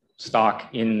stock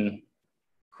in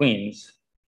Queens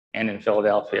and in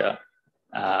Philadelphia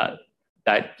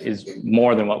that is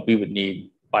more than what we would need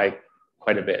by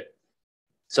quite a bit.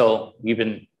 So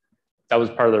that was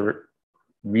part of the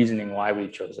reasoning why we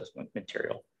chose this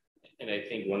material. And I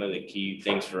think one of the key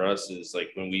things for us is like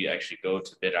when we actually go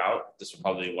to bid out, this will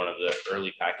probably be one of the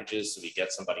early packages. So we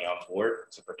get somebody on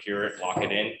board to procure it, lock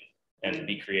it in, and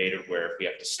be creative where if we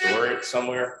have to store it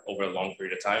somewhere over a long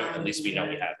period of time, at least we know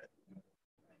we have it.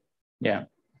 Yeah.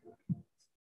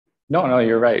 No,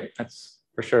 you're right. That's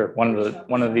for sure one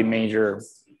of the major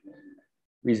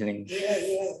reasoning.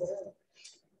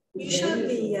 You showed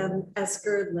the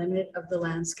esker limit of the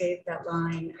landscape, that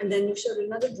line, and then you showed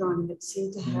another drawing that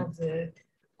seemed to have the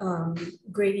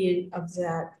gradient of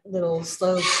that little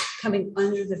slope coming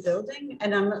under the building.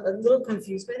 And I'm a little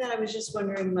confused by that. I was just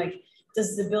wondering, like,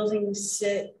 does the building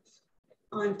sit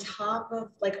on top of,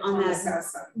 like, on that?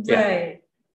 Yeah. Right.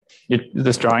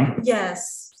 This drawing?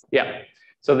 Yes. Yeah.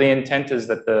 So the intent is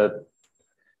that the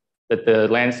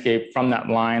landscape from that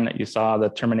line that you saw, the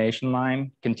termination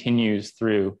line, continues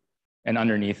through and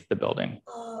underneath the building.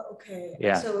 Oh, okay.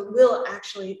 Yeah. So it will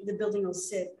actually, the building will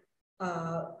sit,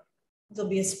 there'll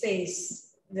be a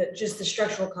space that just the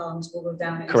structural columns will go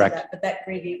down into Correct. that, but that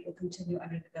gradient will continue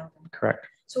under the building. Correct.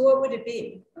 So what would it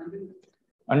be?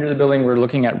 Under the building, we're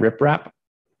looking at riprap.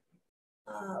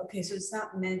 Okay, so it's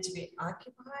not meant to be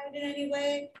occupied in any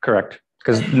way? Correct.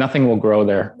 Because nothing will grow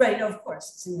there. Right, no, of course,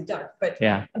 it's in the dark, but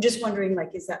Yeah. I'm just wondering, like,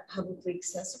 is that publicly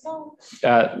accessible?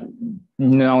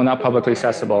 No, not publicly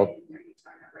accessible.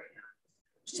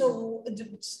 So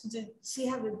see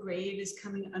how the grade is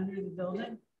coming under the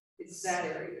building? It's that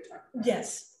area you're talking about.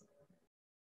 Yes.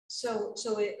 So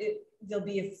there'll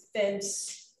be a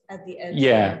fence at the edge.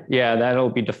 Yeah, that'll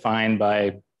be defined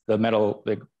by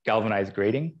the galvanized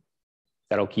grating.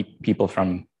 That'll keep people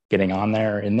from getting on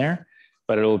there or in there,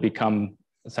 but it will become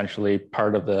essentially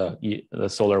part of the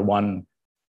Solar One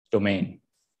domain.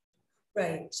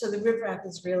 Right. So the riprap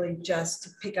is really just to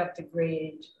pick up the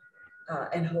grade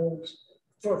and hold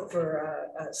for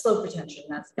slope retention.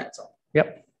 That's all.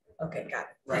 Yep. Okay, got it.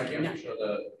 Right. Thank Can you. you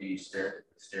show the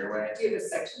stairway? Do you have a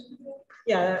section?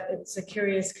 Yeah, it's a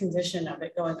curious condition of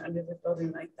it going under the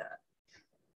building like that.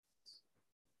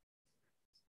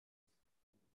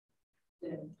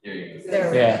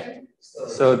 There. Yeah.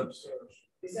 So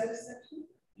Is that a section?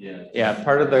 yeah,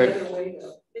 part of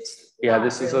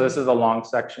this is a long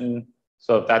section.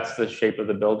 So if that's the shape of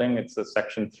the building, it's a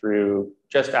section through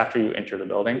just after you enter the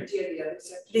building. Do you have the other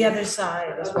section? The other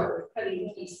side is what we're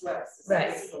cutting east-west.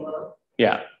 Right.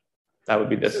 Yeah, that would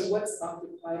be this So what's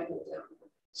occupiable down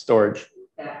storage.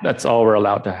 That's all we're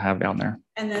allowed to have down there.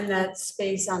 And then that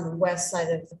space on the west side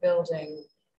of the building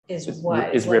is Is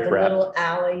what? is like a riprap. little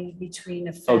alley between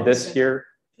a fence. Oh, this and- here?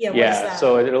 Yeah, what's Yeah, that?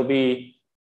 so it'll be.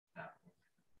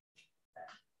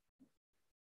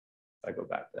 If I go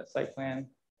back to that site plan.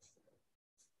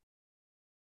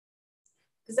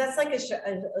 Because that's like a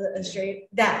straight,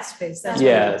 that space. That's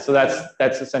Yeah, what- so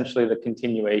that's essentially the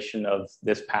continuation of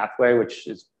this pathway, which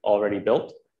is already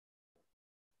built.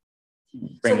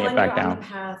 Bringing it back So when you're on down. the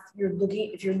path,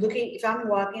 if I'm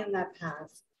walking on that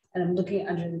path and I'm looking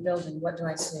under the building, what do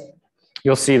I see?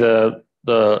 You'll see the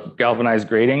galvanized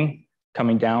grating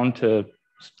coming down to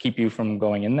keep you from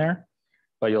going in there.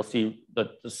 But you'll see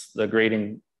the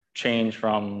grating change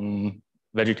from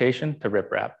vegetation to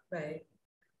riprap. Right.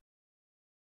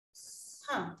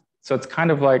 Huh. So it's kind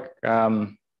of like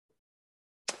the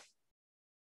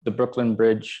Brooklyn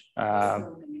Bridge. That's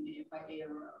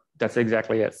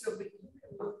exactly it. So we can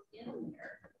look in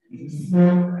there.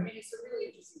 I mean, it's a really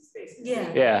interesting space.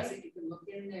 Yeah. Yeah. You can look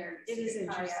in there. It is see the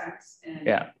interesting. kayaks and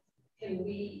Yeah.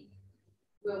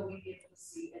 Will we be able to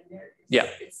see in there? Yeah.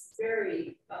 It's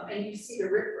very, and you see the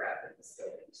riprap in this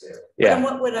building too. Yeah.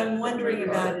 What I'm wondering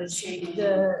about is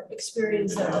the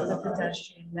experience of the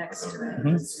pedestrian next to it.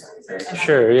 Mhm.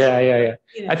 Sure. Yeah.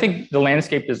 You know. I think the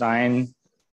landscape design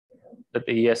that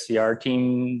the ESCR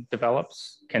team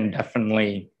develops can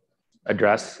definitely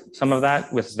address some of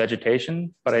that with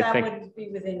vegetation, but I That think wouldn't be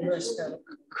within your scope.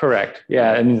 correct.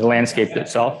 Yeah. I mean, the landscape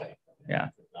itself. Yeah.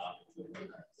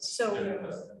 So,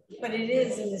 but it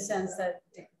is in the sense that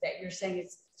you're saying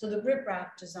it's, so the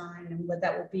riprap design and what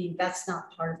that will be, that's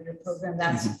not part of your program.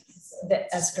 That's the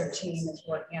ESCR team is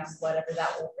working on whatever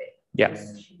that will be. Yeah.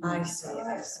 I see.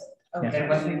 And Okay.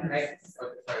 one thing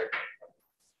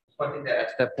one thing to add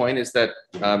to that point is that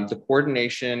the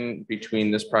coordination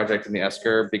between this project and the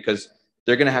ESCR, because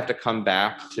they're going to have to come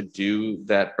back to do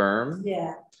that berm.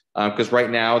 Yeah. Because right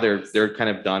now they're kind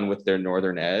of done with their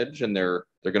northern edge, and they're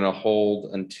going to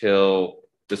hold until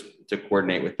this to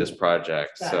coordinate with this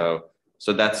project. So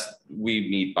we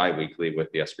meet bi-weekly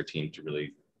with the ESCR team to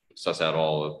really suss out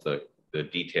all of the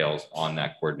details on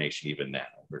that coordination even now.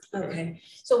 Okay,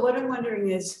 so what I'm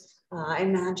wondering is, I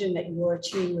imagine that your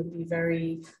team would be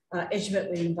very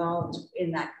intimately involved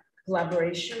in that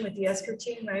collaboration with the ESCR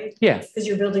team, right? Yeah. Because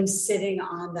your building's sitting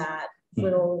on that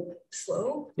little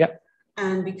slope. Yep.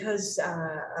 And because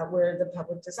we're the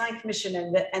Public Design Commission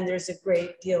and there's a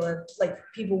great deal of, like,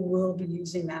 people will be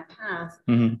using that path.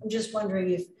 I'm just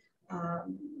wondering if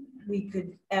we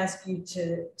could ask you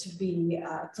to be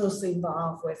closely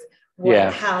involved with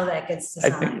how that gets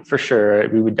designed. I think for sure,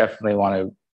 we would definitely want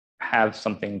to have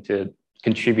something to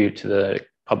contribute to the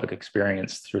public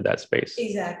experience through that space.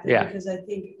 Exactly, Yeah. because I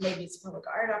think maybe it's a public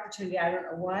art opportunity, I don't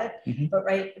know what,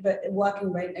 but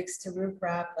walking right next to roof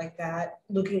wrap like that,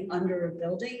 looking under a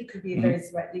building could be a very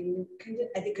threatening,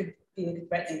 I think could be a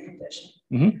threatening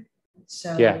condition.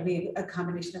 So Yeah. it'd be a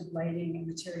combination of lighting and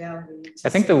materiality. I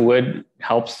think the wood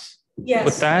helps Yes,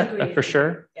 with that agreed. for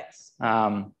sure. Yes.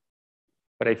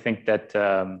 But I think that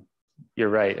you're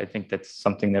right. I think that's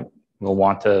something that we'll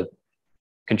want to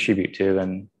contribute to.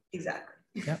 And exactly.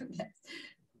 Yeah.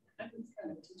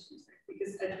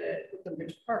 Because at the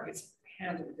Ridge Park, it's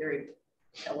handled very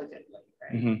elegantly,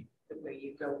 right? The way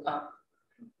you go up,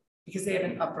 because they have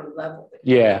an upper level.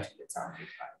 That it's occupied,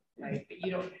 right? But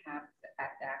you don't have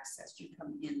that access. You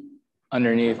come in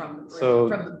underneath. From the,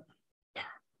 So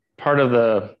part of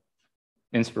the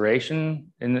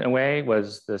inspiration in a way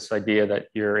was this idea that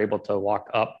you're able to walk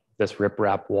up this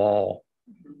riprap wall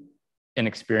and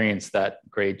experience that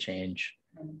grade change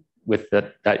with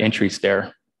that entry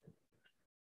stair.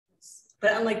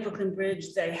 But unlike Brooklyn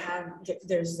Bridge,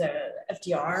 there's the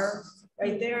FDR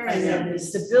right there, and then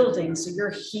there's the building. So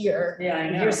you're here. Yeah, I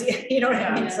know. You know what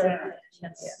I mean? So,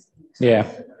 yeah.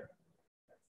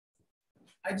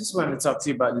 I just wanted to talk to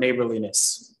you about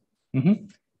neighborliness.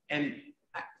 And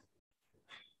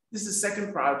this is the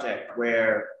second project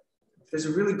where there's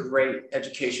a really great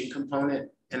education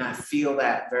component, and I feel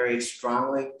that very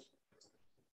strongly.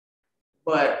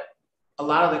 But a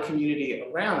lot of the community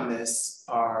around this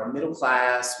are middle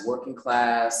class, working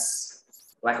class,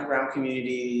 Black and brown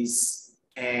communities.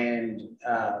 And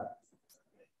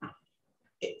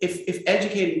if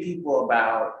educating people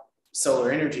about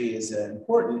solar energy is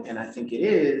important, and I think it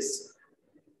is,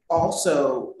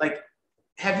 also, like,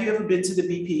 have you ever been to the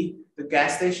BP, the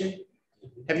gas station?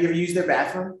 Have you ever used their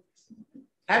bathroom?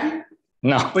 Have you?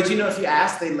 No. But you know, if you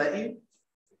ask, they let you?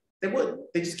 They would.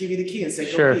 They just give you the key and say,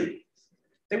 Sure. go pee.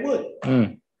 They would.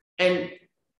 And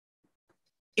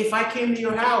if I came to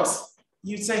your house,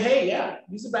 you'd say, hey, yeah,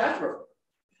 use the bathroom.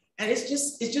 And it's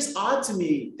just odd to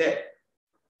me that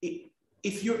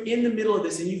if you're in the middle of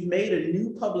this and you've made a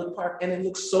new public park and it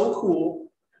looks so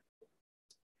cool,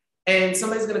 and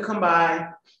somebody's gonna come by,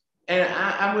 and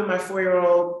I'm with my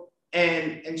 4-year-old,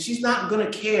 and she's not gonna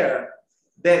care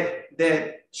that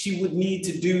she would need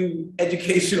to do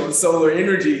education on solar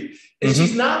energy. And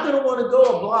she's not gonna wanna go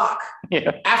a block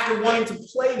after wanting to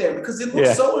play there because it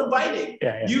looks so inviting.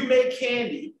 You make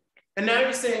candy, and now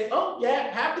you're saying, oh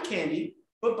yeah, have the candy.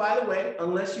 But by the way,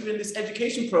 unless you're in this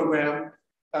education program,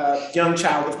 young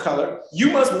child of color,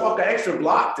 you must walk an extra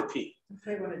block to pee. If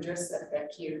I want to dress that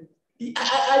back here.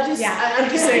 I'm just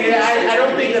saying, I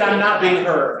don't think that I'm not being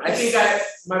heard. I think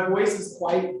my voice is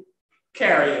quite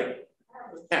carrying.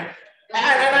 And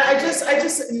I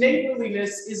just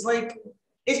neighborliness is like,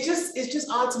 it's just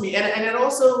odd to me. And it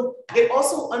also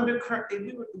undercurrent.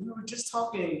 We were just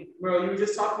talking, Merle, you were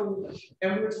just talking,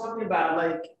 and we were talking about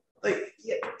like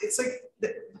yeah, it's like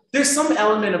there's some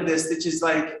element of this that is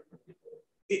like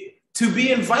to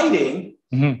be inviting.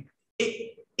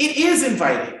 It is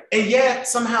inviting, and yet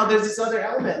somehow there's this other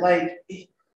element, like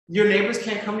your neighbors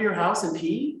can't come to your house and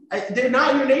pee. They're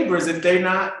not your neighbors if they're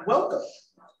not welcome.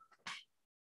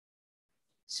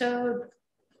 So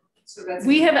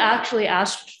we have actually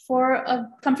asked for a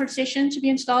comfort station to be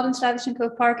installed in Stuyvesant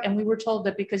Cove Park, and we were told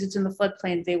that because it's in the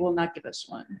floodplain, they will not give us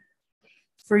one.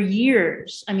 For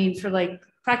years, I mean, for like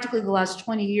practically the last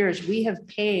 20 years, we have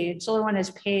paid, Solar One has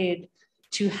paid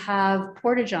to have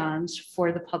porta-johns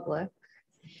for the public.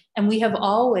 And we have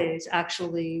always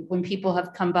actually, when people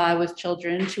have come by with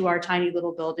children to our tiny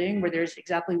little building where there's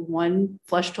exactly one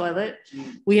flush toilet,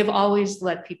 we have always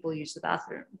let people use the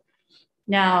bathroom.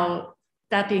 Now,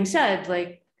 that being said,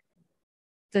 like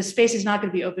the space is not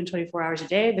going to be open 24 hours a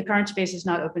day. The current space is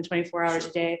not open 24 hours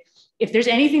a day. If there's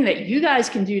anything that you guys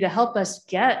can do to help us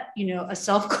get, a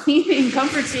self-cleaning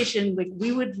comfort station, like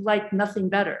we would like nothing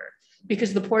better,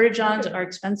 because the porta-johns are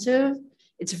expensive.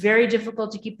 It's very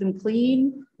difficult to keep them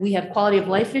clean. We have quality of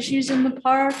life issues in the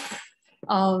park,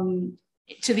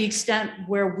 to the extent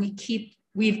where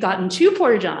we've gotten 2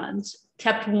 porta-johns,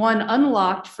 kept one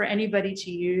unlocked for anybody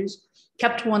to use,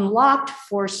 kept one locked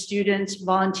for students,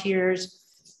 volunteers,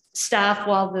 staff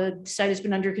while the site has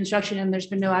been under construction and there's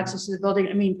been no access to the building.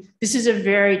 I mean, this is a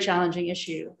very challenging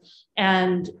issue.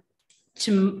 And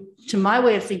to my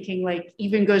way of thinking, like,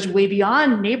 even goes way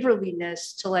beyond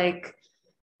neighborliness to, like,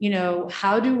 you know,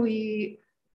 how do we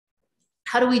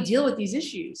deal with these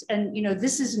issues? And, you know,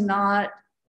 this is not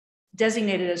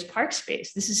designated as park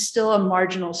space. This is still a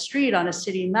marginal street on a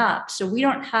city map. So we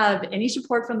don't have any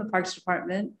support from the Parks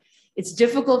Department. It's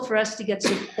difficult for us to get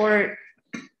support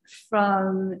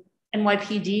from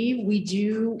NYPD. We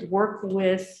do work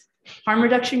with harm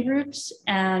reduction groups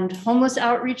and homeless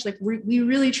outreach. Like, we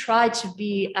really try to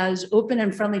be as open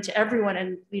and friendly to everyone.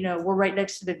 And, you know, we're right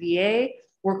next to the VA.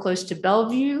 We're close to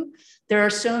Bellevue. There are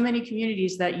so many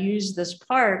communities that use this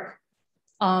park.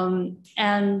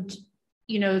 And,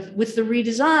 you know, with the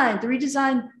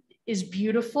redesign is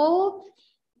beautiful.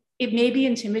 It may be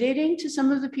intimidating to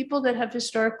some of the people that have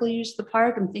historically used the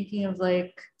park. I'm thinking of,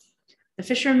 like, the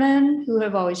fishermen who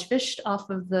have always fished off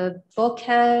of the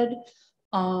bulkhead.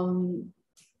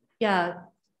 Yeah,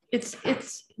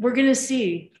 we're gonna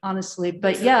see, honestly.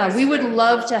 But yeah, we would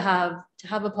love to have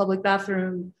a public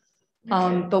bathroom,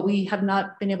 but we have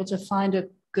not been able to find a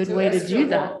good way to do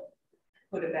that.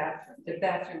 Put a bathroom. The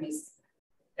bathroom is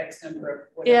X number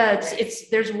of. Yeah,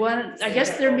 there's one. I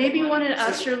guess there may be one at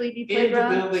Astor Levy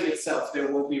Playground. In the building itself,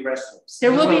 there will be restrooms.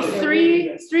 There will be three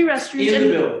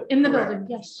restrooms in the building.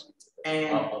 Yes.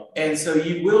 And so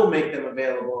you will make them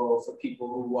available for people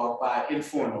who walk by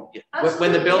informal.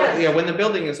 When the building, when the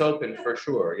building is open, for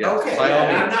sure. Yes. Okay.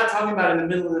 I'm not talking about in the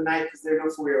middle of the night, because there are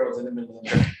no 4-year-olds in the middle of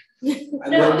the night. The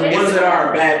ones that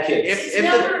are bad kids. We've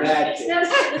never had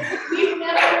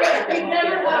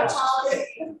a policy.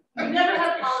 We've never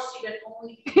had a policy that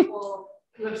only people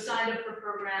who have signed up for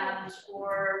programs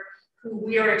or who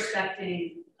we are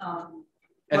expecting.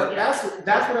 But that's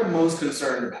what I'm most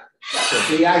concerned about.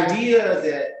 The idea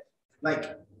that,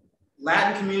 like,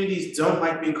 Latin communities don't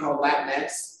like being called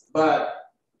Latinx, but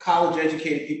college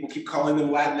educated people keep calling them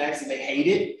Latinx and they hate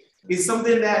it, is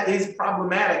something that is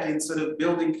problematic in sort of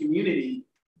building community,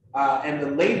 and the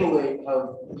labeling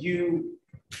of you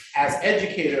as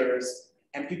educators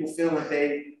and people feeling like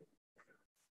they,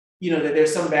 you know, that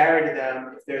there's some barrier to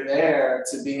them if they're there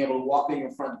to being able to walk in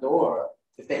your front door.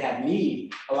 If they have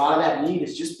need, a lot of that need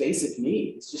is just basic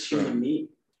need. It's just human need.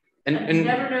 And I've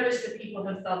never noticed that people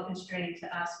have felt constrained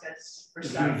to ask us for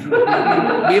stuff. We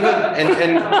have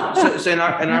so in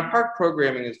our park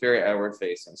programming is very outward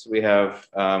facing. So we have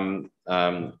one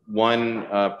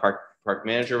park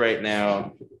manager right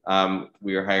now.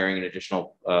 We are hiring an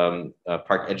additional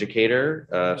park educator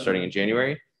starting in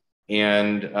January,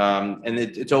 and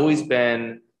it's always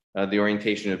been the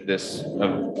orientation of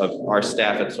our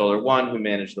staff at Solar One, who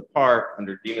manage the park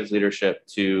under Dima's leadership,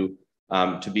 to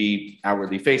be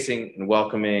outwardly facing and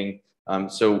welcoming.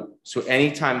 So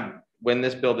anytime when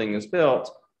this building is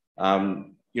built,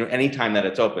 you know, anytime that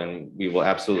it's open, we will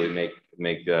absolutely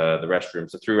make the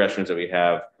restrooms, the 3 restrooms that we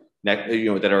have,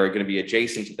 you know, that are going to be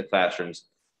adjacent to the classrooms,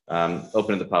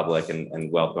 open to the public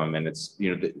and welcome. And it's,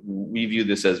 you know, we view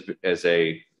this as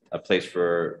a place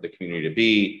for the community to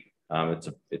be.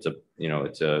 It's a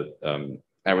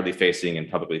outwardly facing and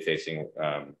publicly facing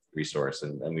resource,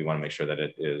 and we want to make sure that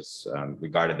it is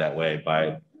regarded that way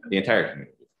by the entire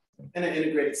community. And an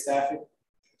integrated staffing.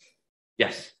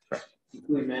 Yes, correct.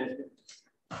 Including management.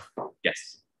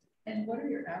 Yes. And what are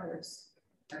your hours?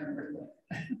 I remember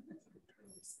that.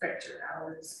 Expect your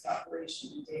hours,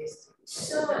 operation days.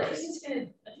 So I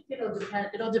think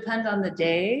it'll depend on the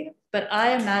day, but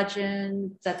I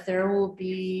imagine that there will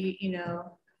be, you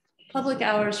know, public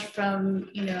hours from,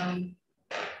 you know,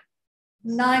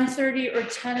 9:30 or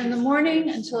 10 in the morning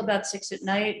until about 6 at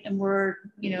night. And we're,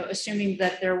 you know, assuming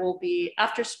that there will be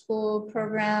after school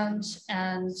programs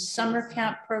and summer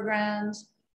camp programs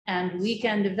and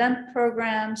weekend event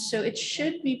programs. So it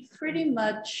should be pretty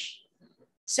much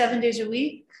 7 days a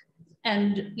week.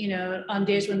 And, you know, on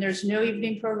days when there's no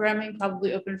evening programming,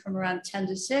 probably open from around 10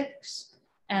 to 6.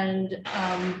 And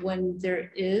when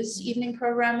there is evening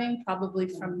programming, probably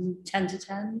from 10 to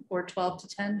 10 or 12 to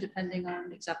 10, depending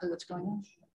on exactly what's going on.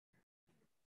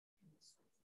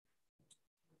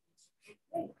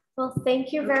 Well,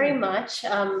 thank you very much,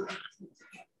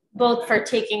 both for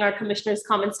taking our commissioner's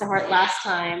comments to heart last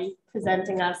time,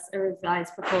 presenting us a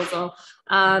revised proposal.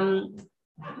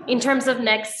 In terms of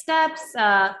next steps,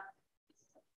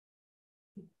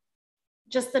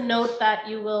 just a note that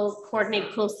you will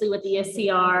coordinate closely with the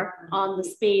ESCR on the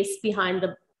space behind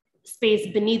the space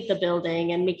beneath the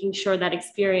building and making sure that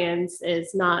experience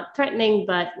is not threatening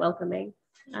but welcoming.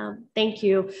 Thank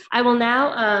you. I will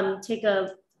now take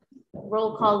a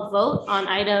roll call vote on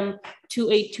item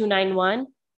 28291.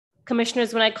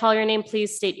 Commissioners, when I call your name,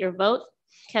 please state your vote.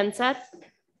 Kenseth?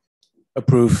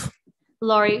 Approve.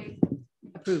 Laurie?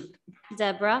 Approved.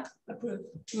 Deborah? Approved.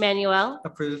 Manuel?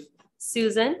 Approved.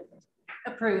 Susan?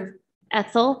 Approved.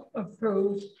 Ethel?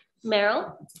 Approved.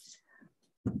 Meryl?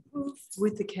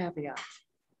 With the caveat,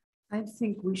 I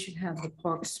think we should have the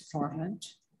Parks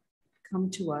Department come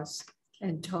to us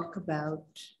and talk about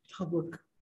public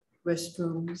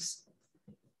restrooms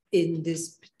in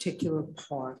this particular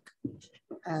park.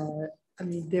 I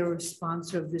mean, they're a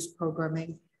sponsor of this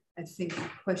programming. I think the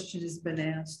question has been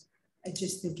asked. I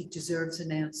just think it deserves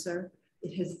an answer.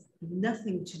 It has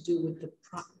nothing to do with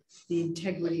the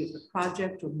integrity of the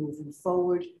project or moving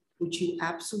forward, which you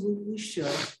absolutely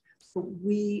should. But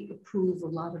we approve a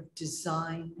lot of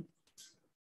design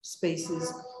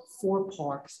spaces for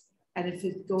parks. And if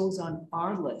it goes on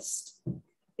our list,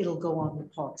 it'll go on the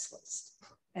parks list.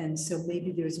 And so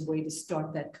maybe there's a way to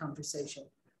start that conversation.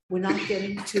 We're not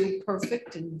getting too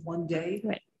perfect in one day,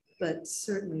 right, but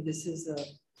certainly this is a,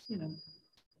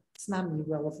 it's not an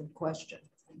irrelevant question.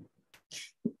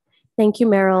 Thank you,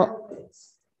 Meryl.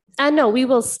 No, we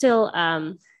will still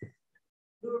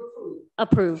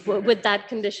approve with that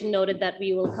condition noted that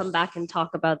we will come back and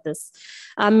talk about this.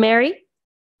 Mary?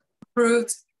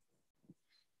 Approved.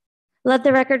 Let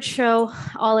the record show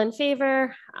all in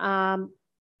favor.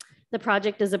 The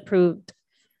project is approved.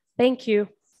 Thank you.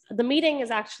 The meeting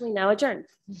is actually now adjourned.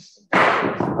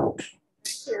 Thank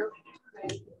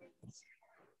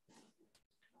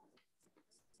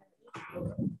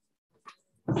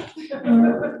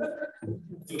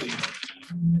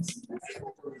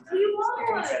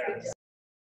you.